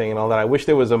everything and all that. I wish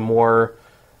there was a more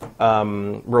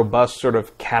robust sort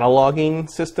of cataloging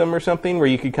system or something where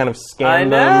you could kind of scan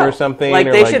them or something.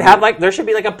 Like they should have there should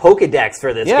be like a Pokedex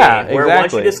for this game where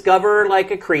once you discover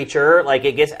like a creature, like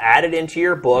it gets added into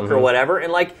your book or whatever,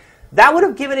 and like that would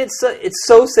have given it's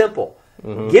so simple.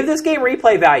 Give this game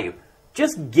replay value.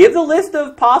 Just give the list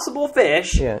of possible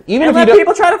fish, and let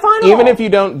people try to find them. Even if you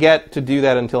don't get to do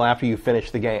that until after you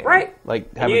finish the game, right?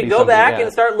 Like have you go back and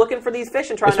start looking for these fish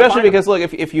and try. Especially because look,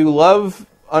 if you love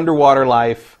underwater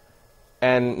life,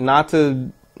 and not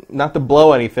to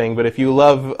blow anything, but if you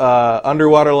love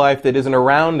underwater life that isn't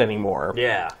around anymore,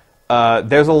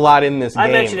 there's a lot in this game. I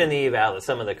mentioned in the eval that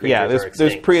some of the creatures are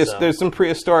extinct. There's some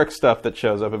prehistoric stuff that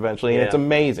shows up eventually, and it's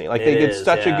amazing. Like they did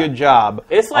such a good job.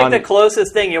 It's like the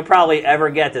closest thing you'll probably ever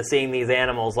get to seeing these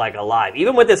animals like alive,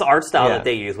 even with this art style that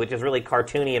they use, which is really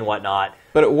cartoony and whatnot.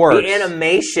 But it works. The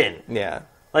animation,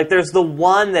 like there's the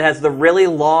one that has the really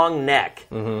long neck,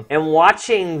 and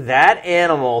watching that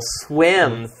animal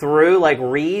swim through like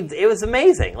reeds, it was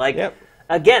amazing. Like.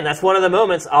 Again, that's one of the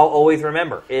moments I'll always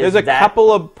remember. There's a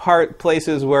couple of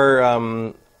places where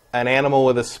an animal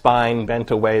with a spine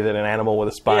bent a way that an animal with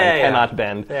a spine cannot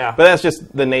bend. But that's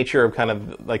just the nature of kind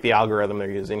of like the algorithm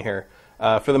they're using here.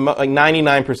 For the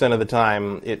 99% of the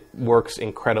time, it works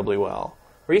incredibly well.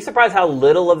 Were you surprised how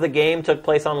little of the game took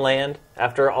place on land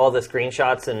after all the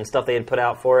screenshots and stuff they had put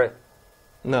out for it?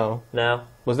 No. No?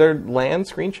 Was there land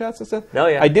screenshots and stuff? No,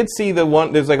 I did see the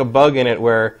one, there's like a bug in it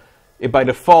where by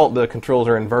default, the controls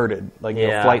are inverted, like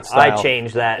flight style. I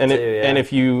changed that too. And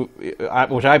if you,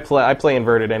 which I play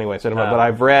inverted anyway, so but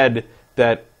I've read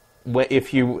that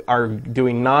if you are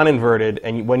doing non-inverted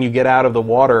and when you get out of the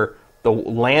water, the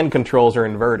land controls are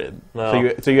inverted.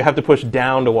 So you have to push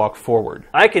down to walk forward.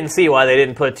 I can see why they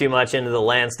didn't put too much into the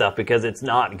land stuff because it's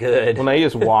not good. Well, now you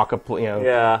just walk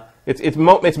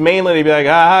It's mainly to be like,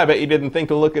 I bet you didn't think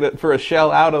to look at it for a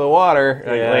shell out of the water.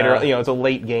 Later, it's a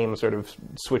late game sort of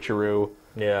switcheroo.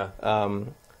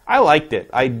 I liked it.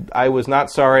 I was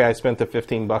not sorry I spent the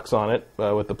 $15 on it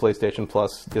with the PlayStation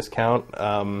Plus discount.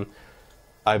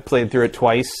 I played through it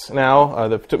twice now.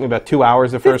 It took me about 2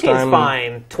 hours the first time. 15's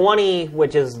fine. 20,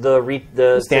 which is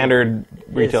the standard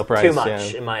retail price, too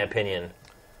much in my opinion.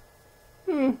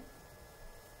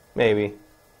 Maybe.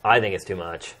 I think it's too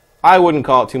much. I wouldn't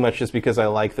call it too much just because I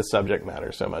like the subject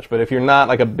matter so much. But if you're not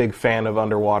like a big fan of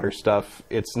underwater stuff,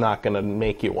 it's not going to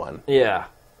make you one. Yeah.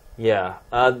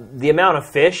 The amount of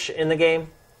fish in the game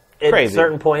at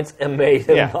certain points,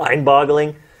 amazing,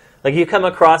 mind-boggling. Like you come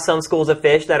across some schools of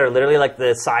fish that are literally like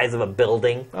the size of a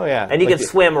building. Oh yeah. And you can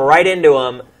swim right into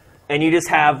them, and you just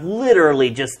have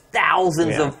literally just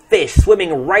thousands of fish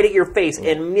swimming right at your face,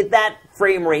 and that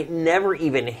frame rate never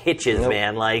even hitches,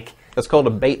 man. Like. That's called a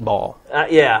bait ball.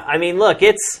 I mean, look,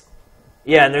 it's...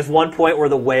 Yeah, and there's one point where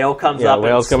the whale comes up and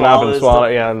whales come up and swallow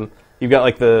it. Yeah, and you've got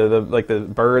like the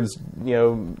birds,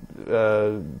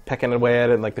 pecking away at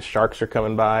it, and like the sharks are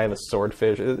coming by, and the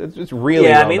swordfish. It's really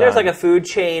well done. There's like a food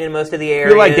chain in most of the areas.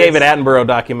 You're like David Attenborough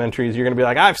documentaries. You're going to be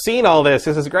like, I've seen all this.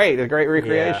 This is great. It's a great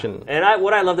recreation. Yeah. And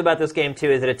what I loved about this game,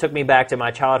 too, is that it took me back to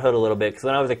my childhood a little bit, because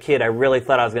when I was a kid, I really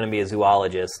thought I was going to be a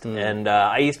zoologist. And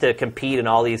I used to compete in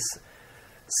all these...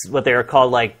 what they were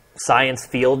called, like, science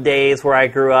field days where I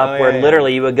grew up, where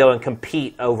literally you would go and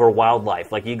compete over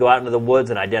wildlife. Like, you go out into the woods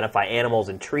and identify animals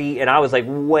and and I was, like,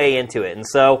 way into it. And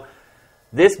so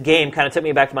this game kind of took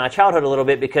me back to my childhood a little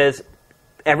bit, because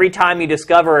every time you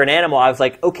discover an animal, I was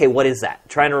like, okay, what is that?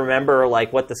 Trying to remember,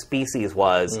 like, what the species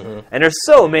was. And there's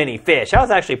so many fish. I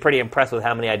was actually pretty impressed with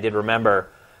how many I did remember.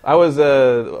 I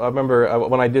remember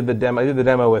when I did the demo. I did the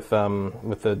demo with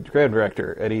the creative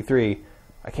director at E3.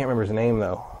 I can't remember his name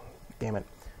though. Damn it!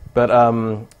 But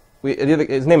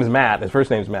his name is Matt. His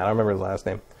first name is Matt. I don't remember his last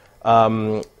name.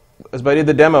 But I did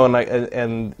the demo,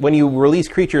 and when you release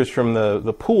creatures from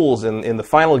the pools in the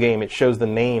final game, it shows the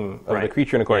name of the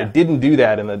creature in the corner. It didn't do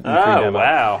that in the E3 demo.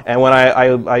 Wow! And when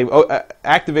I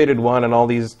activated one, and all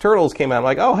these turtles came out, I'm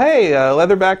like, oh hey,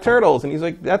 leatherback turtles, and he's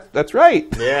like, that's right.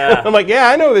 Yeah. I'm like, yeah,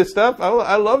 I know this stuff.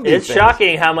 I love these. It's things.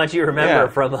 shocking how much you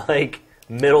remember from like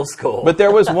middle school. But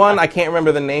there was one, I can't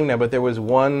remember the name now, but there was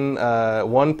one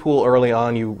pool early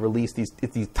on. You released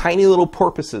these tiny little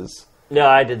porpoises. No,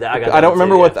 I did that. I don't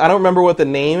remember what the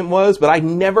name was, but I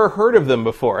never heard of them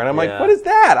before. And I'm like, what is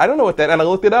that? I don't know what that. And I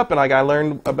looked it up, and I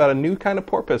learned about a new kind of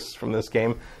porpoise from this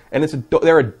game, and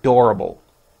they're adorable.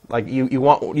 Like you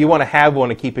want to have one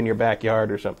to keep in your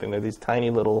backyard or something. They're these tiny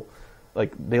little,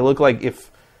 like they look like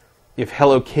if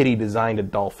Hello Kitty designed a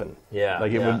dolphin. Yeah,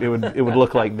 like it would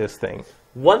look like this thing.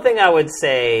 One thing I would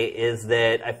say is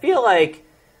that I feel like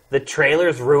the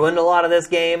trailers ruined a lot of this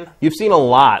game. You've seen a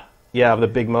lot. Yeah, of the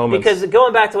big moments. Because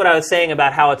going back to what I was saying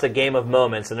about how it's a game of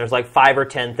moments, and there's like 5 or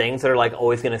 10 things that are like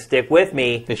always going to stick with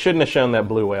me. They shouldn't have shown that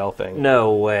blue whale thing.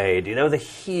 No way, dude. That was a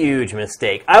huge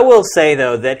mistake. I will say,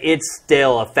 though, that it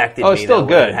still affected me. It's still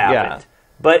good, when it happened. yeah.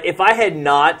 But if I had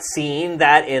not seen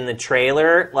that in the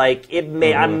trailer, like I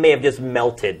may have just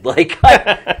melted. Like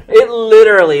it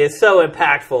literally is so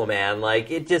impactful, man. Like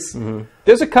it just.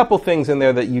 There's a couple things in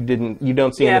there that you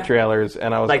don't see in the trailers,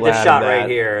 and I was like glad the shot of that. right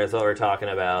here is what we're talking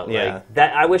about. Yeah. Like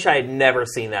that. I wish I had never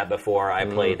seen that before I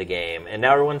played the game, and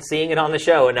now everyone's seeing it on the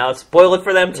show, and now it's spoiled it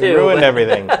for them too. Ruined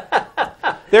everything.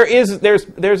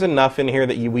 There's enough in here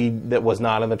that was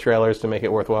not in the trailers to make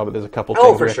it worthwhile, but there's a couple things.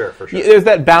 Oh, for sure. There's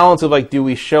that balance of like, do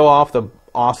we show off the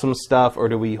awesome stuff or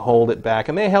do we hold it back?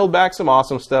 And they held back some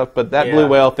awesome stuff, but that blue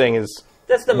whale thing is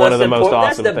one of the most awesome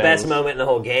That's the things. best moment in the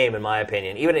whole game, in my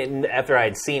opinion, even after I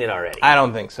had seen it already. I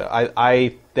don't think so.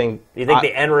 I think... You think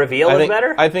the end reveal is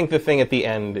better? I think the thing at the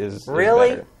end is really?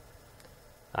 better.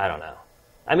 I don't know.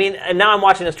 I mean, and now I'm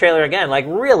watching this trailer again. Like,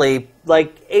 really,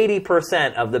 like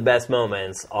 80% of the best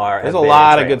moments are. There's a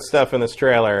lot of good stuff in this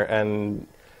trailer, and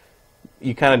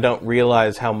you kind of don't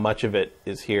realize how much of it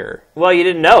is here. Well, you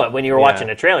didn't know it when you were watching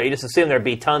the trailer. You just assumed there'd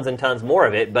be tons and tons more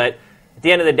of it. But at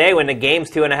the end of the day, when the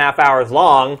game's 2.5 hours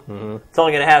long, it's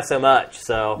only going to have so much.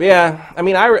 So yeah, I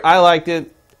mean, I liked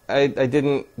it. I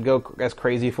didn't go as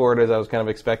crazy for it as I was kind of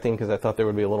expecting because I thought there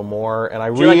would be a little more. And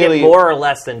Did you like it more or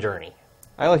less than Journey?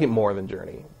 I like it more than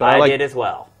Journey. But I did as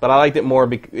well. But I liked it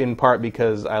more in part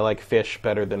because I like fish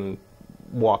better than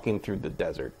walking through the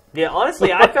desert. Yeah,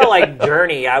 honestly, I felt like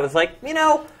Journey. I was like,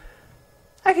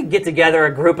 I could get together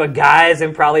a group of guys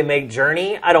and probably make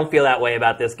Journey. I don't feel that way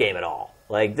about this game at all.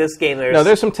 Like, this game,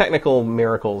 there's some technical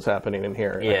miracles happening in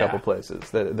here in a couple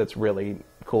places that's really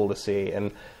cool to see.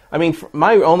 And, I mean,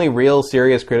 my only real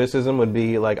serious criticism would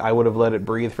be, like, I would have let it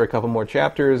breathe for a couple more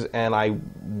chapters, and I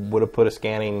would have put a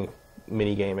scanning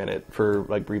minigame in it for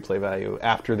like replay value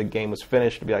after the game was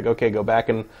finished to be like, okay, go back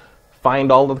and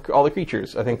find all the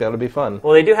creatures. I think that would be fun.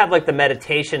 Well, they do have like the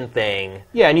meditation thing.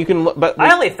 Yeah, and you can. But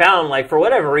I only found for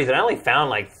whatever reason, I only found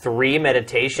like 3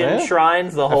 meditation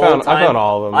shrines the whole time. I found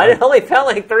all of them. I only found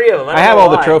like 3 of them. I have all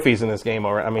the trophies in this game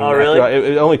already. I mean, really?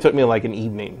 It only took me like an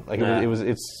evening. Like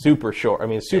it's super short. I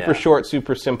mean, super short,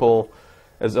 super simple.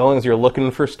 As long as you're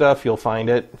looking for stuff, you'll find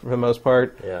it for the most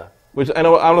part. Yeah. Which I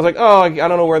was like, I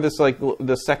don't know where this like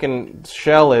the second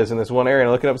shell is in this one area. And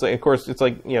I look it up, it's like, of course, it's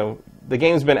like the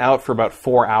game's been out for about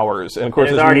 4 hours, and of course,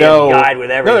 there's already a guide with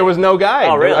everything. No, there was no guide.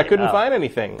 Oh, really? I couldn't find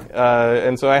anything,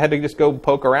 and so I had to just go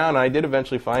poke around. And I did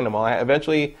eventually find them all. I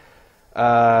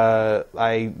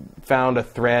found a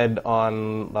thread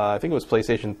on I think it was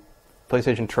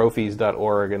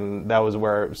PlayStationTrophies.org, and that was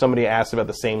where somebody asked about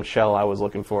the same shell I was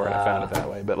looking for, and I found it that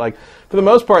way. But like for the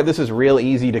most part, this is real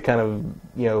easy to kind of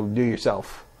do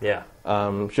yourself. Yeah.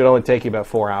 Should only take you about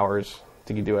 4 hours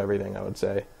to do everything, I would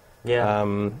say.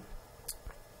 Yeah.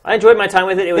 I enjoyed my time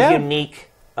with it. It was unique.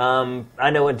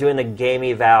 I know when doing the game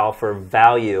eval for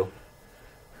value,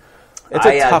 it's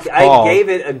a tough call. I gave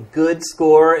it a good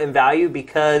score in value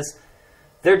because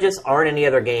there just aren't any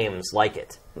other games like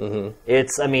it. Mm-hmm.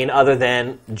 It's, other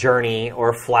than Journey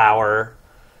or Flower,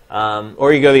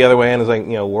 Or you go the other way and it's like,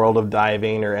 World of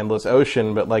Diving or Endless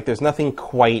Ocean, but like there's nothing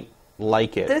quite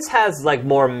like it. This has like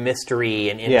more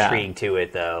mystery and intrigue to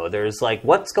it, though. There's like,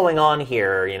 what's going on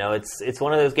here? It's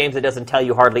one of those games that doesn't tell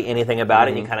you hardly anything about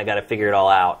it, and you kind of got to figure it all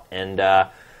out. And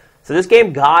so this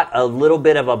game got a little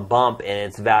bit of a bump in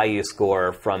its value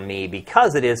score from me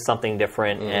because it is something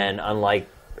different and unlike.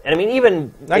 And I mean,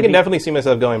 even I can definitely see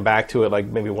myself going back to it like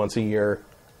maybe once a year.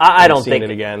 I don't think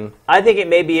it again. I think it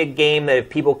may be a game that if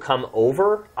people come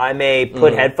over, I may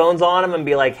put headphones on them and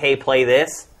be like, "Hey, play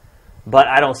this." But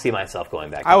I don't see myself going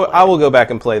back. I will go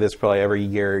back and play this probably every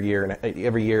year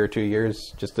or 2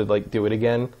 years just to like do it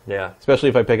again. Yeah. Especially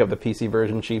if I pick up the PC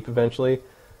version cheap eventually.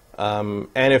 And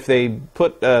if they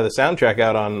put the soundtrack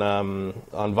out on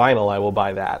vinyl, I will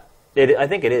buy that. I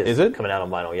think it is. Is it coming out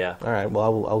on vinyl? Yeah. All right.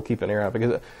 Well, I'll keep an ear out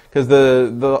because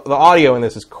the audio in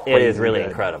this is crazy. It is really good.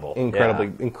 incredible.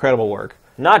 Incredible work.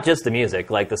 Not just the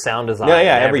music, like the sound design.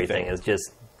 Yeah, and everything is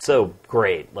just so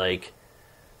great. Like.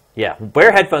 Yeah,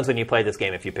 wear headphones when you play this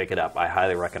game if you pick it up. I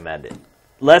highly recommend it.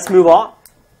 Let's move on.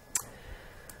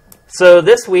 So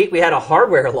this week we had a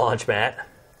hardware launch, Matt.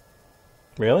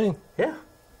 Really? Yeah.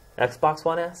 Xbox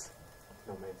One S.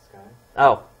 No Man's Sky.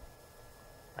 Oh.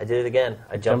 I did it again.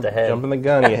 I jumped ahead. Jumping the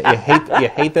gun. You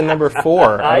hate the number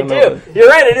 4. I do. You're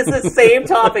right. It is the same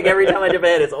topic every time I jump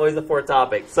ahead. It's always the 4th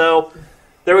topic. So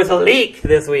there was a leak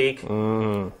this week.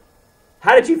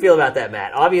 How did you feel about that,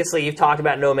 Matt? Obviously, you've talked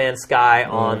about No Man's Sky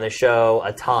on the show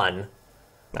a ton,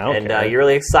 and you're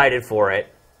really excited for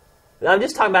it. I'm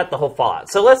just talking about the whole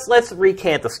fallout. So let's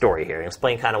recant the story here and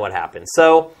explain kind of what happened.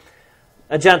 So,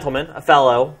 a gentleman,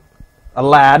 a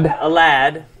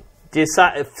lad,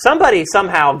 somebody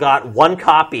somehow got one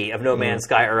copy of No Man's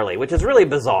Sky early, which is really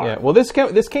bizarre. Yeah, well, this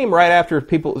came right after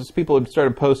people had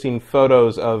started posting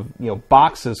photos of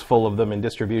boxes full of them in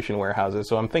distribution warehouses.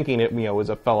 So I'm thinking it was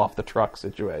a fell off the truck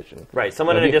situation. Right,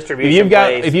 someone in a distribution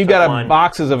place. If you've got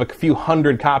boxes of a few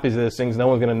hundred copies of this things, no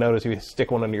one's going to notice if you stick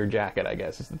one under your jacket. I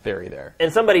guess is the theory there.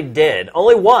 And somebody did.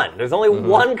 Only one. There's only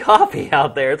one copy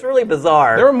out there. It's really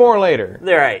bizarre. There were more later.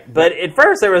 They're right, but at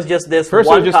first there was just this. First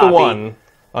one it was just copy. the one.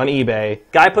 On eBay.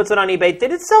 Guy puts it on eBay.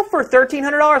 Did it sell for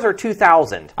 $1,300 or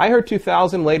 $2,000? I heard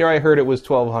 $2,000. Later I heard it was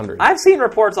 $1,200. I've seen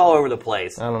reports all over the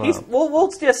place. I don't know.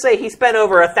 We'll just say he spent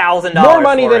over $1,000 more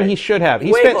money for than it. he should have.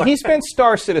 He spent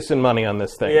Star Citizen money on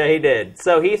this thing. Yeah, he did.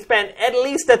 So he spent at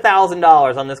least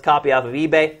 $1,000 on this copy off of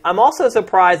eBay. I'm also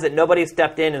surprised that nobody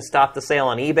stepped in and stopped the sale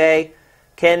on eBay.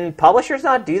 Can publishers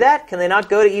not do that? Can they not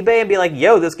go to eBay and be like,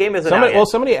 "Yo, this game isn't out yet"? Well,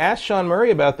 somebody asked Sean Murray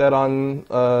about that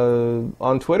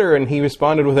on Twitter, and he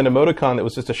responded with an emoticon that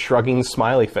was just a shrugging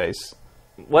smiley face.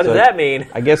 What does that mean?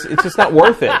 I guess it's just not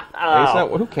worth it.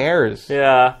 Who cares?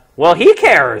 Yeah. Well, he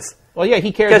cares. Well, yeah,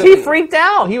 he cares because he freaked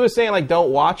out. He was saying like, "Don't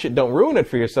watch it, don't ruin it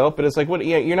for yourself." But it's like, what?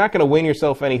 You're not going to win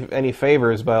yourself any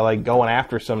favors by like going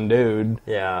after some dude.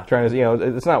 Yeah. Trying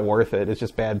to, it's not worth it. It's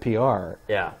just bad PR.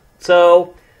 Yeah.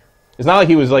 So. It's not like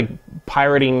he was like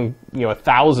pirating,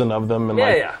 1,000 of them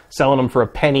and selling them for a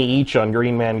penny each on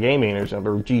Green Man Gaming or something,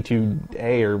 or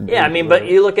G2A or. Yeah, I mean, but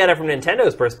you look at it from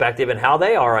Nintendo's perspective and how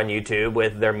they are on YouTube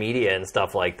with their media and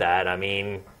stuff like that. I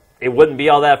mean, it wouldn't be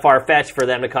all that far-fetched for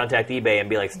them to contact eBay and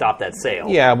be like, "Stop that sale."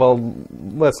 Yeah, well,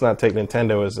 let's not take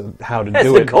Nintendo as how to That's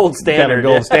do the it. gold standard. Kind of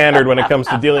gold standard when it comes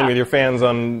to dealing with your fans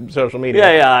on social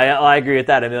media. Yeah, I agree with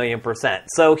that 1,000,000%.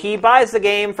 So he buys the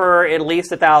game for at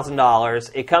least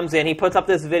 $1,000. It comes in, he puts up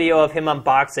this video of him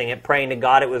unboxing it, praying to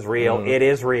God it was real. It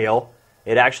is real.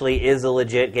 It actually is a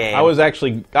legit game. I was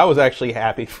actually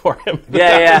happy for him.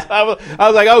 Yeah. I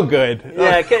was like, oh, good.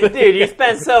 Yeah, dude, you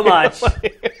spent so much.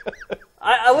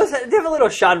 I have a little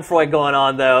Schadenfreude going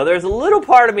on, though. There's a little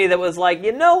part of me that was like,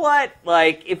 you know what?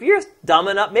 Like, if you're dumb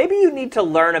enough, maybe you need to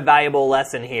learn a valuable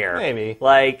lesson here. Maybe.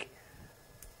 Like,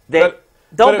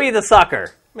 don't be the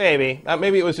sucker. Maybe.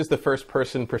 Maybe it was just the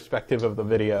first-person perspective of the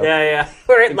video. Yeah.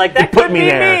 Like, that could be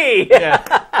me.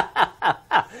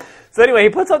 Yeah. So anyway, he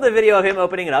puts up the video of him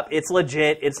opening it up. It's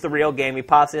legit. It's the real game. He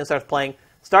pops it in and starts playing.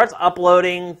 Starts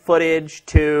uploading footage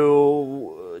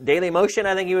to Dailymotion,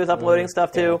 I think he was uploading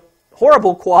stuff to. Yeah.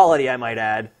 Horrible quality, I might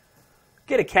add.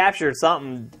 Get a capture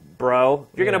something, bro.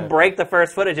 If you're going to break the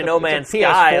first footage of No Man's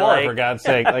Sky. PS4, for God's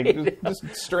sake. Like,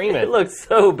 just stream it. It looks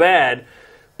so bad.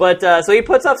 But so he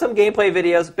puts up some gameplay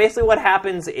videos. Basically what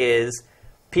happens is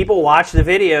people watch the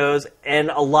videos, and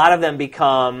a lot of them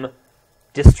become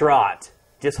distraught,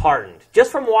 disheartened,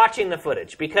 just from watching the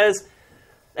footage. Because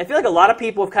I feel like a lot of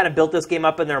people have kind of built this game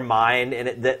up in their mind,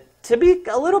 and to be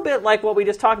a little bit like what we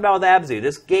just talked about with Abzu,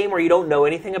 this game where you don't know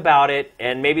anything about it,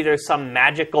 and maybe there's some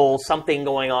magical something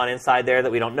going on inside there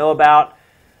that we don't know about.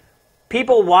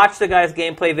 people watch the guy's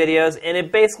gameplay videos, and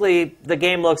it basically, the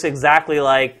game looks exactly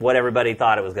like what everybody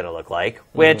thought it was going to look like,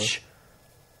 which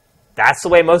that's the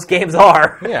way most games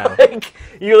are. Yeah. Like,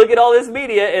 you look at all this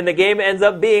media, and the game ends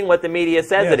up being what the media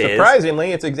says it is.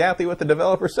 Surprisingly, it's exactly what the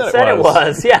developer said it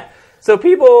was. Yeah. So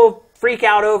people freak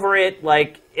out over it,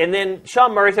 like, and then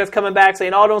Sean Murray starts coming back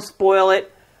saying, "Oh, don't spoil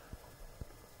it."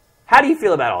 How do you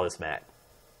feel about all this, Matt?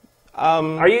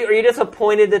 Are you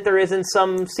disappointed that there isn't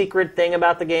some secret thing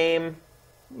about the game?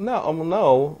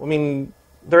 No. I mean,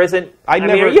 there isn't. I mean,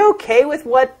 are you okay with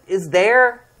what is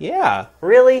there? Yeah.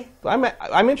 Really?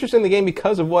 I'm interested in the game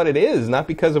because of what it is, not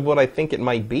because of what I think it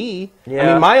might be. Yeah.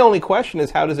 I mean, my only question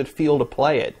is, how does it feel to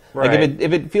play it? Right. Like,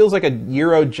 if it feels like a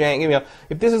Euro jank, you know,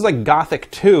 if this is like Gothic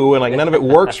 2 and like none of it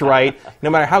works right, no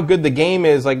matter how good the game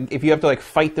is, like if you have to like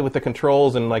fight with the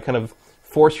controls and like kind of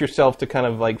force yourself to kind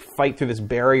of like fight through this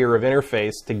barrier of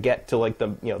interface to get to like the,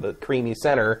 you know, the creamy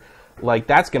center, like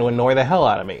that's going to annoy the hell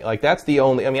out of me. Like that's the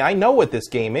only, I mean, I know what this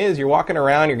game is. You're walking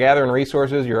around, you're gathering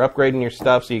resources, you're upgrading your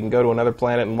stuff so you can go to another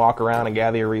planet and walk around and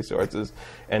gather your resources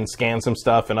and scan some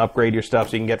stuff and upgrade your stuff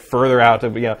so you can get further out to,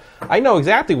 you know, I know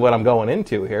exactly what I'm going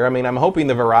into here. I mean, I'm hoping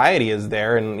the variety is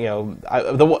there, and, you know,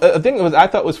 the thing that I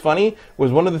thought was funny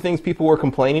was one of the things people were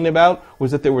complaining about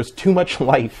was that there was too much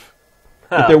life.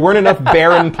 That there weren't enough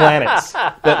barren planets.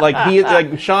 That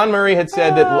like Sean Murray had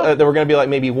said that there were going to be like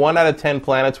maybe 1 out of 10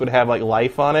 planets would have like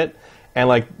life on it, and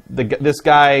like this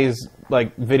guy's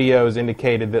like videos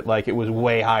indicated that like it was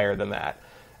way higher than that.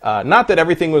 Not that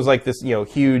everything was like this, you know,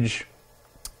 huge.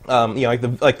 You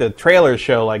know, like the trailers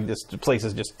show, like this place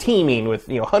is just teeming with,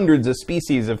 you know, hundreds of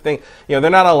species of things. You know,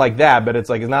 they're not all like that, but it's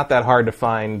like it's not that hard to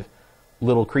find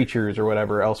little creatures or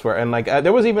whatever elsewhere. And like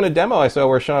there was even a demo I saw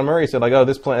where Sean Murray said like, "Oh,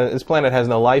 this planet has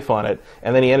no life on it,"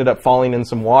 and then he ended up falling in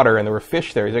some water and there were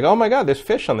fish there. He's like, "Oh my God, there's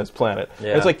fish on this planet." Yeah.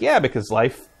 And it's like, yeah, because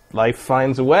life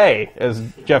finds a way, as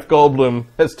Jeff Goldblum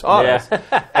has taught us.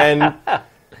 And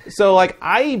so like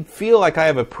I feel like I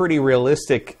have a pretty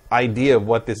realistic idea of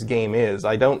what this game is.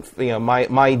 I don't, you know,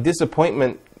 my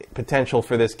disappointment potential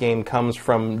for this game comes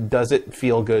from, does it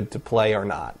feel good to play or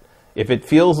not? If it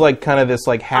feels like kind of this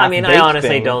like half-baked I honestly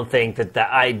thing, don't think that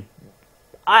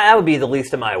I would be the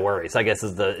least of my worries, I guess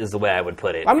is the way I would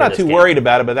put it. I'm not too worried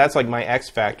about it, but that's like my X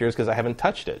factors because I haven't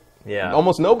touched it. Yeah.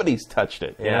 Almost nobody's touched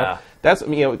it. You know? That's,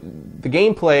 you know, the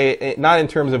gameplay, not in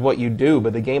terms of what you do,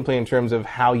 but the gameplay in terms of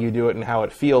how you do it and how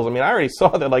it feels. I mean, I already saw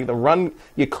that like the run,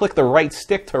 you click the right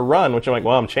stick to run, which I'm like,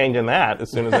 well, I'm changing that as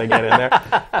soon as I get in there.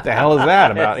 What the hell is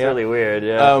that about? It's really weird,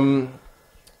 yeah.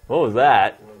 What was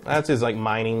that? That's his like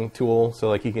mining tool, so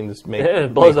like he can just make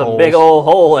it blows make a big old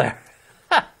hole there.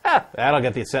 That'll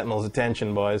get the Sentinel's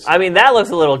attention, boys. I mean, that looks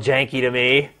a little janky to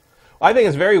me. I think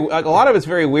it's very, like, a lot of it's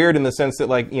very weird in the sense that,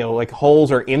 like, you know, like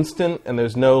holes are instant and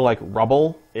there's no like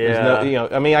rubble. Yeah. There's no, you know,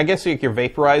 I mean, I guess you're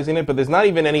vaporizing it, but there's not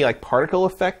even any like particle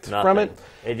effect from it.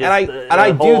 It just,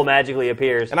 the hole magically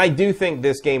appears. And I do think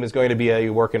this game is going to be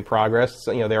a work in progress.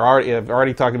 So, you know, I've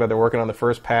already talked about they're working on the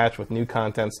first patch with new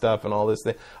content stuff and all this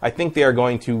thing. I think they are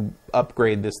going to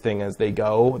upgrade this thing as they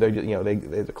go. They're, you know,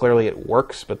 they clearly it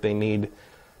works, but they need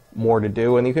more to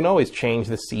do, and you can always change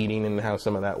the seating and how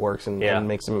some of that works and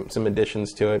make some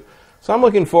additions to it. So I'm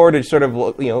looking forward to sort of,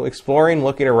 you know, exploring,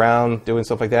 looking around, doing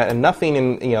stuff like that, and nothing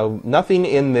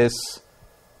in this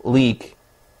leak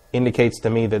indicates to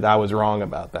me that I was wrong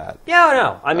about that. Yeah,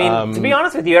 no. I mean, to be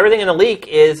honest with you, everything in the leak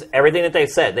is everything that they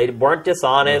said. They weren't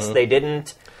dishonest. Mm-hmm. They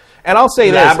didn't. And I'll say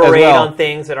elaborate this as well. on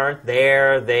things that aren't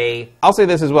there. I'll say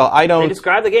this as well. They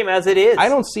describe the game as it is. I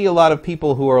don't see a lot of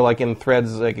people who are like in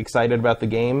threads like excited about the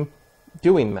game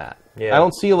doing that. Yeah. I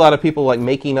don't see a lot of people like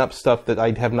making up stuff that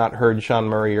I have not heard Sean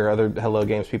Murray or other Hello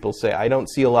Games people say. I don't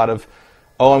see a lot of,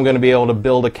 oh, I'm going to be able to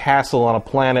build a castle on a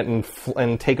planet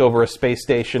and take over a space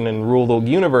station and rule the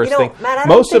universe thing. Matt,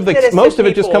 most of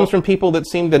it just comes from people that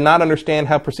seem to not understand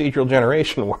how procedural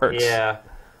generation works. Yeah.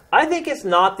 I think it's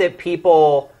not that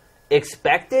people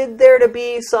expected there to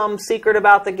be some secret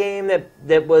about the game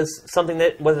that was something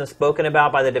that wasn't spoken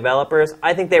about by the developers.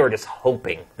 I think they were just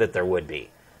hoping that there would be.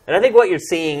 And I think what you're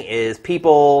seeing is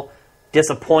people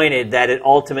disappointed that it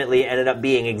ultimately ended up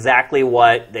being exactly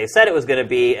what they said it was going to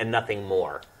be and nothing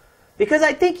more. Because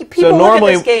I think people look at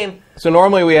this game... So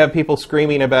normally we have people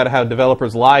screaming about how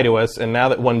developers lie to us, and now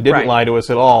that one didn't lie to us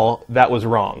at all, that was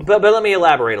wrong. But let me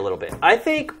elaborate a little bit. I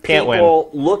think people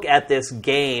look at this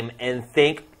game and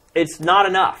think it's not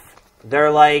enough.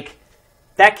 They're like,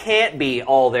 that can't be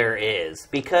all there is.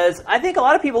 Because I think a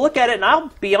lot of people look at it, and I'll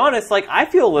be honest, like, I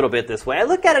feel a little bit this way. I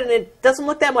look at it and it doesn't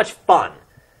look that much fun.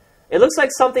 It looks like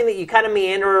something that you kind of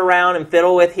meander around and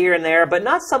fiddle with here and there, but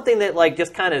not something that, like,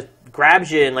 just kind of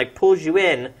grabs you and, like, pulls you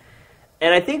in.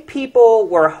 And I think people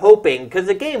were hoping, because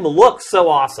the game looks so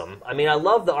awesome. I mean, I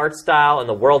love the art style and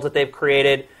the worlds that they've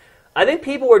created. I think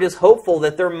people were just hopeful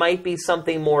that there might be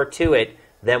something more to it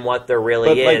than what there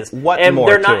really is. What and more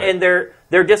they're to not, it? And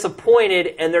they're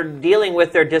disappointed, and they're dealing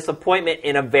with their disappointment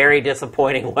in a very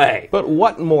disappointing way. But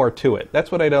what more to it?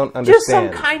 That's what I don't understand. Just some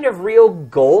kind of real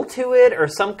goal to it, or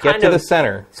some kind of... Get to the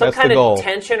center. Some That's kind the goal. of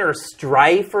tension or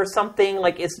strife or something.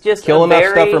 Like, it's just Kill enough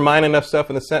very... stuff or mine enough stuff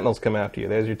and the Sentinels come after you.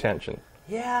 There's your tension.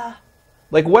 Yeah.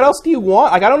 Like, what else do you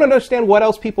want? Like, I don't understand what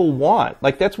else people want.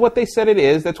 Like, that's what they said it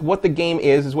is. That's what the game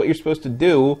is what you're supposed to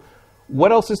do.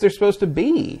 What else is there supposed to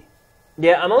be?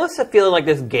 Yeah, I'm almost feeling like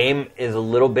this game is a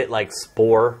little bit like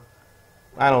Spore.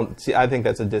 I think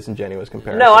that's a disingenuous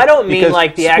comparison. No, I don't mean because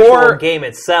like the Spore, actual game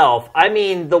itself. I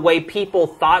mean the way people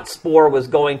thought Spore was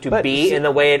going to be and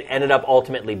the way it ended up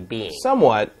ultimately being.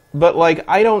 Somewhat. But, like,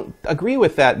 I don't agree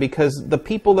with that because the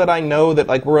people that I know that,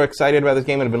 like, were excited about this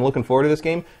game and have been looking forward to this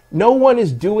game, no one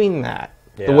is doing that.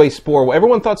 Yeah. The way Spore...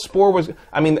 Everyone thought Spore was...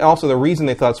 I mean, also the reason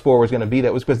they thought Spore was going to be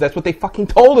that was because that's what they fucking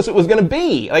told us it was going to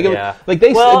be. Like, yeah. Like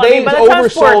they by the time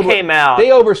Spore came out... They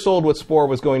oversold what Spore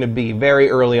was going to be very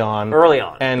early on.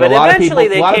 And but eventually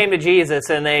they came to Jesus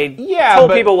and they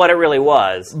told people what it really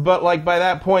was. But, like, by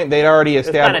that point, they'd already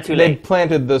established... They'd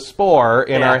planted the spore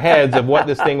in our heads of what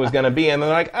this thing was going to be. And they're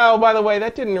like, oh, by the way,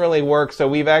 that didn't really work, so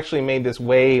we've actually made this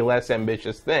way less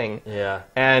ambitious thing. Yeah.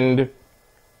 And...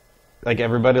 like,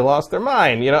 everybody lost their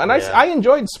mind, you know? And I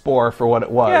enjoyed Spore for what it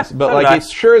was, but, like, it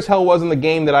sure as hell wasn't the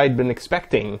game that I'd been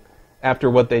expecting after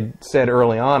what they said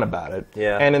early on about it.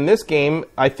 Yeah. And in this game,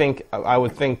 I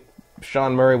would think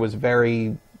Sean Murray was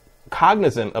very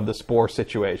cognizant of the Spore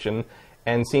situation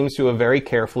and seems to have very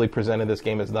carefully presented this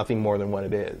game as nothing more than what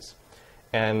it is.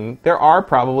 And there are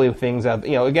probably things out,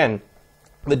 you know, again,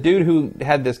 the dude who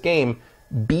had this game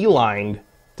beelined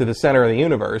to the center of the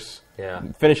universe. Yeah.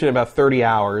 Finish it in about 30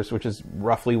 hours, which is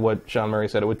roughly what Sean Murray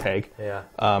said it would take. Yeah.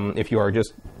 If you are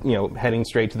just, you know, heading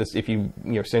straight to this, if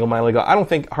you're single-mindedly go, I don't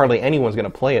think hardly anyone's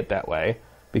going to play it that way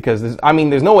because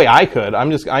there's no way I could. I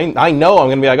know I'm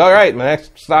going to be like, all right, my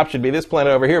next stop should be this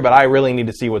planet over here, but I really need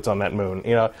to see what's on that moon.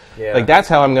 You know, like that's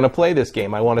how I'm going to play this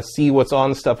game. I want to see what's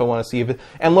on stuff. I want to see if it.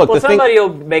 And look, somebody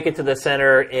will make it to the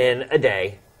center in a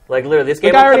day. Like, literally, this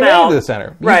game will come already out. Made it to the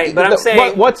center. Right, but I'm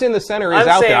saying... What's in the center is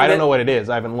out there. I don't know what it is.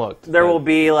 I haven't looked. There will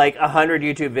be, like, 100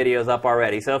 YouTube videos up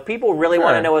already. So if people really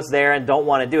want to know what's there and don't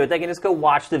want to do it, they can just go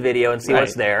watch the video and see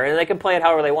what's there. And they can play it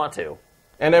however they want to.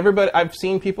 And I've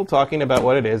seen people talking about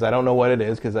what it is. I don't know what it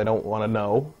is because I don't want to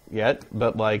know yet.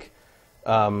 But, like,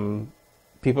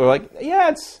 people are like, yeah,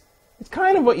 it's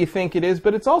kind of what you think it is,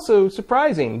 but it's also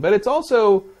surprising. But it's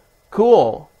also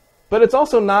cool. But it's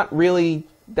also not really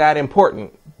that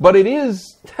important. But it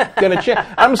is going to change.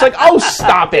 I'm just like, oh,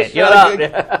 stop it. You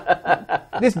know,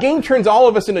 this game turns all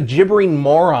of us into gibbering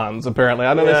morons, apparently.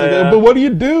 I don't know. But what do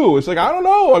you do? It's like, I don't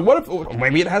know. Like, what if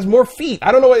maybe it has more feet?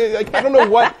 I don't know. Like, I don't know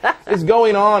what is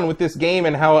going on with this game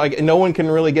and how no one can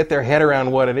really get their head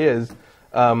around what it is.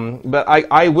 But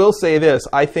I will say this.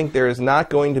 I think there is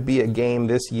not going to be a game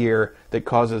this year that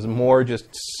causes more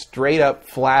just straight up,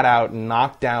 flat out,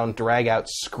 knockdown, drag out,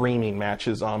 screaming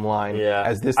matches online. Yeah.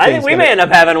 As this I think we may end up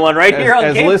having one right here on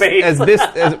GameFace.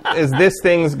 As this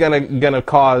thing's gonna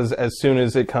cause as soon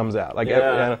as it comes out. Like,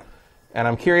 and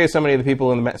I'm curious how many of the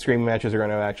people in the screaming matches are going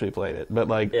to have actually played it. But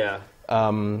like, I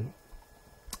don't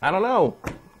know.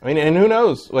 I mean, and who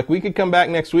knows? Like, we could come back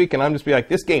next week and I'm just be like,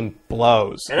 this game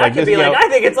blows. And I could be like, I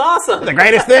think it's awesome. The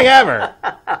greatest thing ever.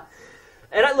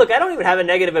 And I don't even have a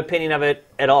negative opinion of it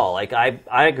at all. Like,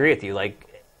 I agree with you.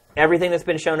 Like, everything that's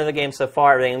been shown in the game so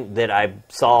far, everything that I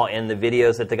saw in the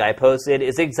videos that the guy posted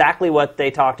is exactly what they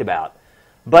talked about.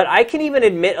 But I can even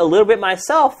admit a little bit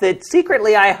myself that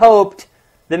secretly I hoped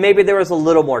that maybe there was a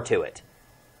little more to it.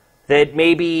 That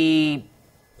maybe...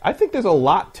 I think there's a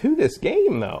lot to this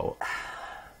game, though.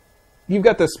 You've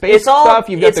got the space stuff,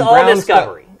 you've got the ground stuff. It's all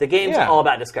discovery. Stuff. The game's all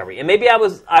about discovery. And maybe I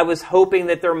was hoping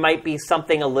that there might be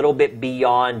something a little bit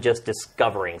beyond just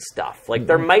discovering stuff. Like,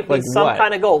 there might be some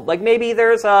kind of goal. Like, maybe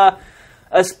there's a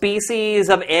species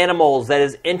of animals that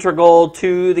is integral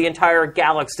to the entire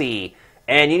galaxy,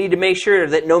 and you need to make sure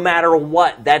that no matter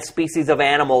what, that species of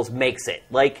animals makes it.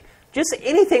 Like, just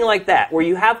anything like that, where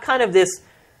you have kind of this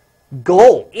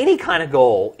goal, any kind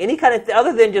of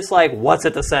other than just, like, what's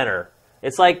at the center.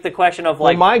 It's like the question of,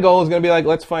 like... Well, my goal is going to be like,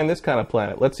 let's find this kind of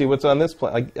planet. Let's see what's on this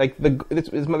planet.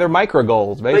 They're micro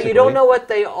goals, basically. But you don't know what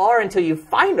they are until you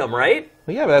find them, right?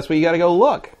 Well, yeah, but that's where you got to go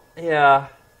look. Yeah.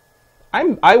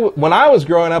 When I was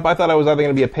growing up, I thought I was either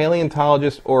going to be a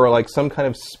paleontologist or, like, some kind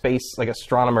of space, like,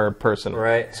 astronomer person.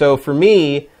 Right. So for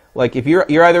me, like, if you're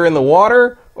either in the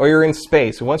water or you're in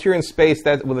space. Once you're in space,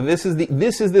 this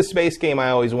is the space game I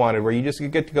always wanted, where you just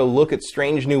get to go look at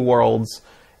strange new worlds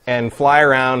and fly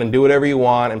around and do whatever you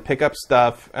want and pick up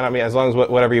stuff. And I mean, as long as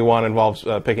whatever you want involves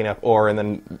picking up ore and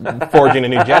then forging a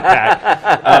new jetpack.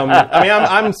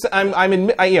 I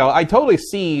mean, I totally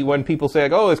see when people say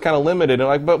like, "Oh, it's kind of limited." And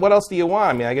like, but what else do you want?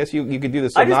 I mean, I guess you could do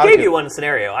this. I just gave you one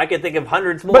scenario. I could think of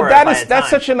hundreds more. But that's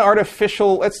such an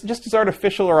artificial. It's just as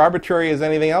artificial or arbitrary as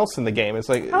anything else in the game. It's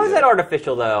like, how is that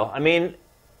artificial though? I mean,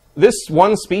 this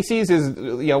one species is,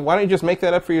 why don't you just make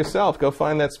that up for yourself? Go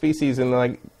find that species and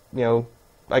like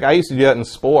I used to do that in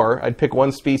Spore. I'd pick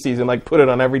one species and like put it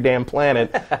on every damn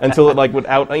planet until it like would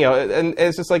out, and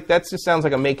it's just like, that just sounds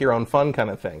like a make your own fun kind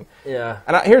of thing. Yeah.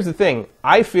 And here's the thing.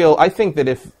 I think that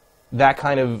if that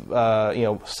kind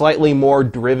of, slightly more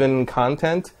driven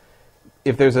content,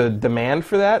 if there's a demand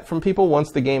for that from people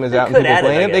once the game is out and people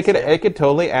playing it, they could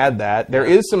totally add that. There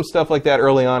is some stuff like that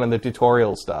early on in the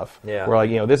tutorial stuff. Yeah. Where like,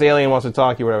 this alien wants to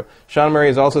talk to you, whatever. Sean Murray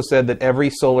has also said that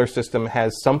every solar system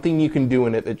has something you can do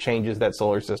in it that changes that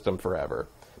solar system forever.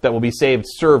 That will be saved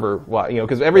server,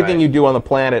 because everything you do on the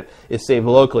planet is saved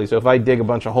locally. So if I dig a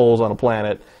bunch of holes on a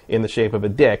planet in the shape of a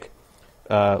dick,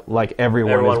 like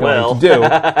everyone is going to do,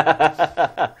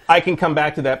 I can come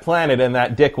back to that planet and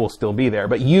that dick will still be there.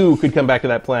 But you could come back to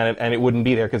that planet and it wouldn't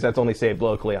be there because that's only saved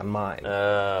locally on mine.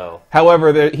 Oh.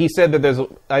 However, he said that there's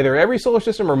either every solar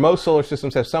system or most solar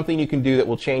systems have something you can do that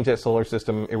will change that solar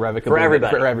system irrevocably.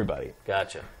 For everybody.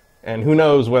 Gotcha. And who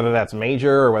knows whether that's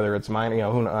major or whether it's minor,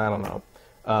 I don't know.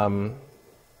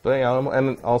 But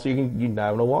and also you can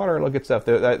dive in the water and look at stuff.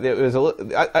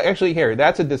 Actually, here,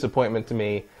 that's a disappointment to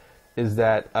me, is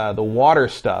that the water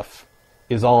stuff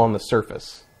is all on the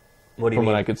surface. What do you mean?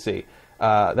 From what I could see.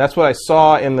 That's what I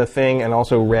saw in the thing, and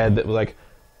also read that like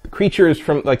the creatures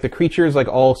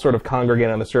all sort of congregate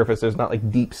on the surface. There's not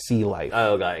like deep sea life.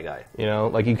 Oh, got it.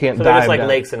 Like you can't so dive there's like down.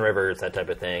 Lakes and rivers, that type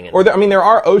of thing. And there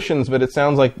are oceans, but it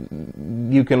sounds like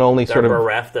you can only sort of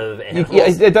bereft of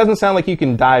animals. It doesn't sound like you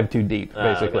can dive too deep,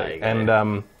 basically. Got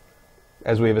it.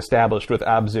 As we've established with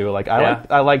Abzu,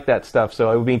 I like that stuff.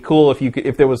 So it would be cool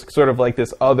if there was sort of like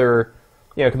this other,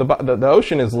 because the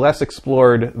ocean is less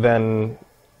explored than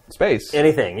space.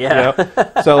 Anything,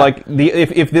 yeah. So like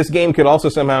if this game could also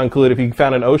somehow include, if you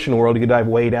found an ocean world, you could dive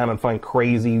way down and find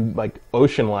crazy like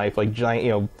ocean life, like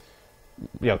giant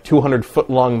 200-foot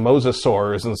long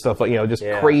mosasaurs and stuff like just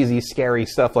crazy scary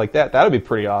stuff like that. That would be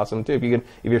pretty awesome too.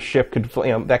 If your ship could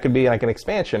that could be like an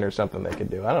expansion or something they could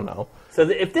do. I don't know. So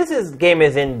if this game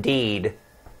is indeed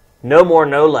no more,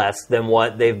 no less than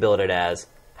what they've built it as,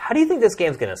 how do you think this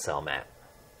game's going to sell, Matt?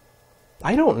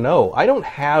 I don't know. I don't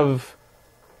have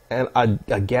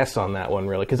a guess on that one,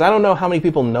 really, because I don't know how many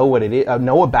people know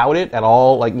know about it at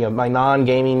all. Like, my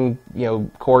non-gaming,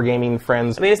 core gaming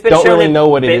friends it's been don't really know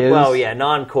what it is. Well, yeah,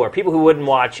 non-core. People who wouldn't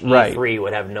watch E3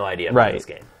 would have no idea about this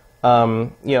game.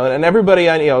 And everybody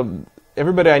I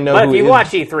know. But if you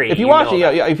watch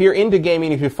E3, if you're into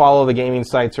gaming, if you follow the gaming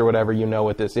sites or whatever, you know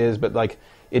what this is. But like,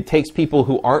 it takes people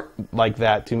who aren't like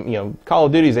that to, Call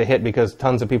of Duty's a hit because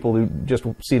tons of people who just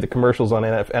see the commercials on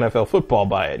NFL football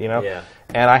buy it, Yeah.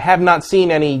 And I have not seen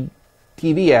any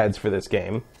TV ads for this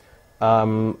game.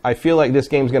 I feel like this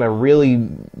game's going to really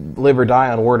live or die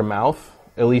on word of mouth,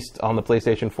 at least on the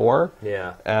PlayStation 4.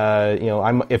 Yeah.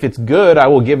 If it's good, I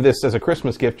will give this as a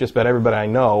Christmas gift just about everybody I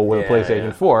know with a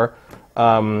PlayStation 4.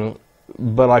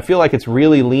 But I feel like it's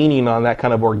really leaning on that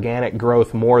kind of organic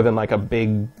growth more than like a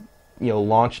big,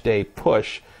 launch day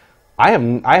push. I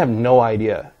have no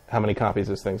idea how many copies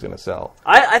this thing's going to sell.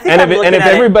 I think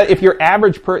if your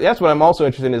average person, that's what I'm also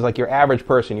interested in, is like your average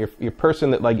person, your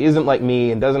person that like isn't like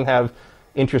me and doesn't have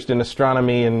interest in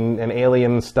astronomy and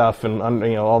alien stuff and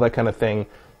all that kind of thing.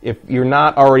 If you're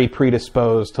not already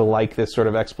predisposed to like this sort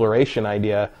of exploration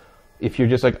idea, if you're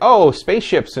just like, oh,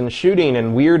 spaceships and shooting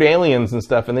and weird aliens and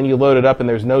stuff, and then you load it up and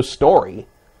there's no story,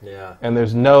 and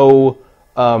there's no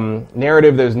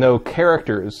narrative, there's no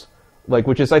characters,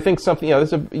 which is, I think, something,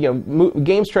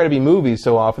 games try to be movies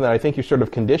so often that I think you're sort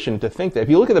of conditioned to think that. If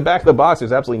you look at the back of the box,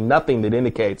 there's absolutely nothing that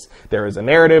indicates there is a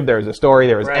narrative, there is a story,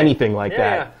 there is anything like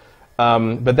that.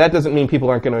 But that doesn't mean people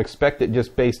aren't going to expect it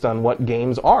just based on what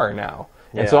games are now.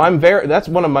 And so that's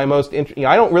one of my most interesting.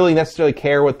 I don't really necessarily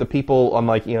care what the people on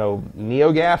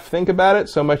NeoGAF think about it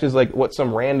so much as like what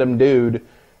some random dude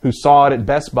who saw it at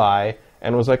Best Buy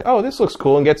and was like, oh, this looks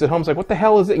cool, and gets it home. It's like, what the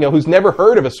hell is it? Who's never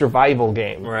heard of a survival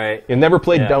game. Right. And never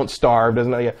played Don't Starve,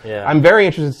 doesn't know. I'm very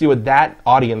interested to see what that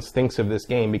audience thinks of this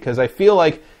game, because I feel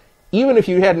like even if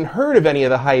you hadn't heard of any of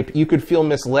the hype, you could feel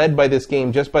misled by this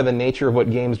game just by the nature of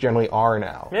what games generally are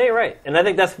now. Yeah, you're right. And I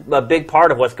think that's a big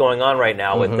part of what's going on right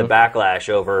now with the backlash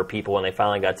over people when they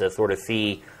finally got to sort of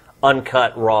see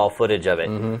uncut, raw footage of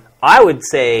it. I would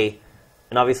say,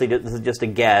 and obviously this is just a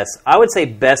guess, I would say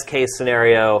best case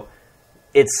scenario,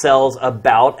 it sells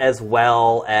about as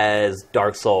well as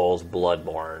Dark Souls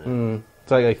Bloodborne.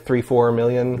 It's like 3-4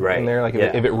 million in there, like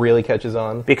if it really catches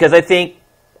on. Because I think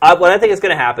what I think is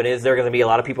going to happen is there are going to be a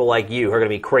lot of people like you who are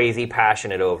going to be crazy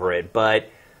passionate over it. But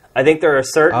I think there are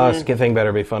certain... this thing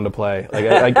better be fun to play.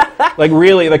 Like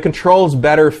really, the controls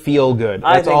better feel good.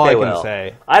 That's all I can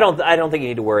say. I don't think you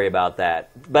need to worry about that.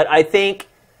 But I think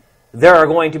there are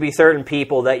going to be certain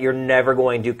people that you're never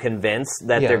going to convince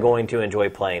that they're going to enjoy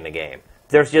playing the game.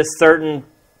 There's just certain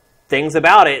things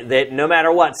about it that no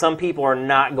matter what, some people are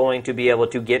not going to be able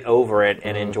to get over it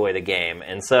and enjoy the game.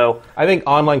 And so I think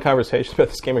online conversations about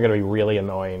this game are going to be really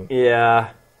annoying.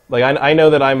 Yeah. Like, I know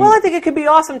that I'm... Well, I think it could be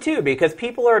awesome, too, because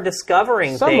people are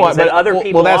discovering things that other people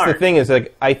aren't. Well, that's the thing is,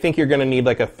 like, I think you're going to need,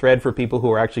 like, a thread for people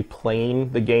who are actually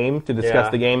playing the game to discuss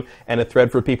the game, and a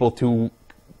thread for people to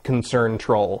concern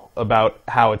troll about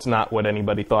how it's not what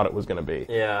anybody thought it was going to be.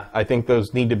 Yeah. I think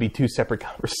those need to be two separate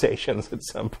conversations at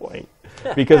some point.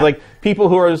 Because, like, people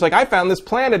who are just like, I found this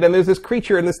planet, and there's this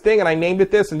creature and this thing, and I named it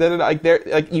this, and then like,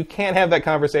 you can't have that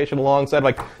conversation alongside,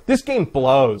 like, this game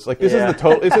blows. Like, this is the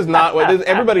total. This is not what.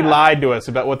 Everybody lied to us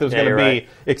about what this was going to be,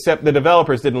 except the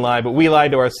developers didn't lie, but we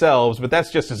lied to ourselves. But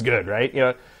that's just as good, right? You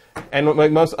know. And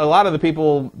like a lot of the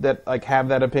people that like have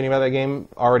that opinion about that game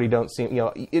already don't seem.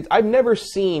 You know, I've never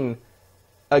seen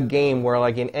a game where,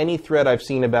 like, in any thread I've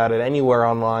seen about it anywhere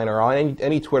online or on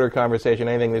any Twitter conversation,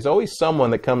 anything, there's always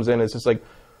someone that comes in and is just like,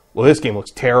 well, this game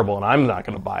looks terrible and I'm not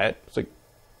going to buy it. It's like,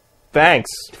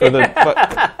 thanks for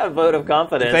the vote of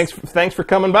confidence. Thanks for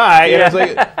coming by. You know,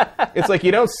 it's like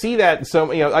you don't see that.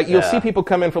 So, you know, like, you'll see people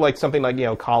come in for like something like, you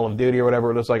know, Call of Duty or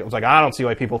whatever. It was like I don't see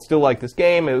why people still like this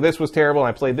game. This was terrible. And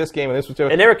I played this game and this was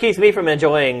terrible. It never keeps me from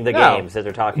enjoying the games that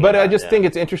they're talking about. But I just think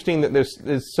it's interesting that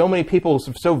there's so many people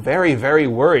so very, very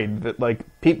worried that like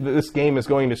that this game is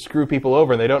going to screw people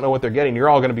over and they don't know what they're getting. You're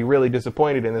all going to be really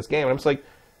disappointed in this game. And I'm just like,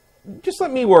 just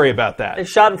let me worry about that.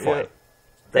 It's Schadenfreude.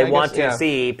 They want to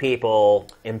see people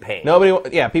in pain.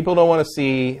 People don't want to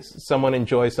see someone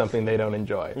enjoy something they don't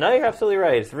enjoy. No, you're absolutely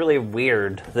right. It's really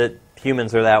weird that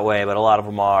humans are that way, but a lot of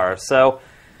them are. So,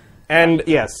 and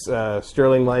yes,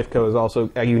 Sterling Life Co. is also.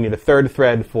 You need a third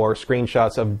thread for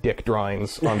screenshots of dick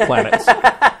drawings on planets.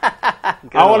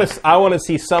 I want to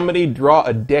see somebody draw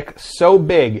a dick so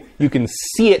big you can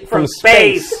see it from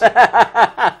space.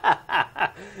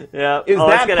 Yeah, is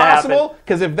that possible?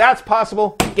 Because if that's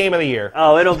possible, game of the year.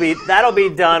 Oh, that'll be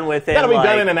done within. That'll be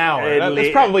done in an hour.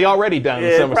 It's probably already done.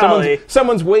 Probably.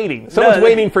 Someone's waiting. Someone's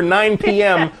waiting for 9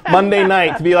 p.m. Monday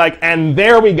night to be like, and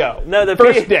there we go. No, the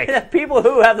first dick. People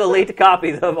who have the leaked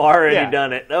copies have already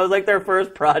done it. That was like their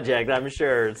first project, I'm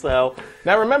sure. So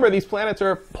now remember, these planets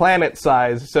are planet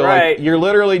size, so like, you're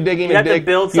literally digging a dick.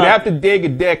 You'd have to dig a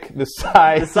dick the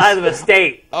size of a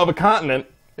state of a continent.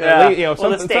 Yeah, you know,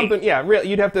 something. Yeah, really,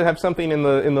 you'd have to have something in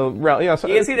the realm. You know,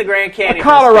 you can see the Grand Canyon. A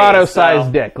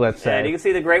Colorado-sized dick, let's say. And you can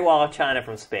see the Great Wall of China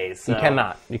from space. So. You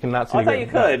cannot. You cannot see. I thought you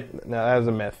could. No, that was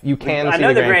a myth. You can. I see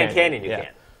know the Grand Canyon. You can.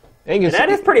 And that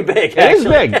is pretty big. It is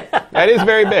big. That is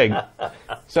very big.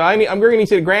 So I'm going to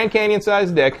see a Grand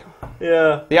Canyon-sized dick.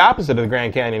 Yeah. The opposite of the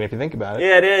Grand Canyon, if you think about it.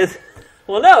 Yeah, it is.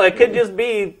 Well, no, it could just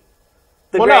be.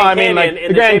 The Grand Canyon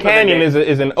the Grand Canyon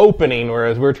is an opening,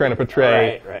 whereas we're trying to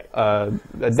portray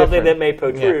something that may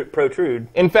protrude.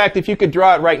 In fact, if you could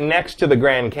draw it right next to the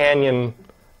Grand Canyon,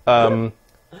 on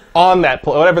that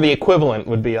whatever the equivalent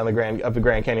would be on the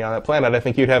Grand Canyon on that planet, I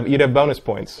think you'd have bonus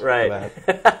points. Right.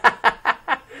 For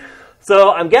that.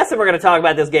 So I'm guessing we're going to talk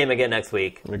about this game again next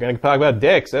week. We're going to talk about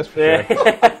dicks, that's for sure.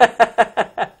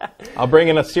 I'll bring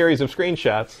in a series of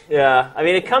screenshots. Yeah, I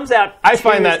mean, it comes out I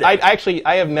find that,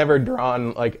 I have never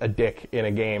drawn, like, a dick in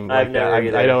a game like I've never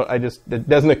either. It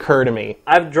doesn't occur to me.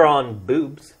 I've drawn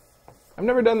boobs. I've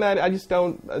never done that. I just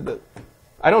don't,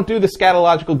 I don't do the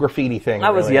scatological graffiti thing. I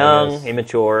was young,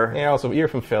 immature. Yeah, also, you're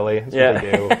from Philly. That's what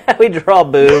they do. We draw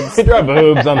boobs. We draw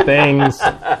boobs on things.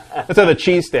 That's how the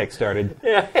cheesesteak started.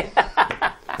 Yeah.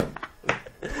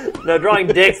 No, drawing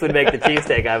dicks would make the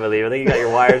cheesesteak, I believe. I think you got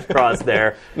your wires crossed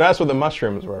there. No, that's what the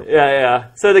mushrooms were. Yeah.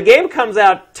 So the game comes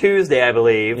out Tuesday, I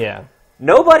believe. Yeah.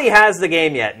 Nobody has the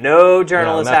game yet. No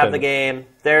journalists have the game.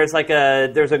 There's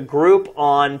a group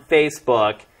on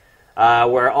Facebook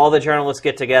where all the journalists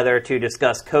get together to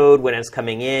discuss code when it's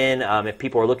coming in. If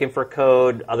people are looking for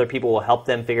code, other people will help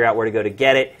them figure out where to go to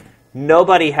get it.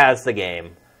 Nobody has the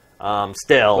game.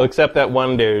 Still. Well, except that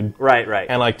one dude. Right.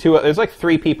 And like there's like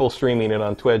 3 people streaming it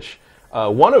on Twitch.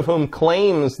 One of whom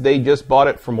claims they just bought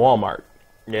it from Walmart.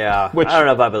 Yeah, I don't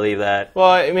know if I believe that.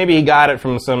 Well, maybe he got it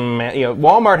from some,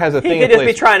 Walmart has a thing. He could just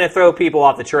be trying to throw people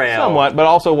off the trail. Somewhat, but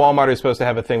also Walmart is supposed to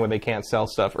have a thing where they can't sell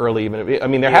stuff early. There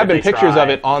have been pictures of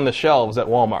it on the shelves at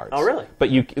Walmart. Oh, really? But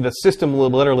the system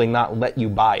will literally not let you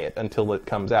buy it until it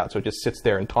comes out, so it just sits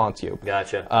there and taunts you.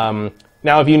 Gotcha.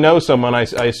 Now, if you know someone, I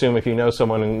assume if you know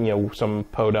someone in some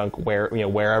podunk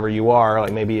wherever you are,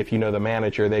 like maybe if you know the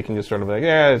manager, they can just sort of like,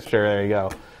 yeah, sure, there you go,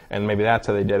 and maybe that's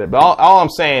how they did it. But all I'm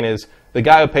saying is, the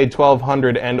guy who paid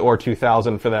 $1,200 and or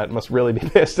 $2,000 for that must really be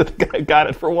pissed that the guy got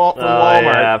it from Walmart.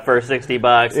 Yeah, for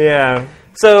 $60. Yeah.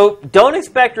 So don't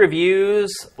expect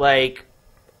reviews,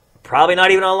 probably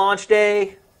not even on launch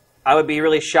day. I would be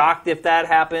really shocked if that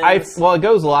happens. Well, it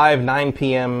goes live 9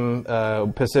 p.m.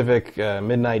 Pacific,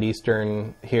 midnight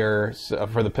Eastern here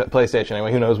for the PlayStation.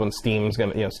 Anyway, who knows when Steam's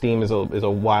gonna? Steam is a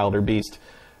wilder beast.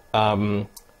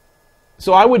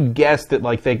 So I would guess that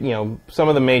some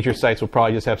of the major sites will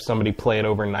probably just have somebody play it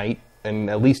overnight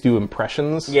and at least do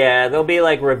impressions. Yeah, there'll be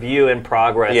review in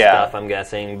progress stuff, I'm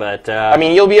guessing. But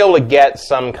you'll be able to get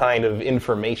some kind of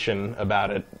information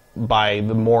about it by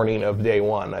the morning of day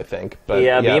one, I think. But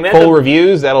full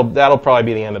reviews, that'll probably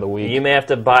be the end of the week. You may have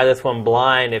to buy this one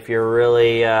blind if you're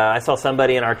really... I saw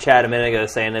somebody in our chat a minute ago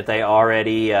saying that they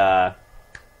already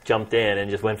jumped in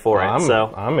and just went for it.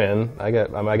 I'm in. I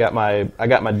got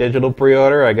my digital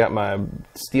pre-order. I got my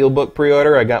Steelbook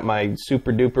pre-order. I got my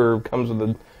super duper comes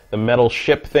with the metal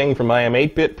ship thing from I Am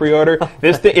 8-Bit pre-order.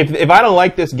 If I don't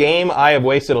like this game, I have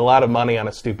wasted a lot of money on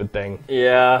a stupid thing.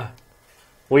 Yeah.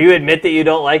 Will you admit that you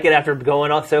don't like it after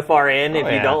going so far in? You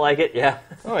don't like it, yeah.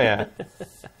 Oh yeah.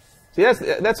 See, that's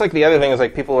the other thing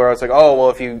is people are always like, oh well,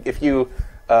 if you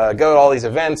go to all these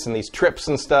events and these trips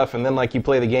and stuff, and then you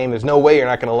play the game, there's no way you're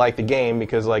not going to like the game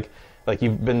because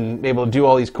you've been able to do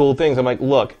all these cool things. I'm like,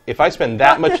 look, if I spend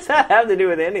that much... What does that have to do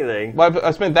with anything? Well,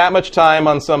 I spent that much time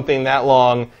on something that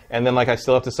long, and then I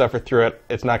still have to suffer through it,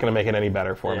 it's not going to make it any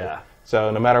better for me.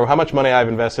 So no matter how much money I've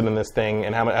invested in this thing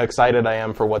and how excited I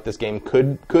am for what this game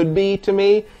could be to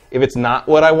me, if it's not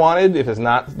what I wanted, if it's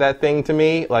not that thing to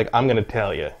me, I'm going to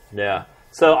tell you. Yeah.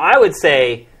 So I would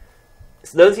say,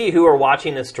 those of you who are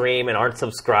watching the stream and aren't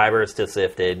subscribers to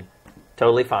Sifted,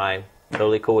 totally fine.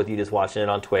 Totally cool with you just watching it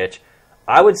on Twitch.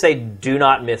 I would say do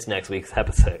not miss next week's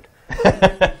episode.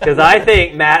 Because I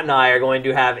think Matt and I are going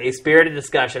to have a spirited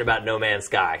discussion about No Man's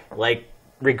Sky.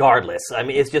 Regardless.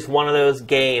 It's just one of those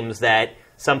games that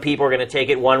some people are going to take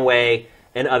it one way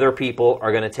and other people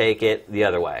are going to take it the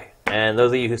other way. And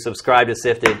those of you who subscribe to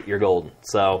Sifted, you're golden.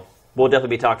 So we'll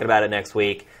definitely be talking about it next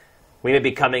week. We may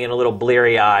be coming in a little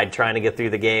bleary-eyed trying to get through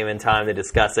the game in time to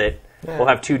discuss it. Yeah. We'll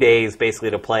have 2 days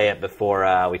basically to play it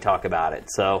before we talk about it.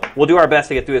 So we'll do our best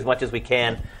to get through as much as we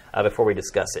can before we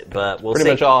discuss it. But we'll see.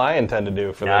 Pretty much all I intend to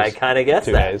do for those 2 days. I kind of guess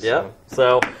that. Yep.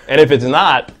 So. And if it's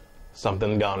not...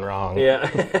 something's gone wrong. Yeah.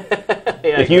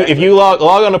 If you log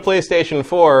on to PlayStation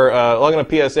 4, log on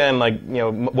to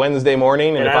PSN Wednesday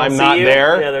morning, and if I'm not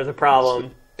there, there's a problem.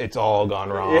 It's all gone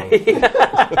wrong.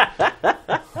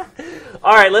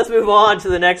 All right, let's move on to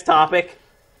the next topic.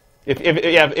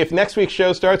 If next week's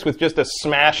show starts with just a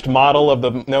smashed model of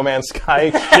the No Man's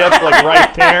Sky ship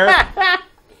right there,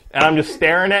 and I'm just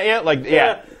staring at you,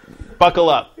 buckle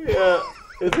up. Yeah.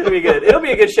 It's going to be good. It'll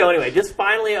be a good show anyway. Just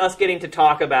finally us getting to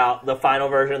talk about the final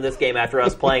version of this game after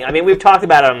us playing. We've talked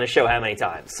about it on the show how many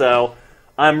times. So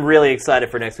I'm really excited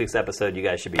for next week's episode. You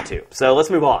guys should be too. So let's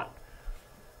move on.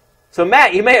 So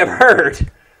Matt, you may have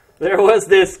heard there was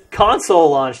this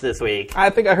console launch this week. I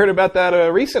think I heard about that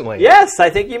recently. Yes, I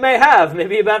think you may have.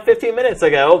 Maybe about 15 minutes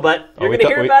ago, but you're going to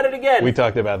hear about it again. We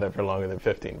talked about that for longer than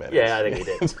 15 minutes. Yeah, I think we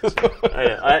did.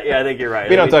 I think you're right.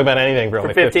 We don't talk about anything for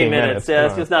only 15 minutes. Yeah,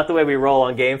 it's just not the way we roll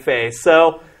on GameFace.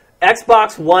 So,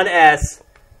 Xbox One S,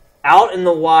 out in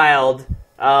the wild.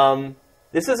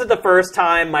 This isn't the first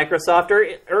time Microsoft,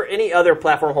 or any other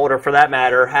platform holder for that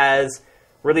matter, has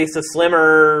released a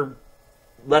slimmer,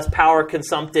 less power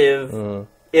consumptive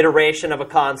iteration of a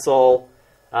console.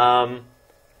 For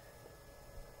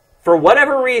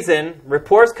whatever reason,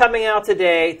 reports coming out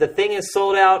today, the thing is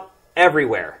sold out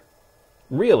everywhere.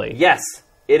 Really? Yes.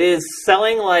 It is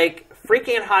selling like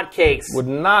freaking hotcakes. Would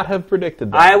not have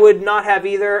predicted that. I would not have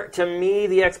either. To me,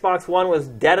 the Xbox One was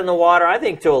dead in the water. I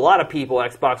think to a lot of people,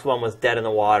 Xbox One was dead in the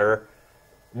water.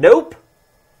 Nope.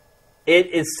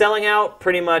 It is selling out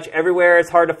pretty much everywhere.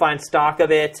 It's hard to find stock of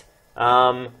it.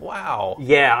 Wow.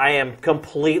 Yeah, I am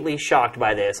completely shocked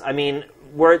by this.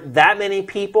 were that many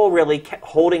people really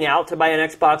holding out to buy an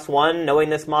Xbox One, knowing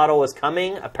this model was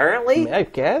coming? Apparently, I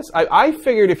guess. I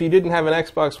figured if you didn't have an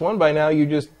Xbox One by now, you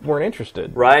just weren't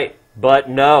interested. Right, but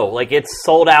no, like it's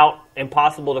sold out,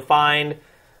 impossible to find.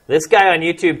 This guy on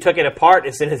YouTube took it apart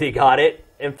as soon as he got it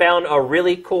and found a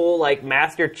really cool like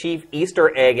Master Chief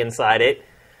Easter egg inside it.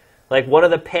 Like, one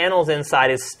of the panels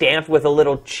inside is stamped with a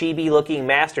little chibi-looking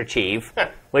Master Chief,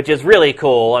 which is really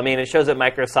cool. I mean, it shows that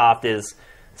Microsoft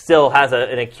still has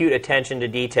an acute attention to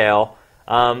detail.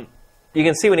 You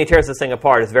can see when he tears this thing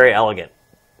apart, it's very elegant.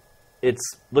 It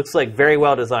looks like very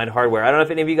well-designed hardware. I don't know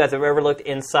if any of you guys have ever looked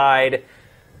inside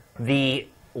the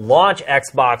launch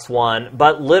Xbox One,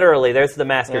 but literally, there's the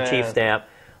Master Chief stamp.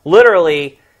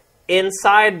 Literally,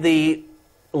 inside the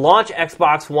launch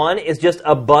Xbox One is just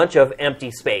a bunch of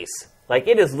empty space. Like,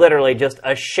 it is literally just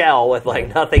a shell with,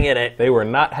 like, nothing in it. They were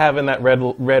not having that red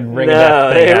ring no, of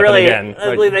death thing happen really, again.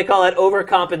 I believe they call it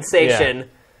overcompensation. Yeah.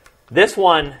 This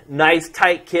one, nice,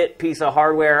 tight kit piece of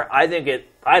hardware. I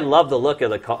love the look of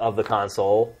the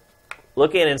console.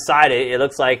 Looking inside it, it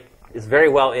looks like it's very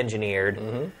well engineered.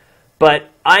 Mm-hmm. But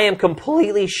I am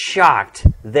completely shocked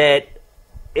that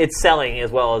it's selling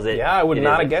as well as it. Yeah, I would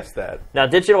not have guessed that. Now,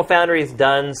 Digital Foundry's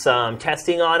done some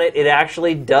testing on it. It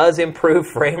actually does improve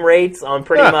frame rates on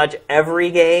pretty much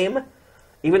every game,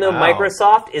 even though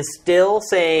Microsoft is still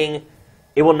saying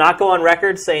it will not go on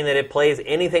record saying that it plays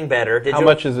anything better. How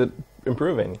much is it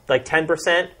improving? Like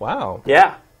 10%. Wow.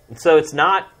 Yeah. So it's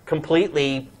not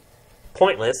completely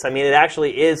pointless. I mean, it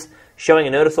actually is showing a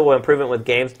noticeable improvement with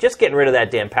games. Just getting rid of that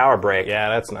damn power brick. Yeah,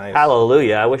 that's nice.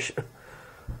 Hallelujah. I wish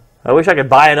I could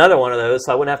buy another one of those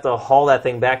so I wouldn't have to haul that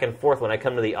thing back and forth when I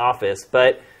come to the office.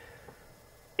 But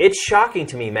it's shocking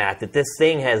to me, Matt, that this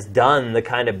thing has done the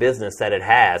kind of business that it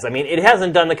has. I mean, it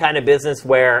hasn't done the kind of business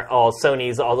where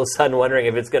Sony's all of a sudden wondering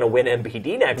if it's going to win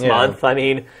MPD next month. I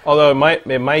mean, although it might.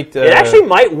 It actually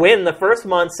might win the first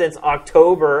month since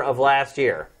October of last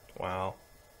year. Wow.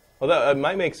 Although it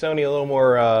might make Sony a little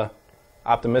more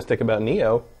optimistic about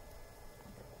Neo.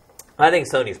 I think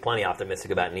Sony's plenty optimistic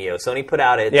about Neo. Sony put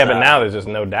out its... Yeah, but now there's just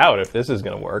no doubt if this is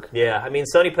going to work. Yeah, I mean,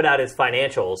 Sony put out its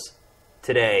financials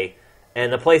today,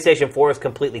 and the PlayStation 4 is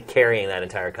completely carrying that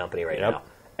entire company right now.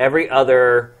 Every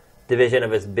other division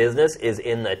of its business is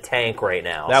in the tank right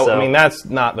now. I mean, that's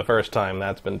not the first time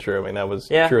that's been true. I mean, that was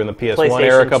true in the PS1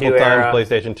 era a couple times,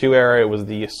 PlayStation 2 era. It was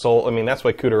the sole... I mean, that's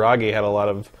why Kutaragi had a lot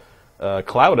of...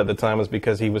 clout at the time was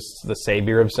because he was the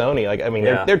savior of Sony. Like, I mean,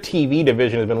 their TV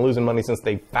division has been losing money since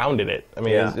they founded it. I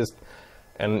mean, it's just,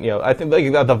 and I think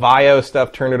like the Vio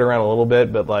stuff turned it around a little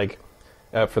bit, but like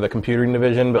for the computing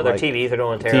division, but their like, TVs are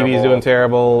doing terrible. TVs doing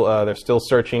terrible. They're still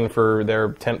searching for their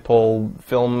tentpole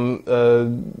film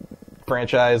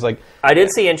franchise. Like, I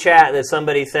did see in chat that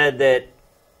somebody said that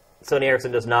Sony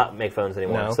Ericsson does not make phones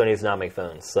anymore. No. Sony does not make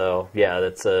phones. So yeah,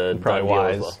 that's probably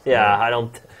wise. Well. Yeah, I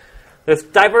don't. It's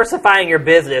diversifying your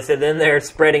business, and then they're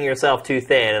spreading yourself too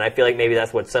thin, and I feel like maybe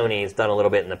that's what Sony's done a little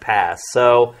bit in the past.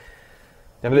 So,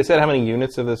 have they said how many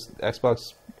units of this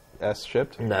Xbox S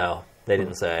shipped? No, they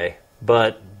didn't say.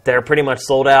 But they're pretty much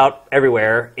sold out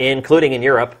everywhere, including in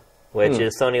Europe, which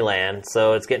is Sony land,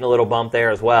 so it's getting a little bump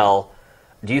there as well.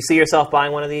 Do you see yourself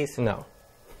buying one of these? No.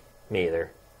 Me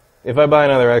either. If I buy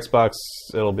another Xbox,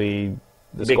 it'll be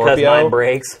the Scorpio. Because mine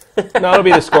breaks? No, it'll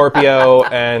be the Scorpio,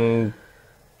 and...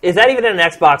 Is that even an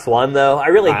Xbox One, though? I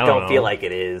really don't feel like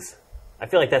it is. I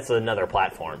feel like that's another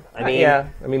platform. I mean, yeah.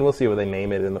 I mean, we'll see what they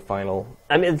name it in the final.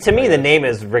 I mean, to me, the name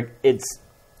is it's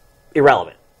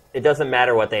irrelevant. It doesn't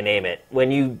matter what they name it.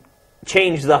 When you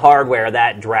change the hardware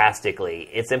that drastically,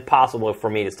 it's impossible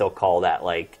for me to still call that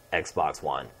like Xbox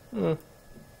One.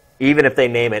 Even if they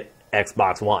name it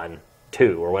Xbox One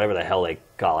 2 or whatever the hell they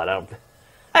call it.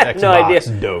 I have no idea.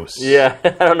 Dos. Yeah,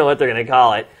 I don't know what they're going to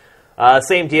call it.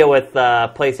 Same deal with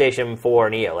PlayStation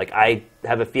 4 Neo. Like, I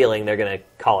have a feeling they're going to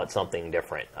call it something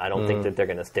different. I don't think that they're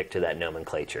going to stick to that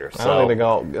nomenclature. So. I don't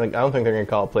think they're going to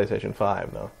call it PlayStation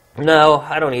 5, though. No,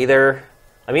 I don't either.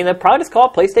 I mean, they'll probably just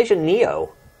call it PlayStation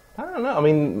Neo. I don't know. I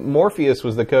mean, Morpheus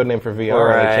was the code name for VR,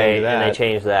 right, and they changed that. And they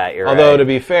changed that. Although, to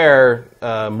be fair,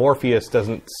 Morpheus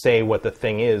doesn't say what the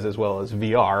thing is as well as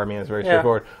VR. I mean, it's very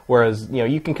straightforward. Whereas,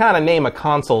 you can kind of name a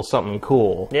console something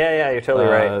cool. Yeah, you're totally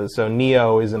right. So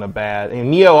Neo isn't a bad...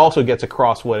 Neo also gets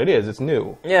across what it is. It's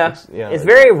new. Yeah. It's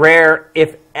very rare,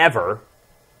 if ever,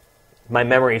 my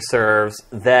memory serves,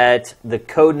 that the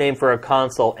code name for a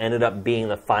console ended up being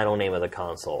the final name of the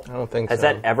console. I don't think Has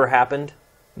that ever happened?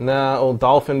 No, old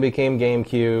Dolphin became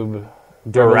GameCube.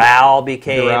 Dural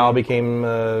became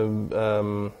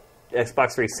Xbox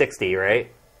 360, right?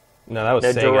 No, that was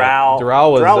Sega. Dural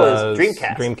Dural was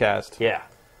Dreamcast. Dreamcast. Yeah.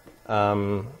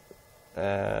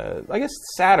 I guess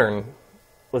Saturn.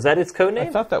 Was that its code I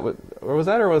name? thought that was, or was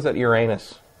that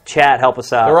Uranus? Chat, help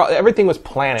us out. Everything was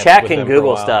planets. Chat can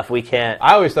Google stuff. We can't.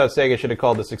 I always thought Sega should have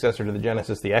called the successor to the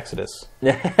Genesis the Exodus.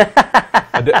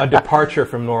 a departure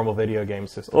from normal video game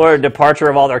systems. Or a departure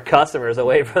of all their customers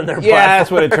away from their platforms.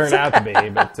 That's what it turned out to be.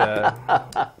 But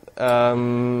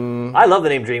I love the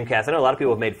name Dreamcast. I know a lot of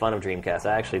people have made fun of Dreamcast.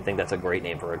 I actually think that's a great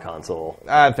name for a console.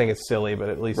 I think it's silly, but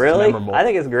at least really? it's memorable. I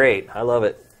think it's great. I love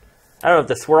it. I don't know if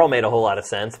the swirl made a whole lot of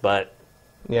sense, but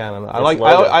yeah, I don't know.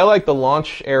 I like the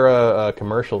launch era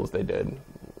commercials they did.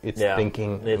 It's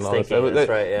thinking. It's thinking. That's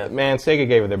right. Yeah. Man, Sega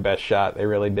gave it their best shot. They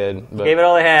really did. But gave it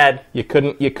all they had. You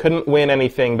couldn't win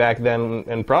anything back then,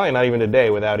 and probably not even today,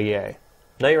 without EA.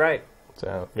 No, you're right.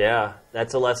 So yeah,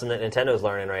 that's a lesson that Nintendo's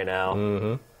learning right now.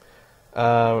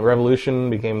 Mm-hmm. Revolution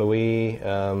became the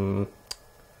Wii.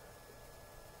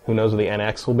 Who knows what the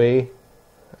NX will be?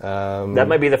 That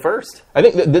might be the first. I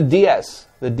think the DS.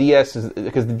 The DS is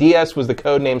because the DS was the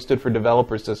code name stood for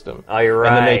Developer System. Oh, you're right.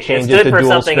 And then they changed it it to for dual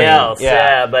something screen. else.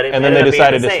 Yeah, but and then they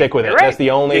decided to stick with it. Right. That's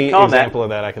the only call, example of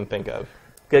that I can think of.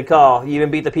 Good call. You even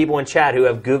beat the people in chat who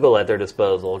have Google at their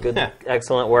disposal. Good,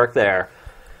 excellent work there.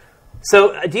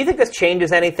 So, do you think this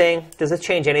changes anything? Does this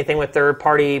change anything with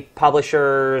third-party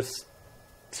publishers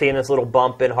seeing this little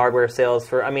bump in hardware sales?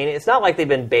 For I mean, it's not like they've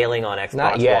been bailing on Xbox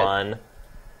Not yet. One.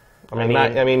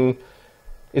 I mean,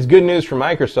 it's good news for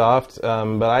Microsoft,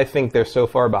 but I think they're so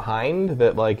far behind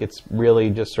that like it's really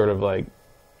just sort of like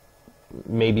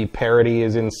maybe parity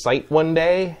is in sight one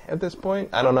day at this point.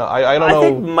 I don't know. I don't know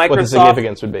think what the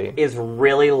significance would be. Is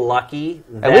really lucky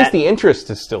that at least the interest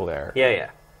is still there.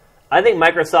 Yeah. I think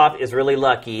Microsoft is really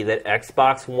lucky that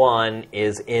Xbox One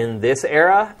is in this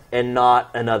era and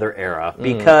not another era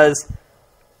because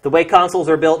the way consoles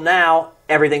are built now,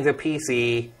 everything's a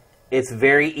PC. It's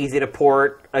very easy to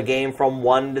port a game from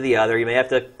one to the other. You may have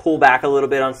to pull back a little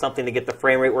bit on something to get the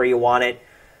frame rate where you want it,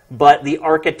 but the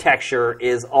architecture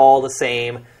is all the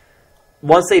same.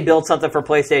 Once they build something for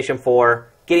PlayStation 4,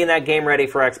 getting that game ready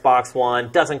for Xbox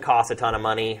One doesn't cost a ton of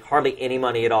money, hardly any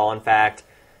money at all, in fact.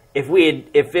 If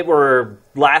it were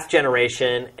last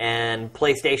generation and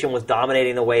PlayStation was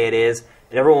dominating the way it is,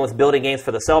 and everyone was building games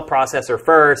for the cell processor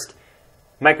first,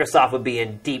 Microsoft would be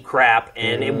in deep crap,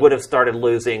 and it would have started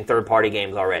losing third-party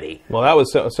games already. Well, that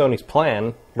was Sony's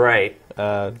plan. Right.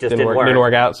 Just didn't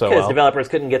work out so well. Because developers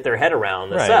couldn't get their head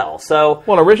around the cell. So,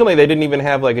 well, originally they didn't even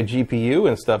have like a GPU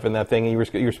and stuff in that thing. You were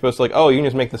supposed to you can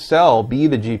just make the cell be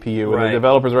the GPU. And the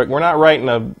developers were like, we're not writing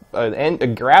a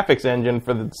graphics engine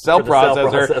for the cell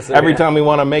processor every time we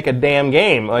want to make a damn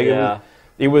game.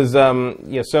 It was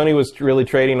Sony was really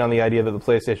trading on the idea that the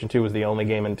PlayStation 2 was the only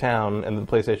game in town, and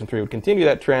the PlayStation 3 would continue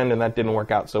that trend, and that didn't work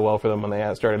out so well for them when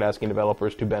they started asking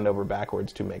developers to bend over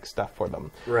backwards to make stuff for them.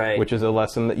 Right. Which is a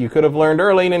lesson that you could have learned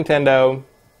early, Nintendo,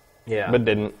 but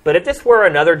didn't. But if this were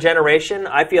another generation,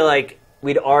 I feel like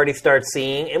we'd already start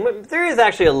seeing, and there is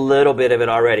actually a little bit of it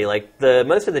already. Like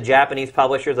most of the Japanese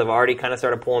publishers have already kind of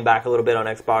started pulling back a little bit on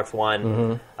Xbox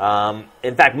One.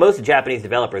 In fact, most Japanese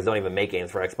developers don't even make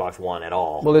games for Xbox One at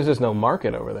all. Well, there's just no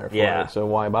market over there for it, so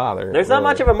why bother? There's not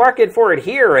much of a market for it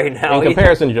here right now. In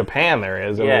comparison to Japan, there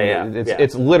is.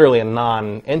 It's literally a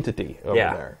non-entity over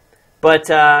there. But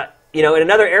in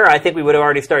another era, I think we would have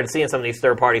already started seeing some of these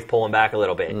third parties pulling back a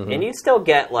little bit. And you still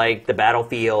get like the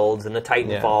Battlefields and the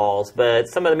Titanfalls, but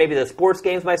some of maybe the sports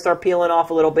games might start peeling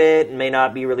off a little bit and may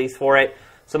not be released for it.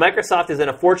 So Microsoft is in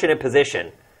a fortunate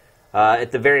position,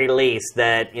 at the very least,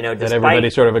 that despite that everybody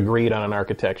sort of agreed on an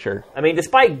architecture. I mean,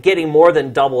 despite getting more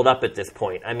than doubled up at this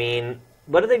point. I mean,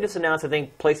 what did they just announce? I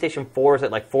think PlayStation 4 is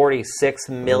at like 46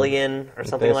 million or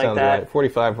something like that. Right.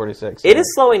 45, 46. It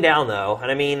is slowing down though,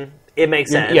 and I mean, it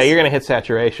makes sense. Yeah, you're going to hit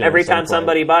saturation. Every time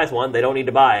somebody buys one, they don't need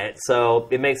to buy it. So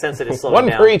it makes sense that it's slowing down.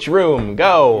 One for each room.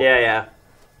 Go. Yeah.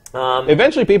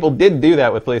 Eventually, people did do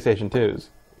that with PlayStation 2s.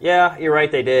 Yeah, you're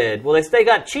right, they did. Well, they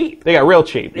got cheap. They got real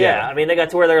cheap. Yeah, I mean, they got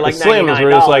to where they're like $99. The Slims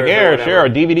were just like, yeah, sure, a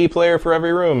DVD player for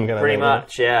every room. Pretty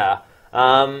much, yeah.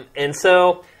 And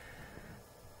so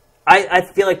I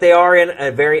feel like they are in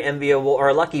a very enviable or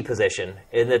a lucky position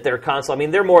in that their console, I mean,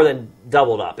 they're more than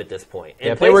doubled up at this point. And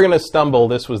if they were going to stumble,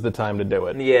 this was the time to do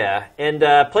it. Yeah, and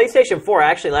PlayStation 4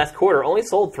 actually last quarter only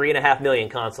sold 3.5 million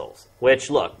consoles,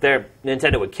 which, look,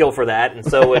 Nintendo would kill for that, and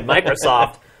so would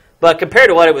Microsoft. But compared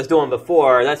to what it was doing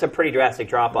before, that's a pretty drastic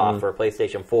drop-off for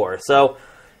PlayStation 4. So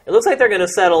it looks like they're going to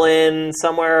settle in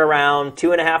somewhere around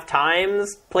 2.5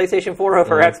 times PlayStation 4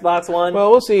 over Xbox One. Well,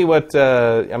 we'll see what...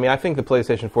 I think the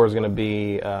PlayStation 4 is going to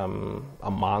be a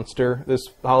monster this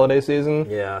holiday season.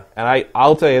 Yeah. And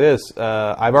I'll tell you this.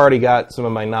 I've already got some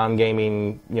of my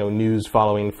non-gaming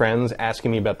news-following friends asking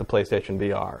me about the PlayStation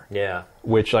VR. Yeah.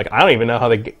 which like I don't even know how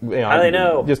they how do they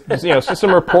know? Just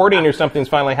some reporting or something's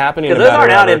finally happening. Because those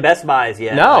aren't out in Best Buys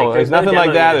yet. No, like, there's nothing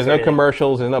like that. There's no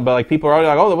commercials. There's no, but like people are already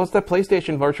like, oh, what's that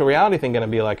PlayStation virtual reality thing going to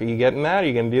be like? Are you getting that? Are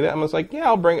you going to do that? I'm just like, yeah,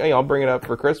 I'll bring it up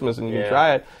for Christmas and you can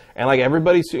try it. And like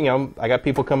everybody's, I got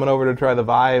people coming over to try the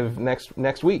Vive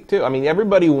next week too. I mean,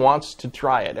 everybody wants to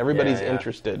try it. Everybody's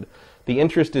interested. The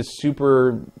interest is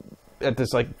super at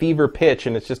this like fever pitch,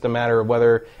 and it's just a matter of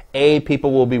whether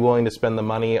people will be willing to spend the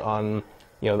money on,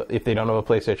 if they don't have a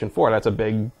PlayStation 4, that's a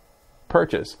big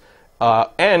purchase.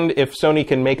 And if Sony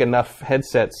can make enough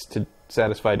headsets to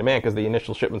satisfy demand, because the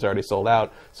initial shipment's already sold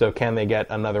out, so can they get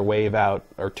another wave out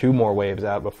or 2 more waves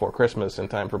out before Christmas in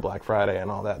time for Black Friday and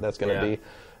all that? That's going to be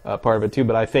part of it too.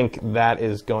 But I think that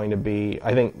is going to be,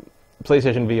 I think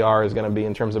PlayStation VR is going to be,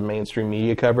 in terms of mainstream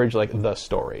media coverage, like the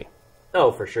story. Oh,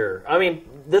 for sure. I mean,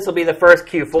 this will be the first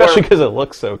Q4. Especially because it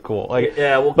looks so cool. Like,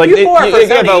 Q4 you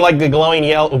got like the glowing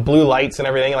yellow, blue lights and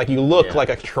everything. Like, you look like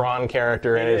a Tron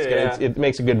character, and it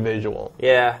makes a good visual.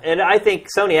 Yeah, and I think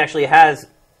Sony actually has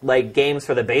like games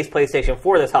for the base PlayStation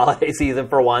 4 this holiday season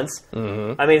for once.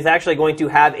 Mm-hmm. I mean, it's actually going to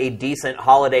have a decent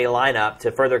holiday lineup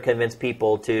to further convince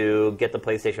people to get the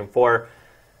PlayStation 4.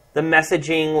 The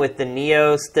messaging with the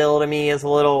Neo still, to me, is a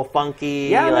little funky.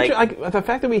 Yeah, the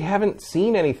fact that we haven't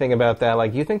seen anything about that,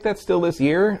 like, you think that's still this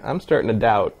year? I'm starting to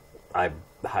doubt. I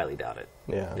highly doubt it.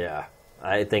 Yeah.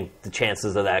 I think the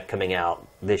chances of that coming out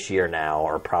this year now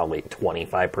are probably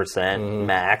 25%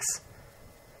 max.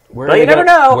 But you never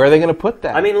know. Where are they going to put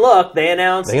that? I mean, look, they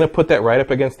announced... Are they going to put that right up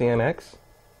against the NX?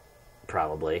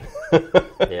 Probably.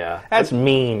 Yeah. That's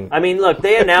mean. I mean, look,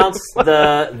 they announced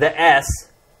the S...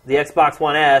 the Xbox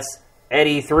One S at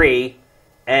E3,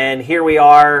 and here we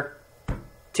are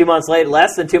 2 months later,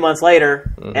 less than 2 months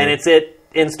later, and it's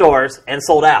in stores and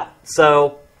sold out.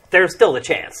 So there's still the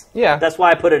chance. Yeah. That's why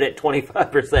I put it at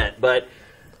 25%. But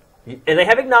and they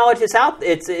have acknowledged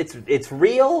it's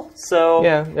real. So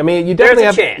yeah, I mean, you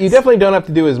definitely don't have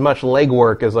to do as much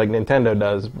legwork as like Nintendo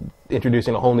does,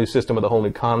 introducing a whole new system with a whole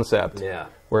new concept. Yeah.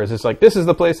 Whereas it's like, this is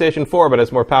the PlayStation 4, but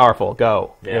it's more powerful.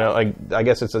 Go. Yeah. I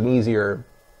guess it's an easier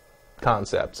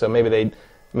concept. So maybe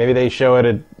they show it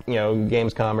at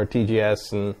Gamescom or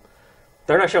TGS, and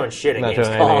they're not showing shit at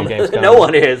Gamescom. No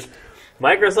one is.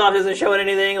 Microsoft isn't showing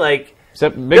anything. Like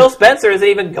Bill Spencer isn't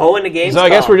even going to Gamescom. So I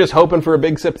guess we're just hoping for a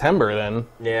big September then.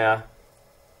 Yeah.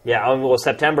 Well,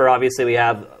 September obviously we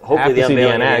have hopefully the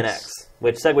unveiling of the NX,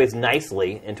 which segues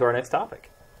nicely into our next topic.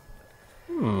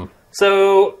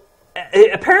 So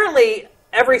apparently,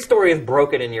 every story is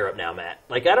broken in Europe now, Matt.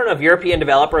 Like, I don't know if European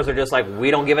developers are just like,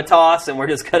 we don't give a toss, and we're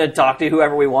just going to talk to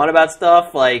whoever we want about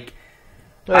stuff. Like,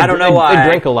 I don't know why. They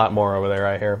drink a lot more over there,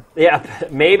 I hear. Yeah,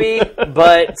 maybe.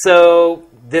 But, so,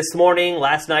 this morning,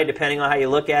 last night, depending on how you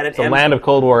look at it. It's a land of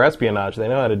Cold War espionage. They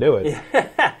know how to do it.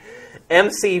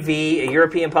 MCV, a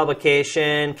European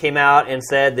publication, came out and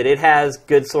said that it has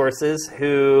good sources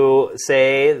who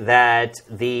say that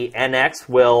the NX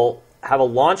will have a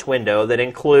launch window that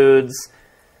includes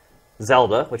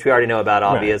Zelda, which we already know about,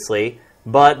 obviously. Right.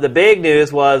 But the big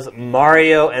news was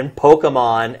Mario and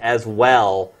Pokemon as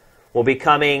well will be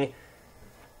coming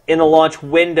in the launch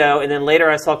window. And then later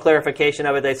I saw clarification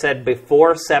of it. They said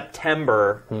before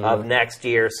September of next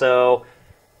year. So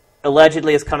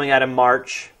allegedly it's coming out in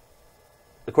March.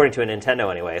 According to a Nintendo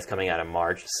anyway, it's coming out in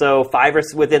March. So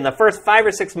within the first 5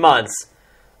 or 6 months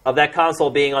of that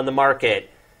console being on the market,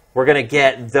 we're going to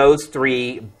get those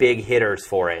 3 big hitters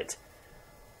for it.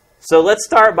 So let's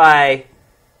start by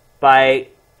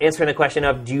answering the question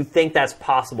of, do you think that's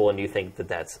possible, and do you think that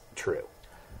that's true?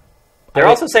 They're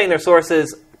also saying their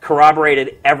sources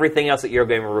corroborated everything else that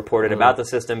Eurogamer reported about the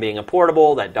system being a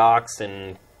portable that docks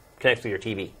and connects to your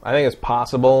TV. I think it's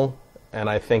possible, and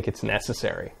I think it's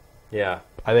necessary. Yeah.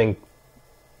 I think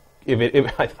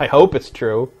I hope it's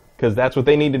true, because that's what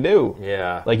they need to do.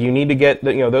 Yeah. Like, you need to get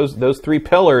those 3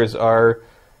 pillars are,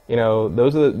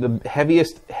 those are the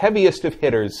heaviest of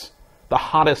hitters, the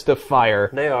hottest of fire.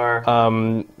 They are.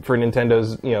 For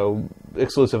Nintendo's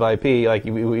exclusive IP. Like,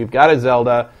 we've got a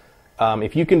Zelda.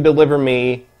 If you can deliver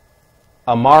me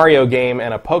a Mario game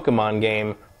and a Pokemon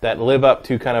game that live up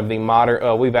to kind of the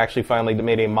modern... we've actually finally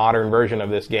made a modern version of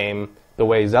this game the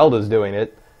way Zelda's doing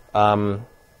it.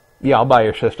 Yeah, I'll buy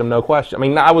your system, no question. I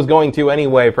mean, I was going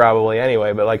to probably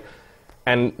anyway, but like...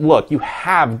 And look, you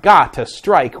have got to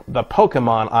strike the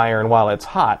Pokemon iron while it's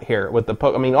hot here with the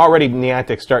I mean, already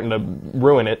Niantic's starting to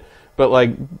ruin it, but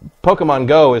like Pokemon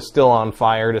Go is still on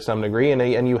fire to some degree,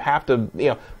 and you have to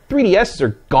 3DSs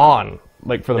are gone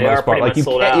like for the They most are part. pretty Like much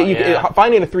sold out,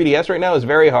 finding a 3DS right now is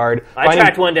very hard. I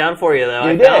tracked one down for you, though.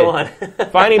 You I found one.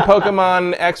 Finding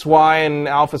Pokemon X, Y, and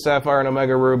Alpha Sapphire and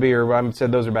Omega Ruby, or I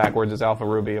said those are backwards. It's Alpha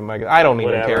Ruby, Omega. I don't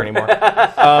even care anymore.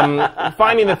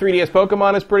 Finding the 3DS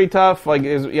Pokemon is pretty tough. Like,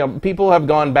 people have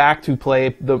gone back to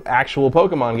play the actual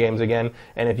Pokemon games again,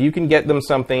 and if you can get them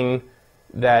something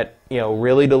that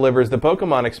really delivers the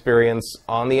Pokemon experience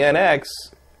on the NX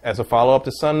as a follow-up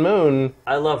to Sun Moon.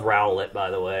 I love Rowlet,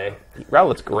 by the way.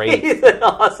 Rowlet's great. He's an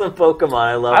awesome Pokemon.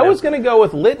 I love him. I was going to go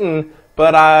with Litten,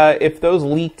 but if those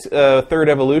leaked third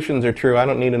evolutions are true, I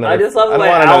don't need another. I just love the way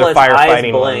Owlet's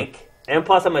eyes blink. And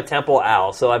plus, I'm a Temple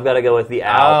Owl, so I've got to go with the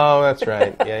Owl. Oh, that's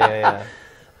right. Yeah.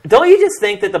 Don't you just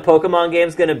think that the Pokemon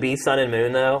game's going to be Sun and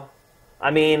Moon, though? I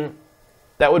mean,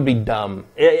 that would be dumb.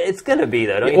 It's going to be,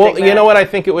 though. Don't you think? Well, you know what I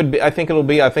think it would be? I think it'll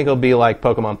be like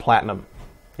Pokemon Platinum.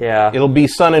 Yeah. It'll be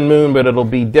Sun and Moon, but it'll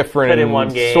be different in one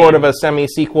game. Sort of a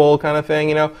semi-sequel kind of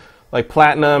thing, like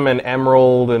Platinum and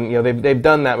Emerald, and they've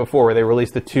done that before, where they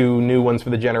release the two new ones for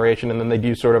the generation, and then they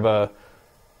do sort of a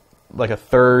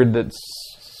third that's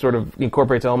sort of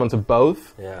incorporates elements of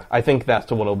both. Yeah. I think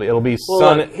that's what it'll be. It'll be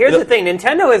Sun. Look, here's the thing: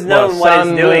 Nintendo has known what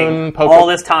it's doing all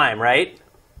this time, right?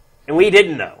 And we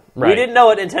didn't know. Right. We didn't know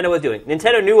what Nintendo was doing.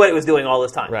 Nintendo knew what it was doing all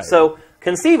this time. Right. So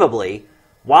conceivably,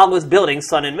 while it was building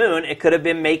Sun and Moon, it could have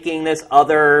been making this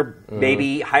other,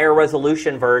 maybe higher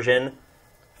resolution version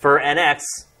for NX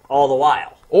all the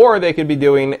while. Or they could be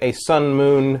doing a Sun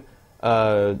Moon,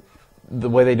 the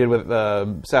way they did with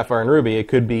Sapphire and Ruby. It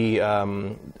could be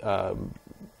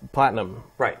Platinum,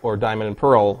 right, or Diamond and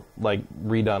Pearl, like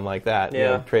redone like that.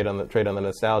 Yeah. Trade on the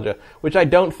nostalgia, which I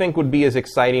don't think would be as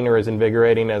exciting or as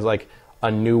invigorating as like a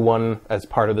new one as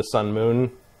part of the Sun Moon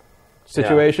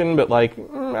situation, but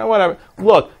whatever.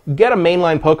 Look, get a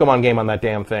mainline Pokemon game on that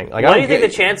damn thing. Like, what do you think the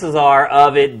chances are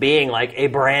of it being like a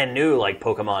brand new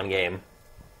Pokemon game?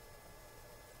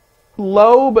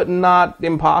 Low, but not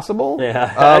impossible.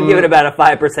 Yeah, I'd give it about a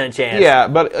 5% chance. Yeah,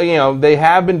 but they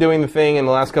have been doing the thing in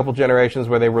the last couple generations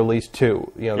where they released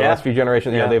two. The last few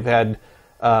generations, they've had.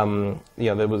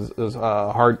 There was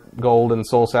Heart Gold and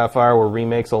Soul Sapphire were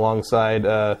remakes alongside.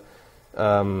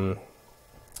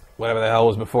 Whatever the hell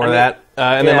was before that.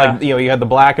 And then, you had the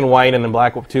Black and White, and then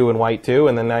Black 2 and White 2,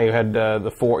 and then now you had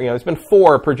the 4. It's been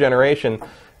 4 per generation,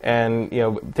 and,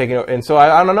 and so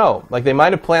I don't know. Like, they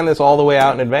might have planned this all the way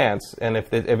out in advance, and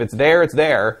if it's there, it's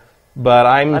there. But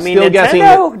I'm still guessing.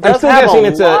 Nintendo does have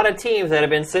a lot of teams that have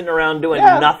been sitting around doing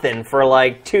nothing for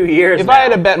 2 years. If I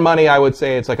had to bet money, I would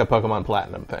say it's like a Pokemon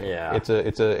Platinum thing. Yeah, it's a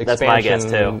expansion. That's my guess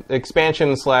too.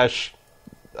 Expansion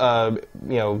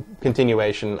 /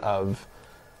 continuation of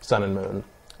Sun and Moon.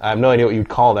 I have no idea what you'd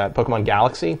call that. Pokemon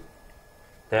Galaxy?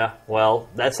 Yeah, well,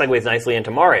 that segues nicely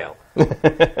into Mario.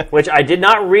 Which I did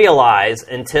not realize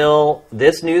until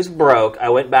this news broke. I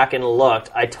went back and looked.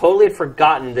 I totally had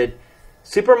forgotten that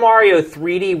Super Mario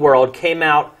 3D World came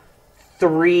out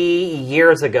 3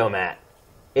 years ago, Matt.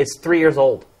 It's 3 years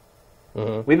old.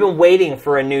 Mm-hmm. We've been waiting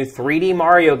for a new 3D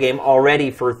Mario game already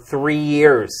for 3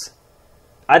 years.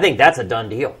 I think that's a done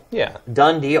deal. Yeah.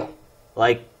 Done deal.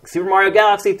 Super Mario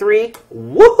Galaxy 3,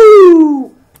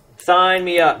 woohoo! Sign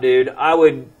me up, dude. I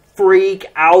would freak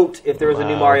out if there was a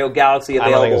new Mario Galaxy available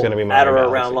I don't think it's gonna be Mario at or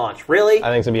Galaxy. Around launch. Really? I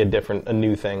think it's going to be a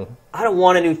new thing. I don't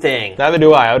want a new thing. Neither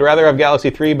do I. I would rather have Galaxy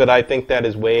 3, but I think that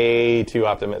is way too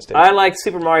optimistic. I like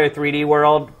Super Mario 3D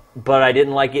World, but I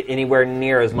didn't like it anywhere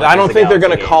near as much I don't think they're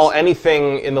going to call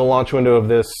anything in the launch window of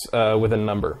this with a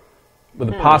number. With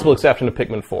the possible exception of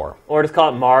Pikmin 4. Or just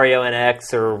call it Mario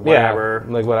NX or whatever.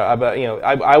 Yeah,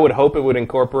 I would hope it would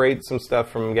incorporate some stuff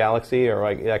from Galaxy, or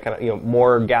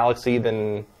more Galaxy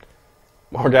than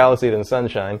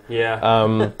Sunshine. Yeah.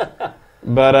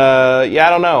 But I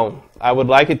don't know. I would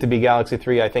like it to be Galaxy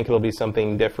 3. I think it'll be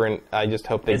something different. I just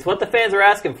hope it's what the fans are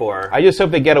asking for. I just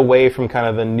hope they get away from kind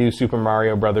of the new Super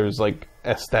Mario Brothers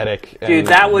aesthetic. Dude,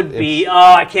 that would be.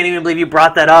 Oh, I can't even believe you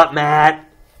brought that up, Matt.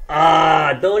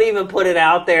 Don't even put it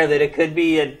out there that it could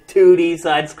be a 2D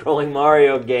side-scrolling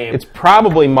Mario game. It's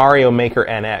probably Mario Maker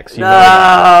NX.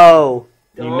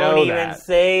 Don't even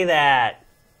say that.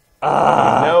 You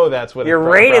know that's what you're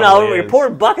raining all over. You're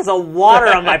pouring buckets of water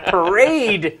on my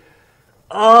parade.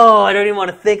 Oh, I don't even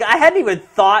want to think. I hadn't even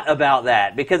thought about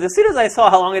that, because as soon as I saw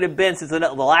how long it had been since the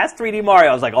last 3D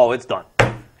Mario, I was like, oh, it's done.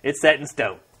 It's set in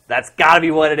stone. That's got to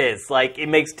be what it is. It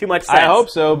makes too much sense. I hope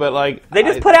so, but they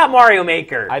just put out Mario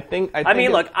Maker. I think they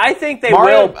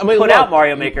will put out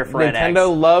Mario Maker for NX.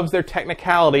 Nintendo loves their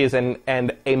technicalities,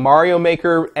 and a Mario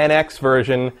Maker NX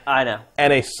version, I know,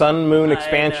 and a Sun Moon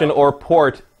expansion or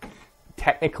port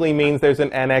technically means there's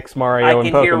an NX Mario I and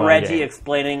can Pokemon hear Reggie game.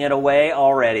 explaining it away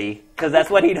already, because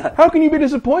that's what he does. How can you be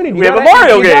disappointed? We have a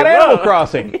Mario you game. got Animal Whoa.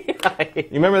 Crossing. You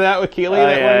remember that with Keeley that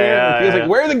one year? yeah, And Keely's yeah. like,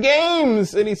 where are the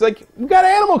games? And he's like, we got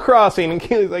Animal Crossing. And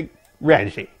Keely's like,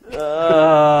 Reggie,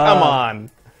 come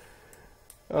on.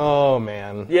 Oh,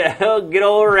 man. Yeah, good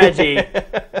old Reggie.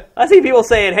 I see people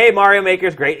saying, hey, Mario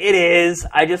Maker's great. It is.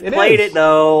 I just played is. it,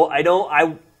 though.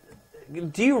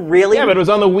 Do you really? Yeah, but it was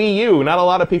on the Wii U. Not a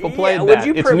lot of people played would that.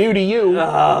 you It's new to you.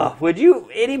 would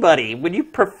you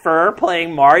prefer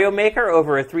playing Mario Maker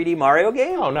over a 3D Mario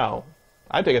game? Oh, no.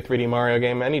 I'd take a 3D Mario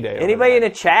game any day. Anybody in the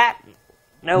chat?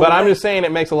 No. But way. I'm just saying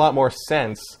it makes a lot more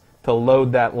sense to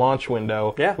load that launch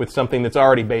window with something that's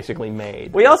already basically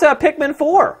made. We also have Pikmin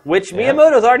 4, which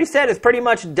Miyamoto's already said is pretty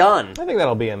much done. I think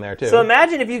that'll be in there, too. So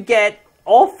imagine if you get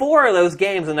all 4 of those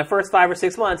games in the first 5 or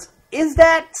 6 months. Is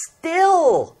that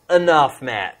still enough,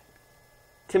 Matt,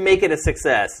 to make it a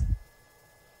success?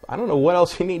 I don't know what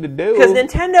else you need to do. Because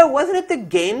Nintendo, wasn't it the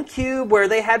GameCube where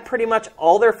they had pretty much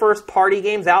all their first-party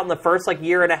games out in the first,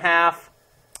 year and a half?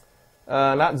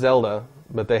 Not Zelda,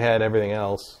 but they had everything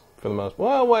else for the most.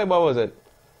 Well, wait, what was it?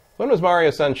 When was Mario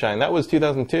Sunshine? That was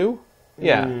 2002.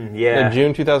 Yeah, yeah.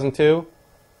 June 2002.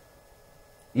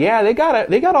 Yeah, they got it.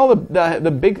 They got all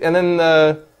the big, and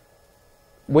then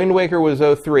Wind Waker was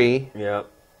 03. Yep.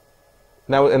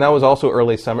 And that was also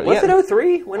early summer. Was it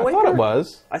 03? Wind Waker? I thought it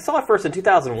was. I saw it first in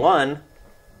 2001.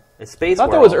 In Space I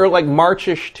thought World. that was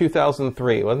March-ish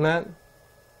 2003, wasn't that?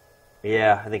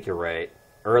 Yeah, I think you're right.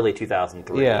 Early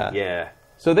 2003. Yeah.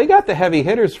 So they got the heavy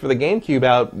hitters for the GameCube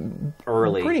out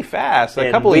early, pretty fast. A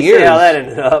and couple we of years. See how that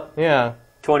ended up. Yeah.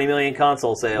 20 million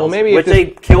console sales. Well, maybe which they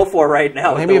kill for right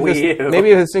now with the Wii U.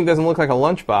 Maybe if this thing doesn't look like a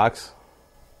lunchbox.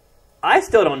 I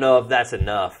still don't know if that's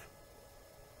enough.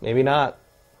 Maybe not.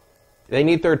 They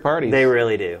need third parties. They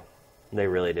really do. They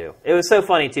really do. It was so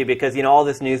funny, too, because, all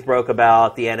this news broke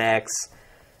about the NX.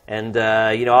 And,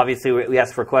 obviously we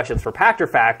asked for questions for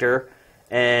Pactor Factor.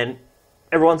 And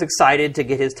everyone's excited to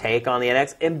get his take on the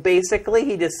NX. And basically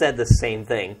he just said the same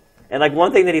thing. And,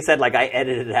 one thing that he said, I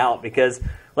edited it out because,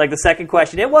 the second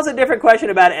question, it was a different question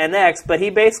about NX. But he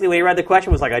basically, when he read the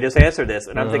question, was like, I just answered this.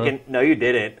 And I'm thinking, no, you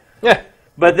didn't. Yeah.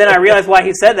 But then I realized why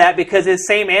he said that, because his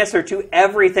same answer to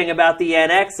everything about the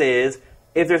NX is,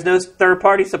 if there's no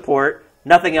third-party support,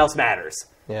 nothing else matters.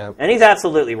 Yeah. And he's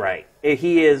absolutely right.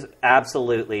 He is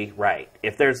absolutely right.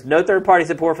 If there's no third-party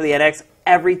support for the NX,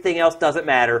 everything else doesn't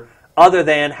matter, other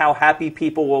than how happy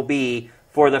people will be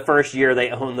for the first year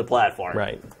they own the platform.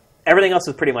 Right. Everything else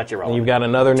is pretty much irrelevant. And you've got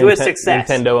another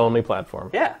Nintendo-only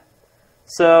platform. Yeah.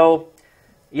 So,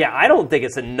 yeah, I don't think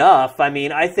it's enough. I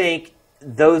mean, I think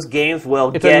those games will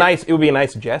It would be a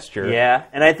nice gesture. Yeah,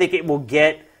 and I think it will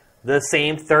get the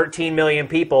same 13 million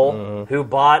people who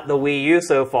bought the Wii U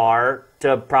so far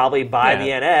to probably buy the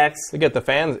NX. To get the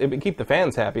fans, it would keep the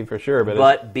fans happy for sure.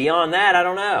 But beyond that, I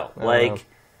don't know.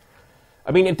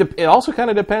 I mean, it also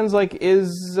kind of depends. Has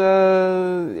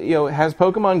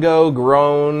Pokemon Go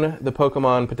grown the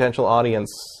Pokemon potential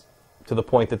audience to the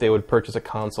point that they would purchase a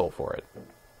console for it?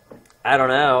 I don't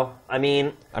know. I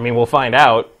mean, we'll find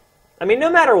out.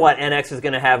 No matter what, NX is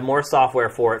going to have more software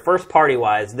for it, first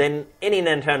party-wise, than any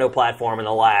Nintendo platform in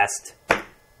the last,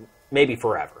 maybe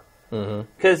forever.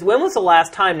 Because when was the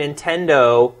last time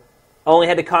Nintendo only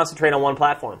had to concentrate on one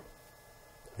platform?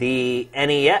 The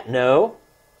NES? No.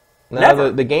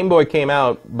 Never. The Game Boy came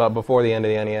out before the end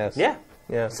of the NES.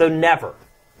 Yeah. So never.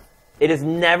 It has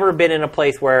never been in a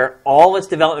place where all its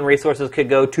development resources could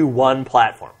go to one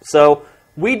platform. So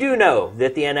we do know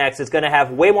that the NX is going to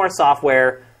have way more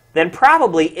software than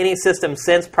probably any system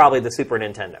since probably the Super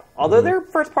Nintendo. Although their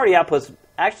first-party outputs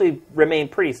actually remain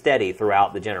pretty steady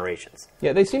throughout the generations.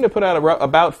 Yeah, they seem to put out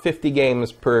about 50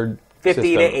 games per 50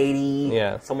 system. to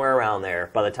 80, somewhere around there,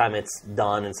 by the time it's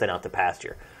done and sent out to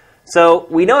pasture. So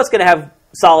we know it's going to have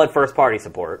solid first-party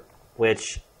support,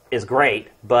 which is great,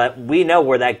 but we know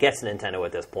where that gets Nintendo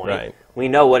at this point. Right. We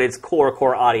know what its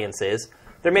core audience is.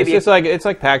 There may it's like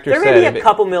Pactor said. There may be a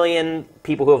couple million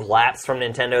people who have lapsed from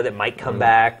Nintendo that might come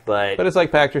back, but it's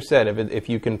like Pactor said. If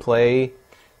you can play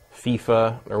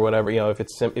FIFA or whatever, if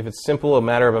it's simple, a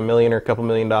matter of $1 million or a couple $1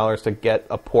 million to get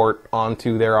a port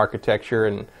onto their architecture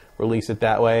and release it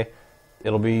that way,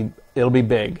 it'll be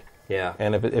big. Yeah.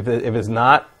 And if it's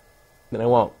not, then it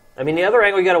won't. The other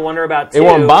angle you got to wonder about too. It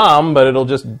won't bomb, but it'll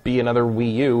just be another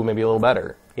Wii U, maybe a little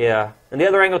better. Yeah, and the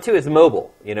other angle too is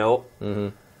mobile.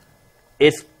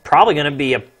 It's probably going to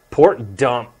be a port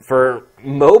dump for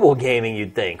mobile gaming,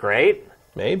 you'd think, right?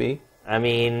 Maybe. I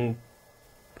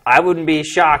wouldn't be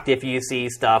shocked if you see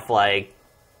stuff like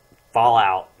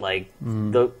Fallout, like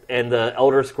the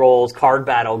Elder Scrolls card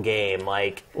battle game,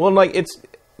 like. Well, like it's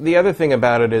the other thing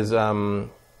about it is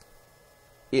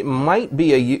it might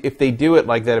be if they do it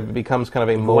like that, it becomes kind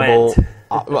of a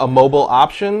mobile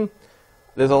option.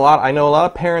 I know a lot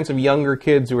of parents of younger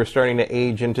kids who are starting to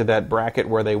age into that bracket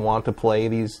where they want to play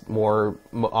these more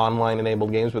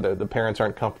online-enabled games, but the parents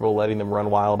aren't comfortable letting them run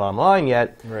wild online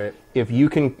yet. Right. If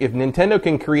Nintendo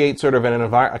can create sort of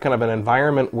an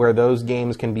environment where those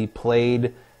games can be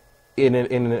played in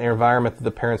an environment that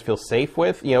the parents feel safe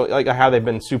with, like how they've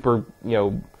been super,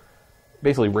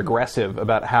 basically regressive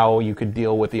about how you could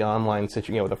deal with the online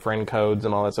situation, with the friend codes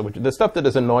and all that stuff, the stuff that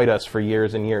has annoyed us for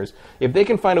years and years. If they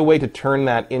can find a way to turn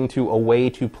that into a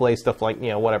way to play stuff like,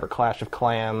 whatever, Clash of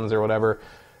Clans or whatever,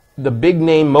 the big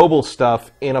name mobile stuff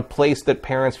in a place that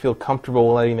parents feel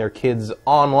comfortable letting their kids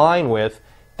online with,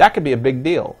 that could be a big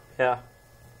deal. Yeah.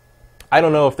 I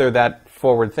don't know if they're that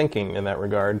forward thinking in that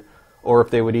regard, or if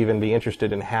they would even be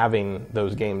interested in having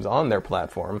those games on their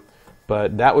platform.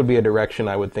 But that would be a direction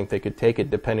I would think they could take it,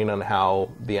 depending on how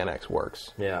the NX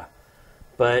works. Yeah.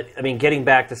 But, I mean, getting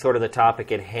back to sort of the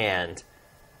topic at hand,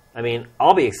 I mean,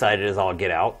 I'll be excited as all get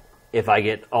out if I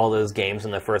get all those games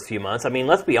in the first few months. I mean,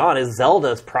 let's be honest,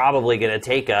 Zelda's probably going to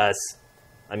take us...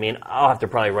 I mean, I'll have to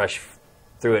probably rush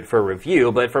through it for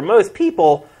review, but for most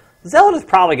people, Zelda's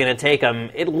probably going to take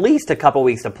them at least a couple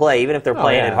weeks to play, even if they're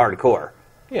playing it hardcore.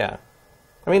 Yeah.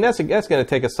 I mean, that's going to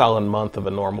take a solid month of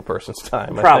a normal person's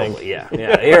time, probably, I think.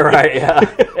 Yeah, you're right, yeah.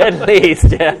 At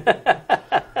least, yeah.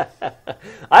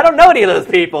 I don't know any of those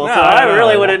people, so I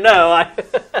really wouldn't know.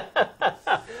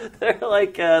 They're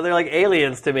like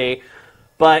aliens to me.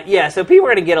 But, yeah, so people are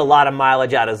going to get a lot of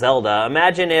mileage out of Zelda.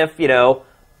 Imagine if,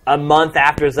 a month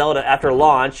after Zelda, after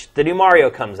launch, the new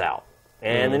Mario comes out.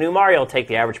 And the new Mario will take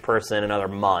the average person another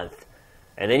month.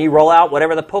 And then you roll out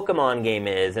whatever the Pokemon game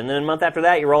is. And then a month after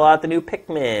that, you roll out the new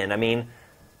Pikmin. I mean,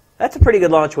 that's a pretty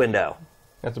good launch window.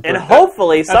 And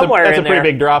hopefully somewhere in there... That's a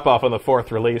pretty big drop-off on the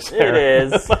fourth release there.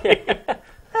 It is.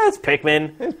 That's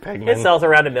Pikmin. It's Pikmin. It sells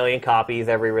around 1 million copies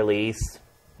every release.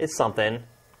 It's something.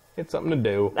 It's something to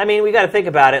do. I mean, we got to think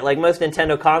about it. Like most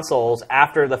Nintendo consoles,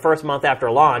 after the first month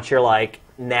after launch, you're like,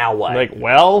 now what? Like,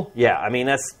 well? Yeah, I mean,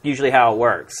 that's usually how it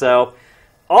works. So,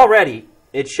 already...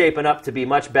 it's shaping up to be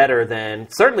much better than,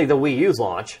 certainly, the Wii U's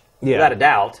launch, without a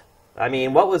doubt. I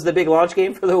mean, what was the big launch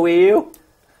game for the Wii U?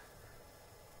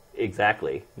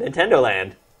 Exactly. Nintendo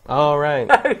Land. Oh, right.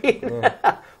 I mean,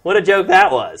 what a joke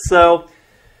that was. So,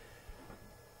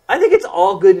 I think it's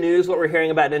all good news what we're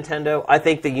hearing about Nintendo. I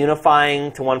think the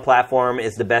unifying to one platform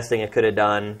is the best thing it could have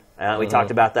done. We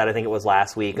talked about that, I think it was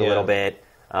last week a little bit.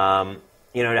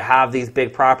 To have these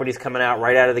big properties coming out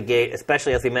right out of the gate,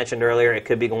 especially as we mentioned earlier, it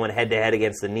could be going head-to-head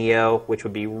against the Neo, which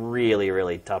would be really,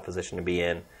 really tough position to be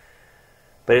in.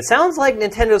 But it sounds like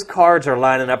Nintendo's cards are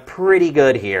lining up pretty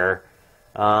good here.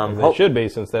 They should be,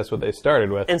 since that's what they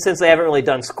started with. And since they haven't really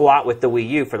done squat with the Wii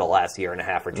U for the last year and a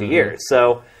half or 2 years.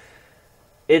 So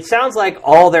it sounds like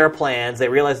all their plans, they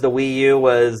realized the Wii U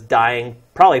was dying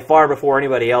probably far before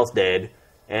anybody else did,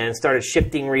 and started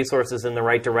shifting resources in the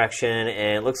right direction,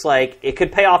 and it looks like it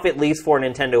could pay off at least for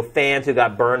Nintendo fans who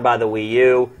got burned by the Wii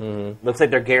U. Looks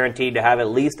like they're guaranteed to have at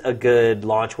least a good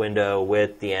launch window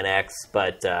with the NX,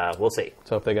 but we'll see.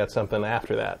 So if they got something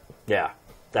after that. Yeah,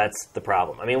 that's the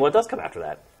problem. I mean, what does come after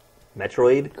that?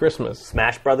 Metroid? Christmas.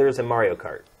 Smash Brothers and Mario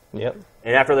Kart. Yep.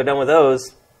 And after they're done with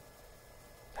those...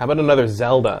 how about another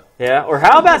Zelda? Yeah, or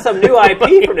how about some new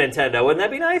IP from Nintendo? Wouldn't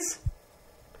that be nice?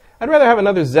 I'd rather have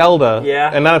another Zelda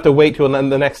and not have to wait till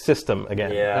the next system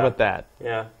again. Yeah. How about that?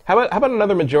 Yeah. How about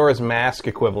another Majora's Mask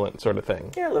equivalent sort of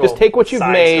thing? Yeah, just take what you've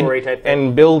made type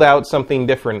and build out something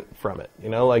different from it.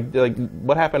 Like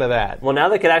what happened to that? Well, now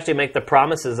they could actually make the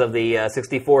promises of the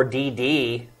 64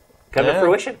 DD come to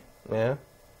fruition. Yeah.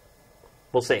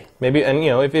 We'll see. Maybe, and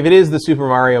if it is the Super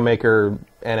Mario Maker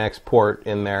NX port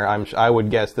in there, I would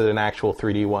guess that an actual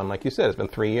 3D one, like you said, it's been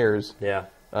 3 years. Yeah.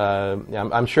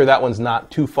 I'm sure that one's not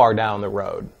too far down the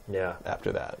road. Yeah.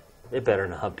 After that, it better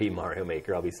not be Mario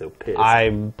Maker. I'll be so pissed.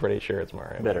 I'm pretty sure it's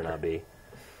Mario. Better not be.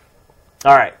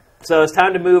 All right, so it's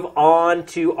time to move on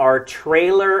to our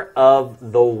trailer of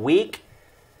the week.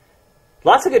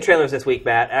 Lots of good trailers this week,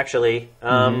 Matt. Actually,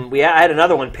 I had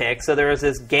another one picked. So there was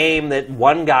this game that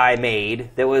one guy made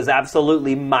that was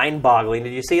absolutely mind-boggling.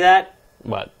 Did you see that?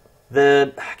 What?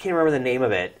 I can't remember the name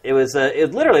of it. It was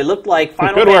it literally looked like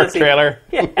Final Good Fantasy. Good work,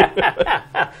 trailer.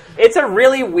 Yeah. It's a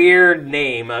really weird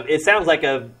name. It sounds like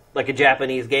a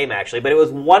Japanese game, actually. But it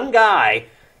was one guy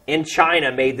in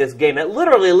China made this game. It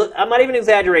literally, I'm not even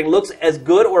exaggerating, looks as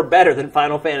good or better than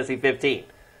Final Fantasy 15.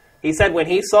 He said when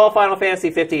he saw Final Fantasy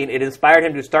 15, it inspired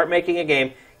him to start making a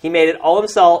game. He made it all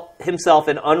himself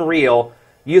in Unreal,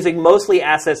 using mostly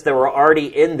assets that were already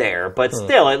in there, but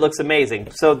still, it looks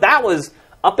amazing. So that was,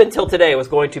 up until today, was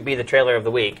going to be the trailer of the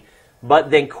week.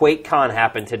 But then QuakeCon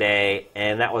happened today,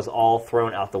 and that was all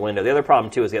thrown out the window. The other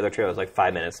problem, too, is the other trailer was like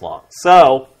 5 minutes long.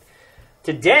 So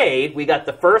today, we got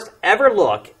the first ever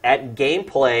look at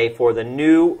gameplay for the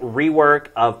new rework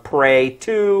of Prey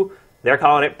 2. They're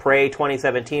calling it Prey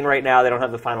 2017 right now. They don't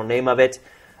have the final name of it.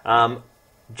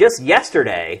 Just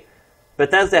yesterday,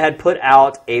 Bethesda had put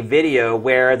out a video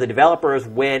where the developers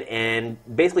went and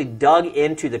basically dug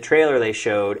into the trailer they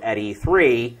showed at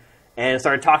E3 and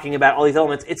started talking about all these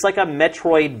elements. It's like a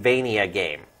Metroidvania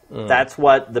game. That's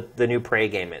what the new Prey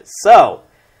game is. So,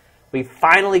 we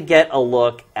finally get a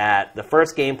look at the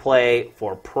first gameplay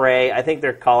for Prey. I think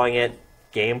they're calling it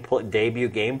debut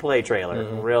gameplay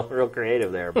trailer. Real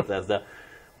creative there, Bethesda.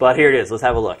 But here it is. Let's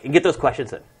have a look and get those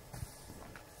questions in.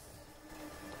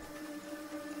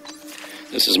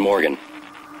 This is Morgan.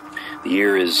 The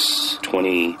year is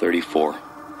 2034.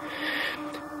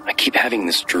 I keep having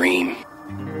this dream.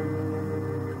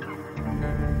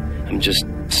 I'm just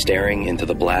staring into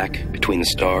the black between the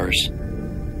stars.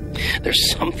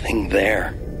 There's something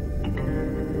there.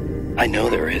 I know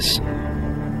there is.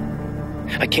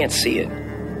 I can't see it,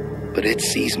 but it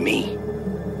sees me.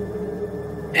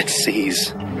 It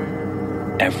sees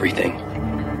everything.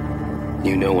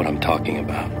 You know what I'm talking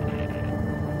about.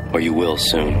 Or you will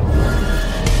soon.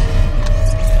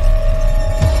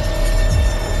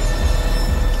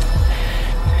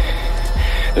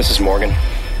 This is Morgan.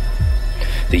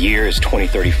 The year is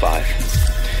 2035.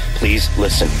 Please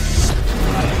listen.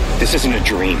 This isn't a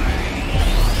dream.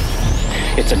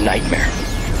 It's a nightmare.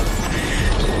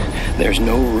 There's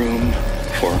no room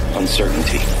for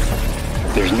uncertainty.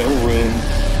 There's no room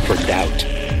for doubt.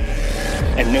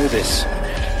 And know this,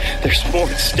 there's more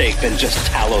at stake than just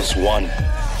Talos 1.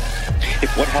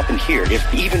 If what happened here,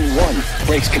 if even one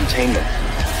breaks containment,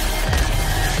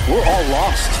 we're all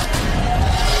lost.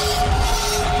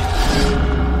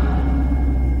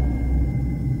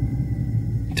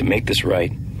 To make this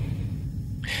right,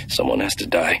 someone has to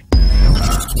die.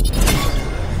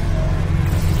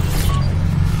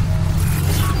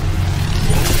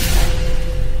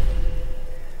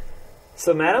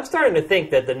 So, Matt, I'm starting to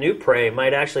think that the new Prey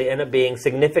might actually end up being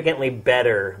significantly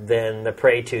better than the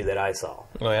Prey 2 that I saw.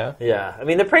 Oh, yeah? Yeah. I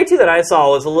mean, the Prey 2 that I saw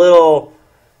was a little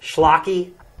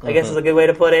schlocky, I guess is a good way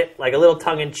to put it. Like, a little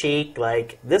tongue-in-cheek.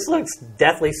 Like, this looks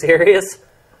deathly serious.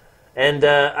 And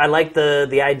I like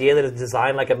the idea that it's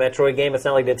designed like a Metroid game. It's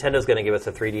not like Nintendo's going to give us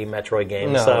a 3D Metroid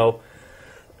game. No. So,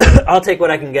 I'll take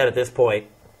what I can get at this point.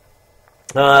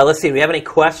 Let's see. Do we have any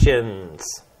questions?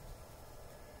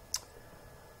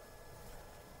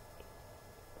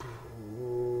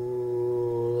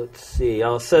 Let's see.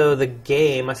 Also, the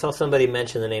game, I saw somebody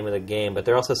mention the name of the game, but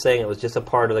they're also saying it was just a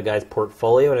part of the guy's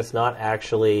portfolio, and it's not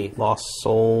actually... Lost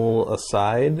Soul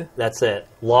Aside? That's it.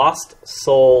 Lost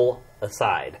Soul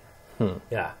Aside.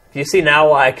 Yeah. Do you see now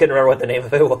why I couldn't remember what the name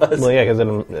of it was? Well, yeah, because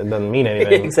it doesn't mean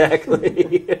anything.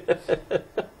 Exactly.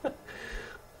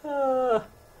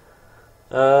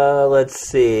 Let's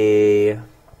see.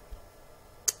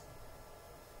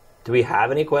 Do we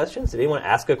have any questions? Did anyone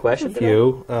ask a question? A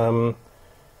few.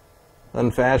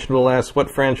 Unfashionable asks,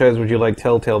 what franchise would you like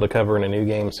Telltale to cover in a new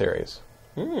game series?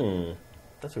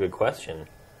 That's a good question.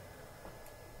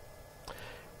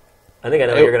 I think I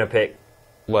know what you're going to pick.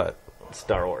 What?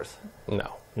 Star Wars.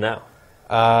 No. No.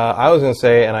 I was going to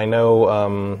say, and I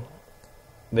know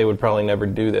they would probably never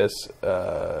do this,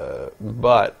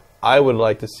 but I would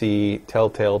like to see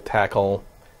Telltale tackle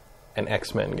an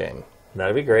X-Men game.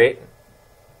 That'd be great.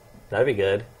 That'd be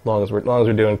good. As long as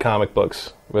we're doing comic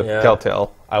books with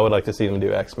Telltale, I would like to see them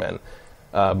do X-Men.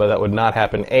 But that would not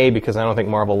happen, A, because I don't think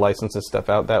Marvel licenses stuff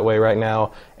out that way right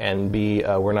now, and B,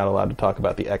 we're not allowed to talk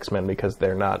about the X-Men because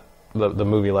they're not, the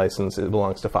movie license, it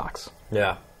belongs to Fox.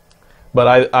 Yeah.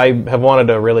 But I have wanted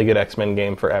a really good X-Men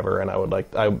game forever, and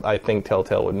I think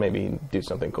Telltale would maybe do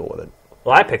something cool with it.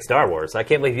 Well, I picked Star Wars. I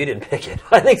can't believe you didn't pick it.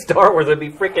 I think Star Wars would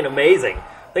be freaking amazing.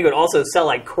 I think it would also sell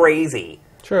like crazy.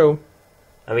 True.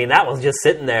 I mean, that one's just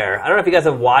sitting there. I don't know if you guys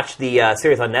have watched the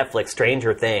series on Netflix,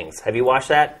 Stranger Things. Have you watched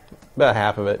that? About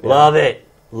half of it. Yeah. Love it.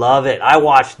 Love it. I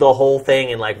watched the whole thing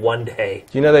in like one day.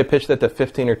 Do you know they pitched that to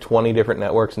 15 or 20 different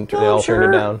networks and they all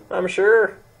turned it down? I'm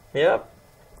sure. Yep.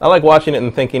 I like watching it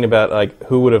and thinking about like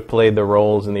who would have played the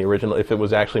roles in the original if it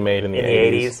was actually made in the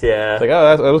 80s. Yeah. It's like,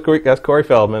 oh, that's Corey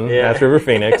Feldman. Yeah. That's River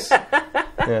Phoenix.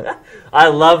 Yeah. I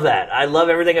love that. I love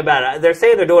everything about it. They're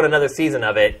saying they're doing another season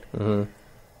of it. Mm-hmm.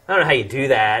 I don't know how you do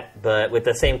that, but with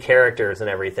the same characters and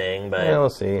everything. But yeah, we'll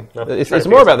see. It's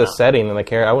more about the setting than the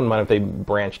character. I wouldn't mind if they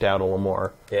branched out a little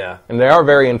more. Yeah. And they are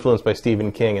very influenced by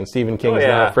Stephen King, and Stephen King is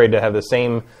not afraid to have the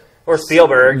same... Or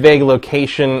Spielberg. Vague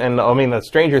location, and I mean, the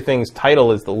Stranger Things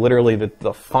title is literally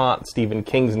the font Stephen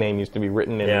King's name used to be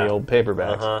written in the old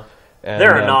paperbacks. Uh-huh. And,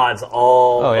 there are nods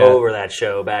all over that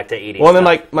show back to 80s. Well, and then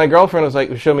like my girlfriend was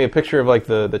like, showed me a picture of like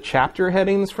the chapter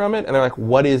headings from it, and they're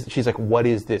like, she's like, what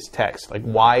is this text? Like,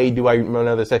 why do I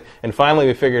know this text? And finally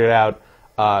we figured it out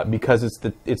because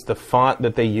it's the font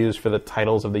that they use for the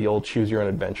titles of the old Choose Your Own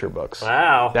Adventure books.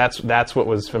 Wow. That's what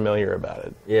was familiar about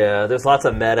it. Yeah, there's lots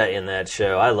of meta in that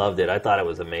show. I loved it. I thought it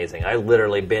was amazing. I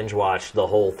literally binge watched the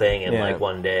whole thing in like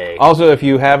one day. Also, if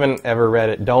you haven't ever read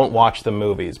it, don't watch the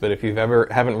movies. But if you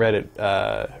haven't read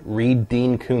it, read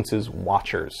Dean Koontz's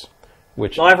Watchers.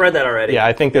 Which I've read that already. Yeah,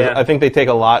 I think they take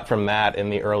a lot from that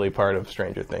in the early part of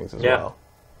Stranger Things as well.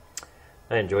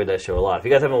 I enjoyed that show a lot. If you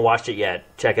guys haven't watched it yet,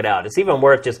 check it out. It's even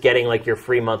worth just getting like your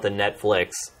free month of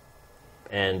Netflix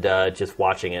and just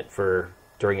watching it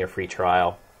during your free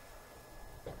trial.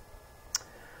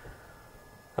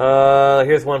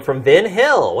 Here's one from Vin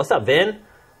Hill. What's up, Vin?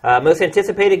 Most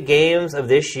anticipated games of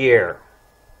this year.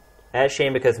 That's a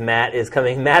shame because Matt's is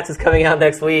coming out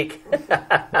next week.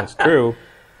 That's true.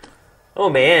 Oh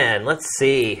man, let's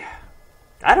see.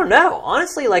 I don't know.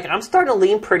 Honestly, like I'm starting to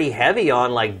lean pretty heavy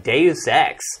on like Deus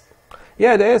Ex.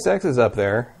 Yeah, Deus Ex is up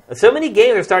there. So many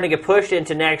games are starting to get pushed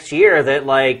into next year that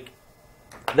like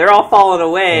they're all falling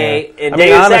away, and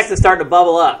Deus Ex is starting to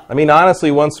bubble up. I mean,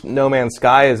 honestly, once No Man's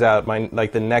Sky is out,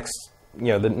 the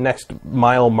next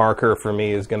mile marker for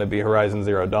me is going to be Horizon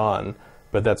Zero Dawn,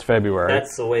 but that's February.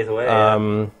 That's a ways away.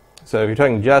 So if you're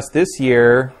talking just this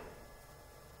year,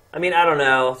 I mean, I don't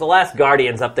know. The Last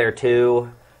Guardian's up there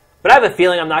too. But I have a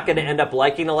feeling I'm not going to end up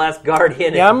liking The Last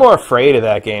Guardian. Yeah, I'm more afraid of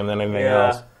that game than anything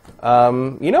else.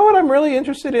 You know what I'm really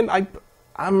interested in?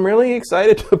 I'm really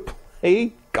excited to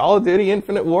play Call of Duty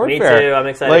Infinite Warfare. Me too. I'm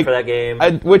excited for that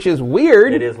game. Which is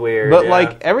weird. It is weird. But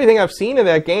like everything I've seen of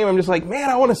that game, I'm just like, man,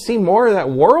 I want to see more of that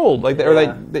world, or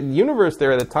that universe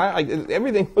there at the time. Like,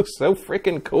 everything looks so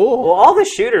freaking cool. Well, all the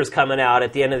shooters coming out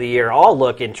at the end of the year all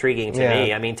look intriguing to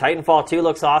me. I mean, Titanfall 2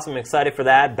 looks awesome. I'm excited for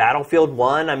that. Battlefield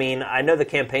 1. I mean, I know the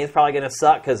campaign's probably going to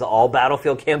suck because all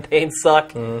Battlefield campaigns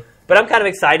suck. But I'm kind of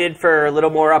excited for a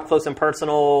little more up close and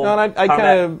personal. No,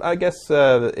 and I guess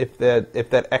if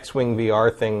that X-Wing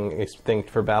VR thing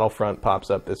for Battlefront pops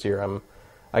up this year,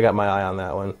 I got my eye on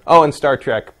that one. Oh, and Star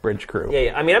Trek Bridge Crew.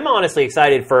 Yeah. I mean, I'm honestly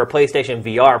excited for PlayStation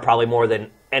VR probably more than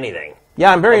anything.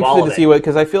 Yeah, I'm very interested to see what,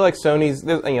 because I feel like Sony's,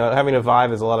 having a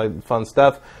Vive is a lot of fun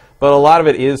stuff, but a lot of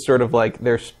it is sort of like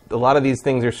a lot of these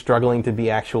things are struggling to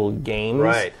be actual games,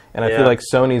 right? And I feel like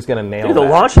Sony's going to nail that. The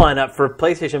launch lineup for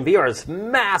PlayStation VR is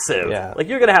massive. Yeah. Like,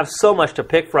 you're going to have so much to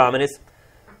pick from, and it's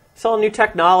all new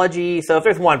technology. So if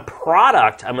there's one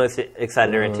product I'm most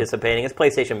excited or anticipating, it's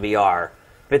PlayStation VR.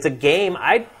 If it's a game,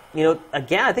 I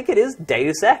think it is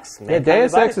Deus Ex. Yeah,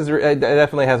 Deus Ex it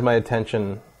definitely has my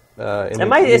attention.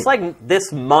 It's like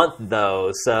this month,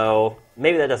 though, so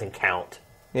maybe that doesn't count.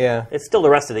 Yeah. It's still the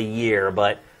rest of the year,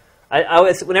 but I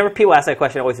always, whenever people ask that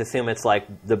question, I always assume it's like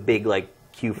the big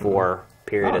Q4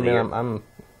 period of the year. I'm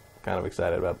kind of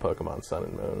excited about Pokemon Sun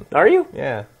and Moon. Are you?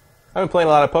 Yeah. I've been playing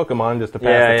a lot of Pokemon just to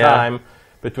pass the time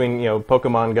between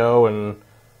Pokemon Go and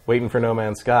waiting for No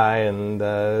Man's Sky, and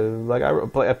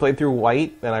I played through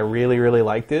White, and I really, really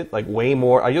liked it. Like, way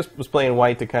more. I just was playing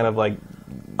White to kind of like...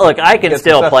 Look, I can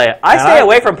still play it. I stay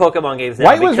away from Pokemon games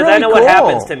now because I know what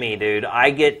happens to me, dude.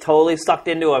 I get totally sucked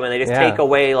into them, and they just take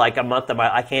away like a month of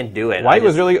my... I can't do it. White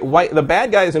was really... The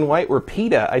bad guys in White were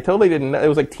PETA. I totally didn't know. It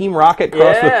was like Team Rocket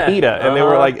crossed with PETA, and they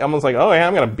were like, almost like, oh yeah,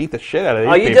 I'm going to beat the shit out of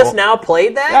these people. You just now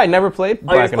played that? Yeah, I never played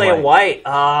Black and White. Oh, you're playing White.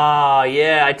 Oh,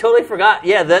 yeah. I totally forgot.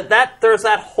 Yeah, there's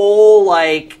that whole,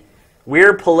 like...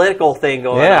 weird political thing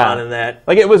going on in that.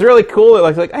 Like, it was really cool that,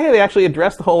 like, hey, they actually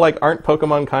addressed the whole, like, aren't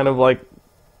Pokemon kind of, like,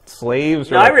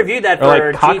 slaves? Or I reviewed that for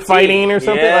like cockfighting or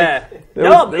something? Yeah.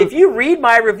 Like, if you read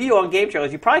my review on Game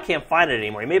Trailers, you probably can't find it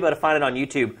anymore. You may be able to find it on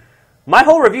YouTube. My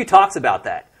whole review talks about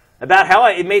that. About how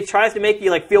it tries to make you,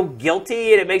 like, feel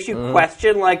guilty, and it makes you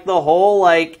question, like, the whole,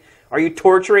 like, are you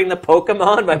torturing the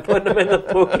Pokemon by putting them in the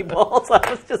Pokeballs?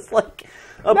 I was just like...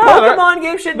 Pokemon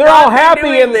game should not be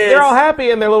doing this. They're all happy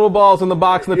in their little balls in the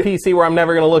box in the PC where I'm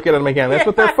never going to look at them again. That's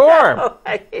what they're for.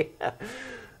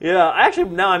 Yeah,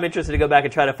 actually, now I'm interested to go back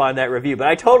and try to find that review. But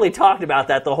I totally talked about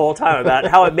that the whole time, about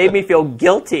how it made me feel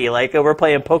guilty, like over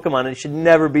playing Pokemon, and it should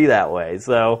never be that way.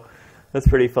 So that's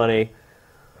pretty funny.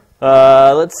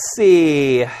 Let's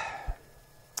see.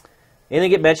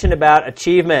 Anything get mentioned about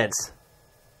achievements?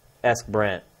 Ask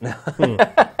Brent.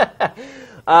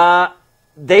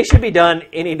 They should be done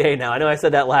any day now. I know I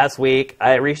said that last week.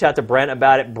 I reached out to Brent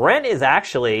about it. Brent is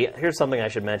actually, here's something I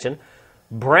should mention.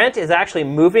 Brent is actually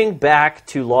moving back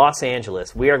to Los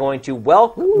Angeles. We are going to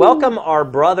welcome our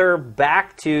brother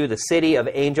back to the City of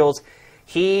Angels.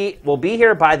 He will be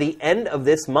here by the end of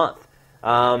this month.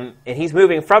 And he's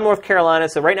moving from North Carolina,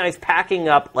 so right now he's packing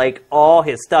up like all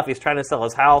his stuff. He's trying to sell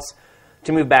his house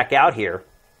to move back out here.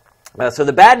 So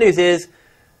the bad news is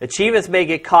achievements may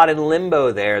get caught in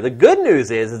limbo there. The good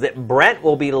news is that Brent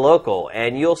will be local,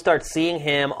 and you'll start seeing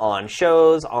him on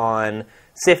shows, on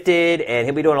Sifted, and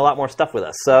he'll be doing a lot more stuff with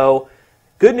us. So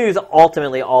good news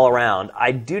ultimately all around.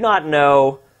 I do not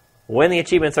know when the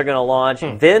achievements are going to launch.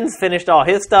 Vin's finished all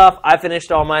his stuff. I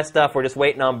finished all my stuff. We're just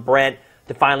waiting on Brent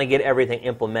to finally get everything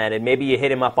implemented. Maybe you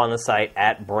hit him up on the site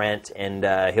at Brent,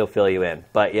 and he'll fill you in.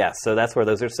 But yeah, so that's where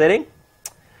those are sitting.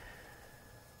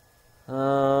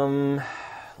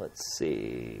 Let's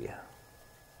see.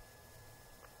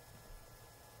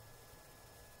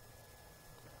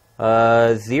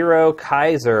 Zero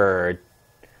Kaiser.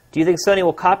 Do you think Sony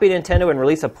will copy Nintendo and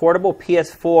release a portable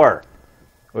PS4?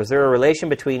 Or is there a relation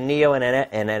between Neo and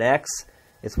NX?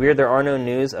 It's weird there are no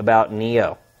news about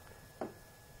Neo.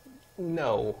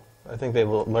 No. I think they've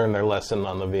learned their lesson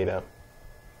on the Vita.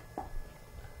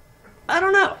 I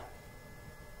don't know.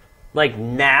 Like,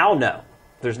 now, no.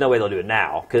 There's no way they'll do it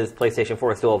now, because PlayStation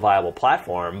 4 is still a viable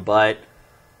platform, but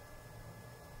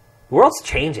the world's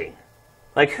changing.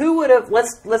 Like, who would have...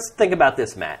 Let's think about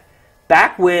this, Matt.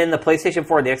 Back when the PlayStation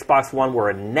 4 and the Xbox One were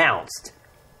announced,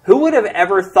 who would have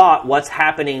ever thought what's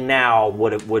happening now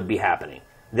would be happening?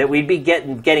 That we'd be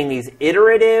getting these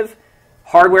iterative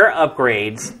hardware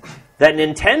upgrades, that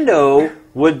Nintendo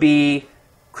would be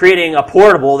creating a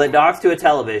portable that docks to a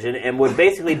television and would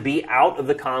basically be out of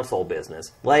the console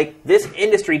business. Like, this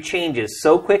industry changes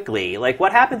so quickly. Like,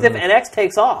 what happens if NX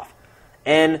takes off?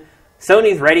 And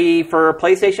Sony's ready for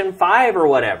PlayStation 5 or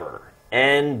whatever,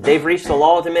 and they've reached the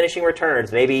law of diminishing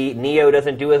returns. Maybe Neo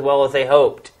doesn't do as well as they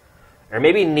hoped. Or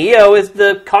maybe Neo is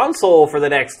the console for the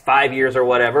next 5 years or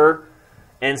whatever,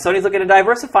 and Sony's looking to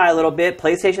diversify a little bit.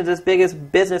 PlayStation's its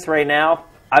biggest business right now.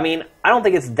 I mean, I don't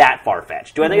think it's that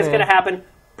far-fetched. Do I think it's going to happen?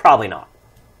 Probably not.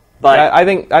 But I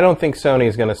don't think Sony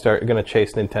is going to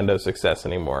chase Nintendo's success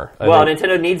anymore.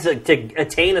 Nintendo needs to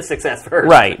attain a success first.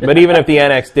 Right, but even if the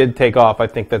NX did take off, I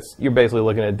think you're basically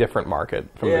looking at a different market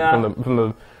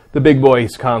from the big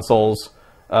boys consoles.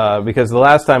 Because the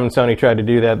last time Sony tried to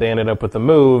do that, they ended up with the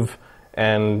Move,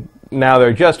 and now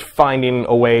they're just finding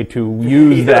a way to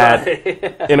use that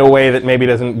in a way that maybe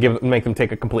doesn't make them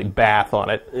take a complete bath on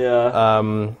it.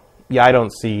 Yeah. I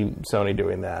don't see Sony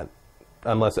doing that.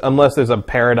 Unless there's a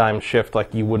paradigm shift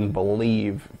like you wouldn't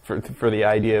believe for the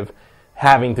idea of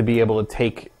having to be able to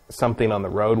take something on the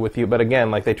road with you. But again,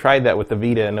 like they tried that with the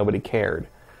Vita and nobody cared.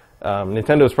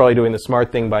 Nintendo's probably doing the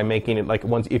smart thing by making it like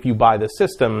if you buy the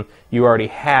system, you already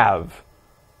have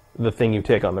the thing you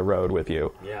take on the road with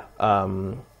you. Yeah.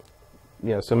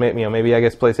 So maybe I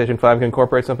guess PlayStation 5 can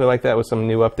incorporate something like that with some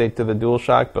new update to the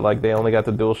DualShock, but like they only got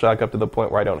the DualShock up to the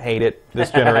point where I don't hate it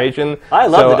this generation. I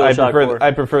love the DualShock 4.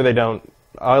 I prefer they don't.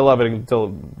 I love it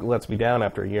until it lets me down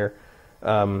after a year.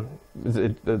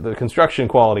 The construction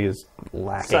quality is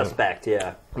lacking. Suspect,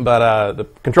 yeah. But the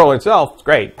controller itself is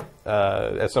great.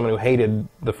 As someone who hated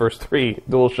the first 3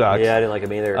 DualShocks, yeah, I didn't like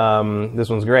them either. This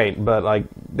one's great, but like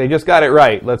they just got it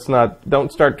right.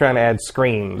 Don't start trying to add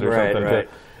screens or something. Right.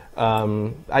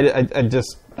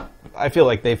 I feel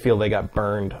like they got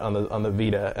burned on the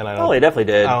Vita, and they definitely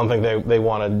did. I don't think they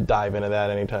want to dive into that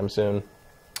anytime soon.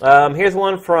 Here's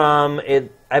one from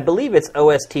I believe it's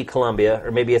OST Columbia,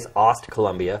 or maybe it's Ost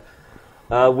Columbia.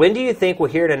 When do you think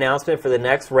we'll hear an announcement for the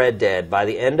next Red Dead? By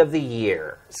the end of the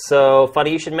year. So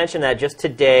funny you should mention that. Just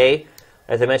today,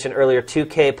 as I mentioned earlier,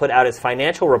 2K put out its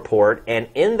financial report, and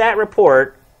in that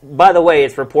report, by the way,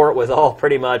 its report was all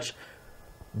pretty much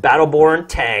Battleborn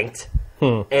tanked,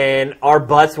 and our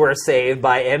butts were saved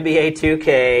by NBA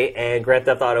 2K and Grand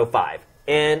Theft Auto 5.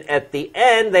 And at the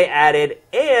end, they added,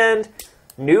 and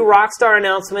new Rockstar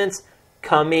announcements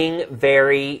coming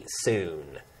very soon.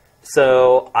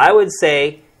 So I would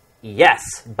say,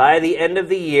 yes, by the end of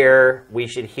the year, we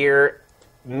should hear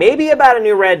maybe about a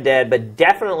new Red Dead, but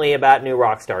definitely about new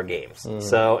Rockstar games.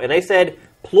 So, and they said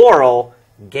plural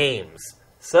games.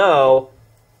 So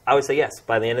I would say yes,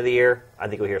 by the end of the year, I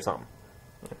think we'll hear something.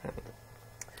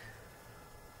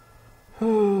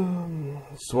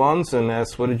 Swanson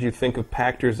asks, what did you think of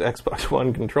Pactor's Xbox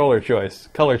One controller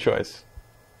color choice?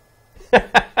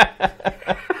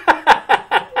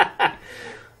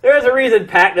 There's a reason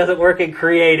Pac doesn't work in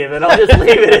creative, and I'll just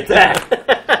leave it at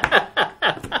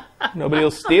that. Nobody will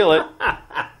steal it.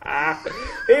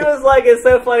 He was like, it's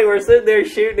so funny. We're sitting there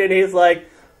shooting, and he's like,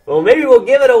 well, maybe we'll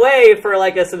give it away for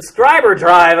like a subscriber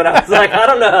drive. And I was like, I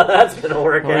don't know how that's going to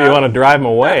work out. You want to drive him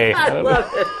away? I love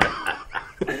it.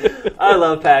 I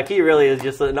love Pac. He really is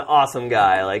just an awesome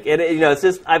guy. Like, it's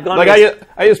just I've gone. Like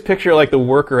I just picture like the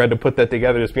worker had to put that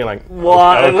together, just being like,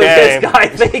 what was this guy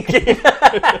thinking?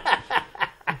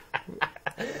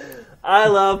 I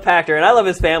love Pactor, and I love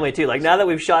his family too. Like now that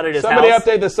we've shot at his somebody house,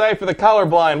 update the site for the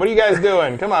colorblind. What are you guys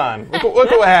doing? Come on, look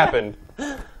what happened.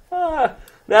 Now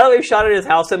that we've shot at his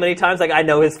house so many times, like I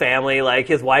know his family, like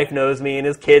his wife knows me and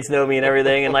his kids know me and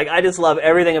everything, and like I just love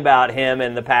everything about him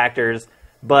and the Pactors.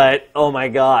 But oh my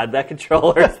God, that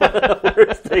controller is one of the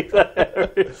worst things I've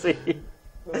ever seen.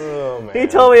 Oh man! He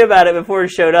told me about it before he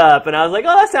showed up, and I was like,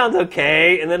 "Oh, that sounds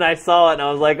okay." And then I saw it, and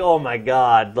I was like, "Oh my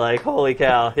God! Like, holy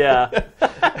cow! Yeah."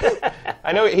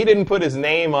 I know he didn't put his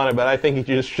name on it, but I think he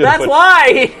just should. That's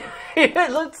why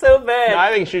it looked so bad. No,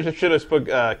 I think she should have spoke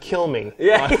 "kill me."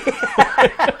 Yeah.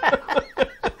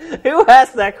 Who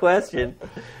asked that question?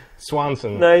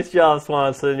 Swanson. Nice job,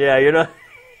 Swanson. Yeah, you're not.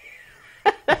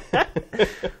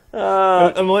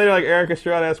 And later, like Eric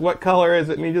Estrada asks, "What color is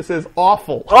it?" And he just says,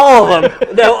 "Awful." All of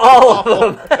them. No, all of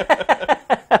them.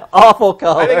 Awful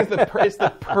color. I think it's the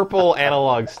purple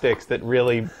analog sticks that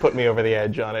really put me over the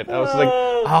edge on it. I was like,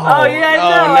 no.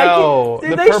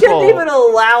 They shouldn't even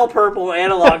allow purple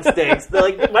analog sticks.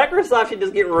 Like Microsoft should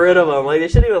just get rid of them. Like they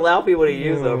shouldn't even allow people to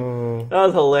use them. That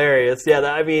was hilarious. Yeah,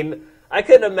 I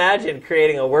couldn't imagine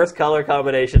creating a worse color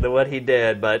combination than what he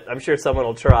did, but I'm sure someone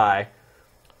will try.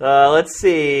 Let's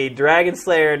see. Dragon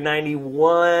Slayer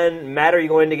 91. Matt, are you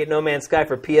going to get No Man's Sky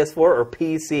for PS4 or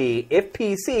PC? If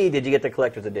PC, did you get the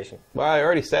collector's edition? Well, I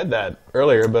already said that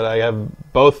earlier, but I have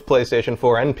both PlayStation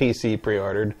 4 and PC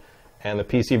pre-ordered, and the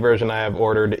PC version I have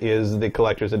ordered is the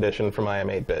collector's edition from I Am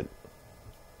 8-Bit.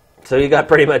 So you got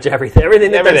pretty much everything. Everything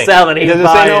that they're selling, he's buying.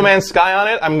 Does it say No Man's Sky on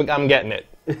it? I'm getting it.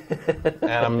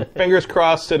 And I'm fingers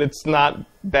crossed that it's not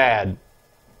bad.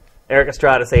 Eric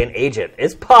Estrada saying Agent.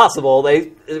 It's possible.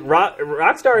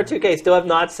 Rockstar and 2K still have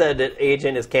not said that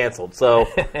Agent is canceled. So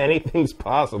anything's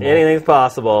possible. Anything's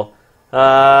possible.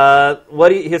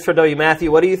 Here's for W. Matthew.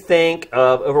 What do you think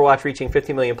of Overwatch reaching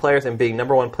 50 million players and being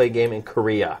number one played game in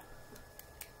Korea?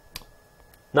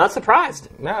 Not surprised.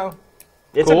 No.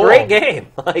 It's a great game.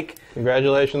 Like,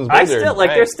 congratulations, Blizzard.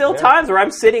 There's still times where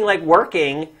I'm sitting like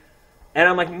working. And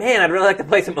I'm like, man, I'd really like to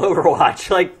play some Overwatch.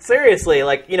 Like, seriously,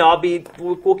 like,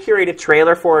 we'll curate a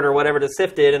trailer for it or whatever to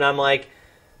sift it, and I'm like,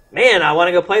 man, I want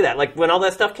to go play that. Like, when all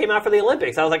that stuff came out for the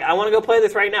Olympics, I was like, I want to go play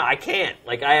this right now. I can't.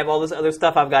 Like, I have all this other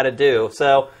stuff I've got to do.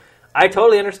 So, I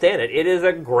totally understand it. It is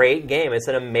a great game. It's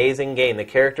an amazing game. The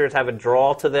characters have a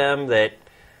draw to them that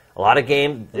a lot of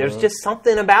games, there's just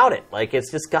something about it. Like, it's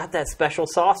just got that special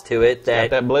sauce to it.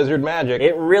 Got that Blizzard magic.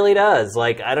 It really does.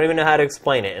 Like, I don't even know how to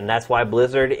explain it. And that's why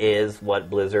Blizzard is what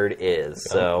Blizzard is.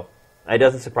 So, it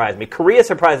doesn't surprise me. Korea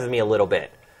surprises me a little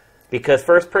bit. Because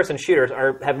first-person shooters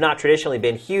have not traditionally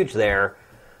been huge there.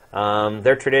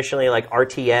 They're traditionally like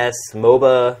RTS,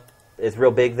 MOBA is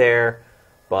real big there.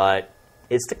 But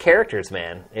it's the characters,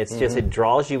 man. It's just, it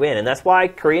draws you in. And that's why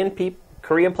Korean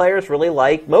players really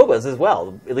like MOBAs as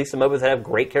well, at least the MOBAs that have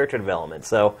great character development.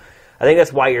 So I think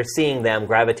that's why you're seeing them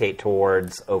gravitate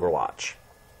towards Overwatch.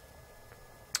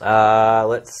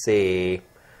 Let's see.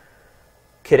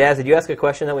 Kidaz, did you ask a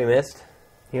question that we missed?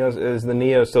 Is the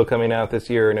Neo still coming out this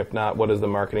year? And if not, what does the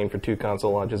marketing for 2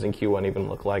 console launches in Q1 even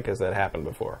look like? Has that happened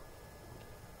before?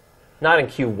 Not in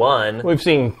Q1. We've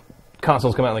seen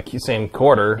consoles come out in the same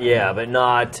quarter. Yeah, but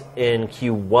not in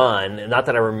Q1. Not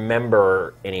that I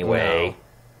remember, anyway.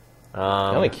 No.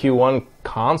 The only Q1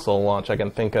 console launch I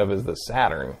can think of is the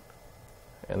Saturn.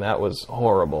 And that was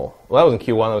horrible. Well, that wasn't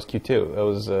Q1, that was Q2. That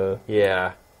was,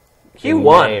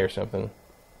 Q1. May or something.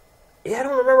 Yeah, I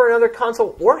don't remember another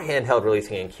console or handheld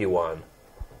releasing in Q1.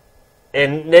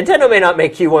 And Nintendo may not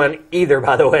make Q1 either,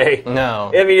 by the way.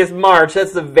 No. I mean, it's March.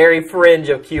 That's the very fringe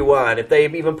of Q1. If they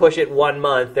even push it 1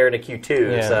 month, they're in a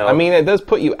Q2. Yeah. So. I mean, it does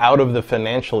put you out of the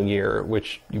financial year,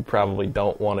 which you probably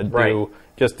don't want to do,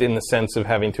 just in the sense of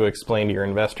having to explain to your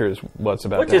investors what's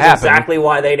about to happen. Which is exactly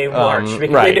why they named March.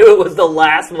 Because they knew it was the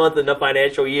last month in the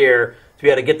financial year to be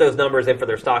able to get those numbers in for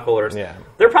their stockholders. Yeah.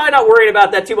 They're probably not worried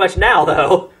about that too much now,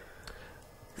 though.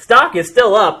 Stock is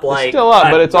still up, like it's still up,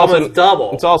 but it's almost also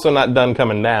double. It's also not done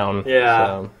coming down. Yeah,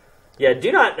 so. Yeah.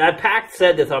 Do not. Pact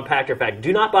said this on Pact or Fact.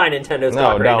 Do not buy Nintendo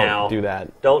stock right now. No, don't do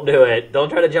that. Don't do it. Don't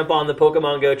try to jump on the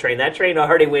Pokemon Go train. That train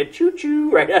already went choo choo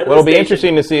right out of the What'll station. be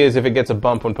interesting to see is if it gets a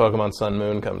bump when Pokemon Sun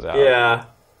Moon comes out. Yeah,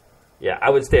 yeah.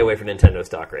 I would stay away from Nintendo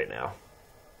stock right now.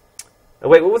 Oh,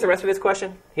 wait, what was the rest of his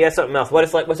question? He has something else.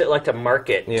 What's it like to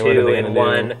market 2 in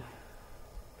 1?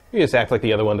 You just act like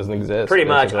the other one doesn't exist. Pretty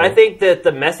much. basically. I think that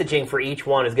the messaging for each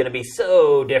one is going to be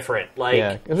so different. Like,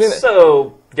 Yeah. I mean,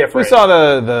 so different. We saw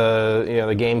the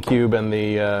GameCube and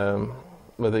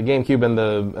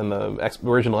the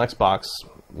original Xbox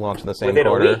launched in the same Within a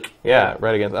quarter. week. Yeah,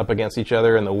 right up against each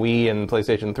other, and the Wii and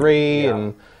PlayStation 3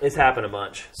 and It's happened a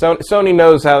bunch. Sony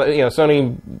knows how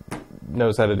Sony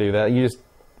knows how to do that. You just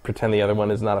pretend the other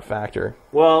one is not a factor.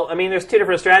 Well, I mean, there's two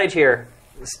different strategies here.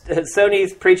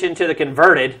 Sony's preaching to the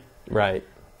converted, Right.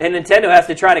 and Nintendo has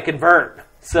to try to convert.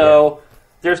 So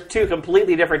there's two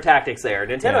completely different tactics there.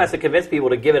 Nintendo has to convince people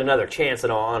to give it another chance,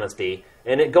 in all honesty.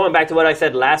 And going back to what I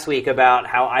said last week about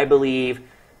how I believe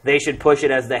they should push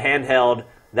it as the handheld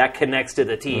that connects to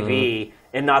the TV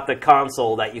and not the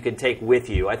console that you can take with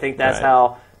you. I think that's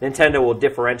how Nintendo will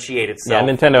differentiate itself.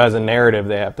 Yeah, Nintendo has a narrative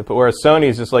they have to put, whereas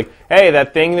Sony's just like, hey,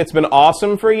 that thing that's been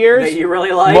awesome for years, that you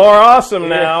really like, more awesome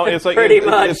now. It's like pretty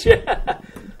much.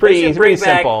 Pretty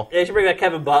simple. They should bring back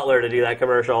Kevin Butler to do that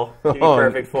commercial. He'd be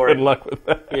perfect for it. Good luck with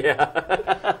that.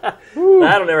 Yeah.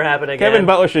 That'll never happen again. Kevin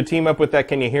Butler should team up with that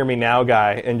 "Can You Hear Me Now"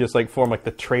 guy and just like form like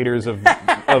the traders of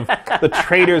the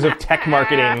traders of tech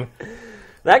marketing.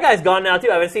 That guy's gone now too.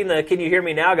 I haven't seen the "Can You Hear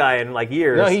Me Now" guy in like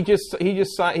years. No,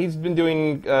 he's been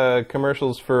doing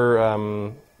commercials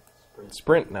for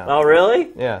Sprint now. Oh, really?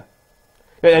 Yeah,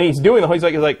 and he's doing the whole. He's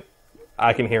like,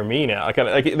 I can hear me now. I kind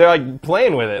of like they're like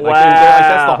playing with it. Wow, Like,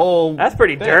 that's the whole. That's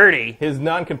pretty thing. dirty. His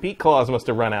non-compete clause must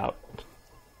have run out.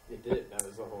 It did. That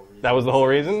was the whole reason. That was the whole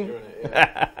reason. Doing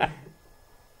it,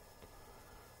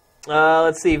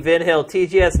 Let's see. Vin Hill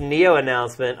TGS Neo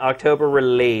announcement October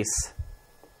release.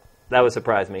 That would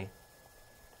surprise me.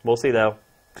 We'll see though.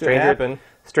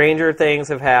 Stranger things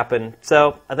have happened.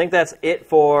 So I think that's it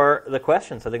for the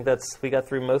questions. I think we got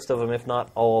through most of them, if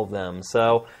not all of them.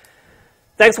 So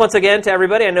thanks once again to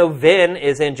everybody. I know Vin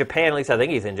is in Japan. At least I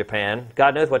think he's in Japan.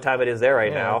 God knows what time it is there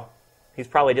right now. He's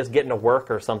probably just getting to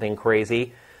work or something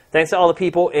crazy. Thanks to all the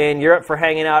people in Europe for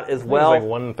hanging out as well. It's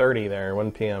like 1:30 there,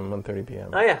 1 p.m., 1:30 p.m.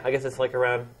 Oh yeah, I guess it's like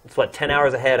around, 10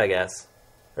 hours ahead, I guess.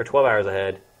 Or 12 hours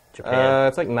ahead. Japan.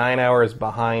 It's like 9 hours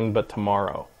behind, but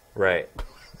tomorrow. Right.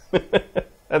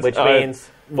 Which means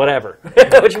whatever.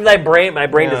 Which means my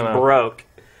brain just broke.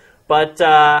 But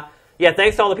yeah,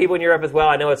 thanks to all the people in Europe as well.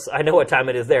 I know what time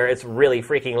it is there. It's really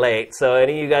freaking late. So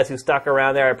any of you guys who stuck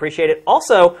around there, I appreciate it.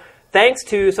 Also, thanks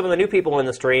to some of the new people in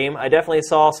the stream. I definitely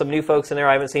saw some new folks in there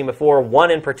I haven't seen before.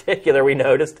 One in particular we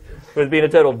noticed was being a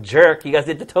total jerk. You guys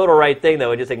did the total right thing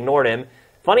though and just ignored him.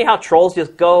 Funny how trolls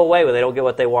just go away when they don't get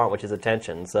what they want, which is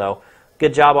attention. So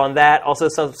good job on that. Also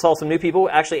saw some new people.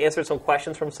 Actually answered some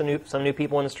questions from some new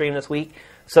people in the stream this week.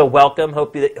 So welcome.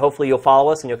 Hopefully you'll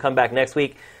follow us and you'll come back next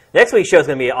week. Next week's show is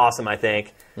going to be awesome, I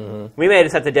think. Mm-hmm. We may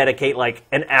just have to dedicate like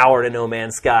an hour to No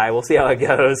Man's Sky. We'll see how it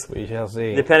goes. We shall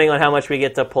see. Depending on how much we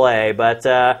get to play. But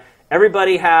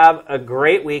everybody have a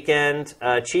great weekend.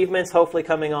 Achievements hopefully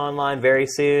coming online very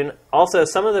soon. Also,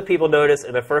 some of the people noticed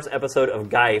in the first episode of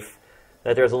Geif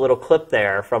that there's a little clip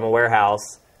there from a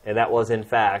warehouse, and that was, in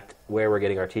fact, where we're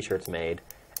getting our T-shirts made.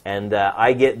 And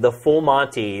I get the full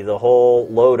Monty, the whole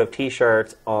load of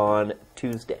T-shirts on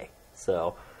Tuesday.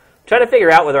 So trying to figure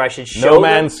out whether I should show No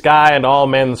Man's Sky and all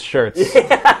men's shirts.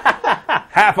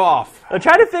 Half off. I'm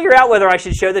trying to figure out whether I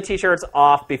should show the T-shirts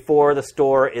off before the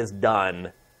store is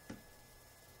done.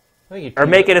 Or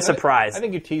make it a surprise. I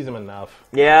think you tease them enough.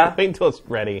 Yeah? Wait until it's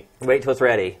ready. Wait till it's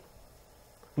ready.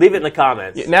 Leave it in the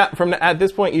comments. At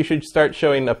this point, you should start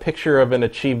showing a picture of an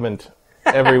achievement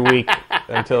every week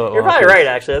until You're probably right,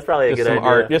 actually. That's probably a good idea.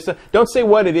 Art. Don't say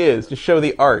what it is. Just show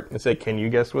the art and say, can you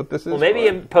guess what this is? Well, maybe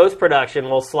in post-production,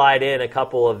 we'll slide in a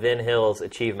couple of Vin Hill's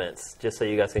achievements, just so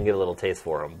you guys can get a little taste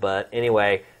for them. But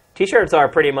anyway, T-shirts are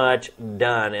pretty much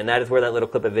done, and that is where that little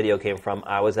clip of video came from.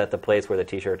 I was at the place where the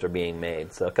T-shirts are being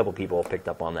made, so a couple people picked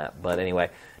up on that. But anyway,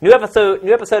 new episode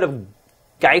of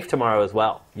Geif tomorrow as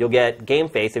well. You'll get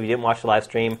GameFace if you didn't watch the live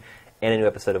stream, and a new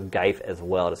episode of Geif as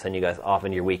well to send you guys off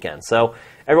into your weekend. So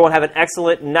everyone have an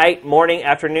excellent night, morning,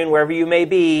 afternoon, wherever you may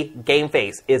be.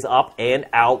 GameFace is up and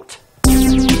out.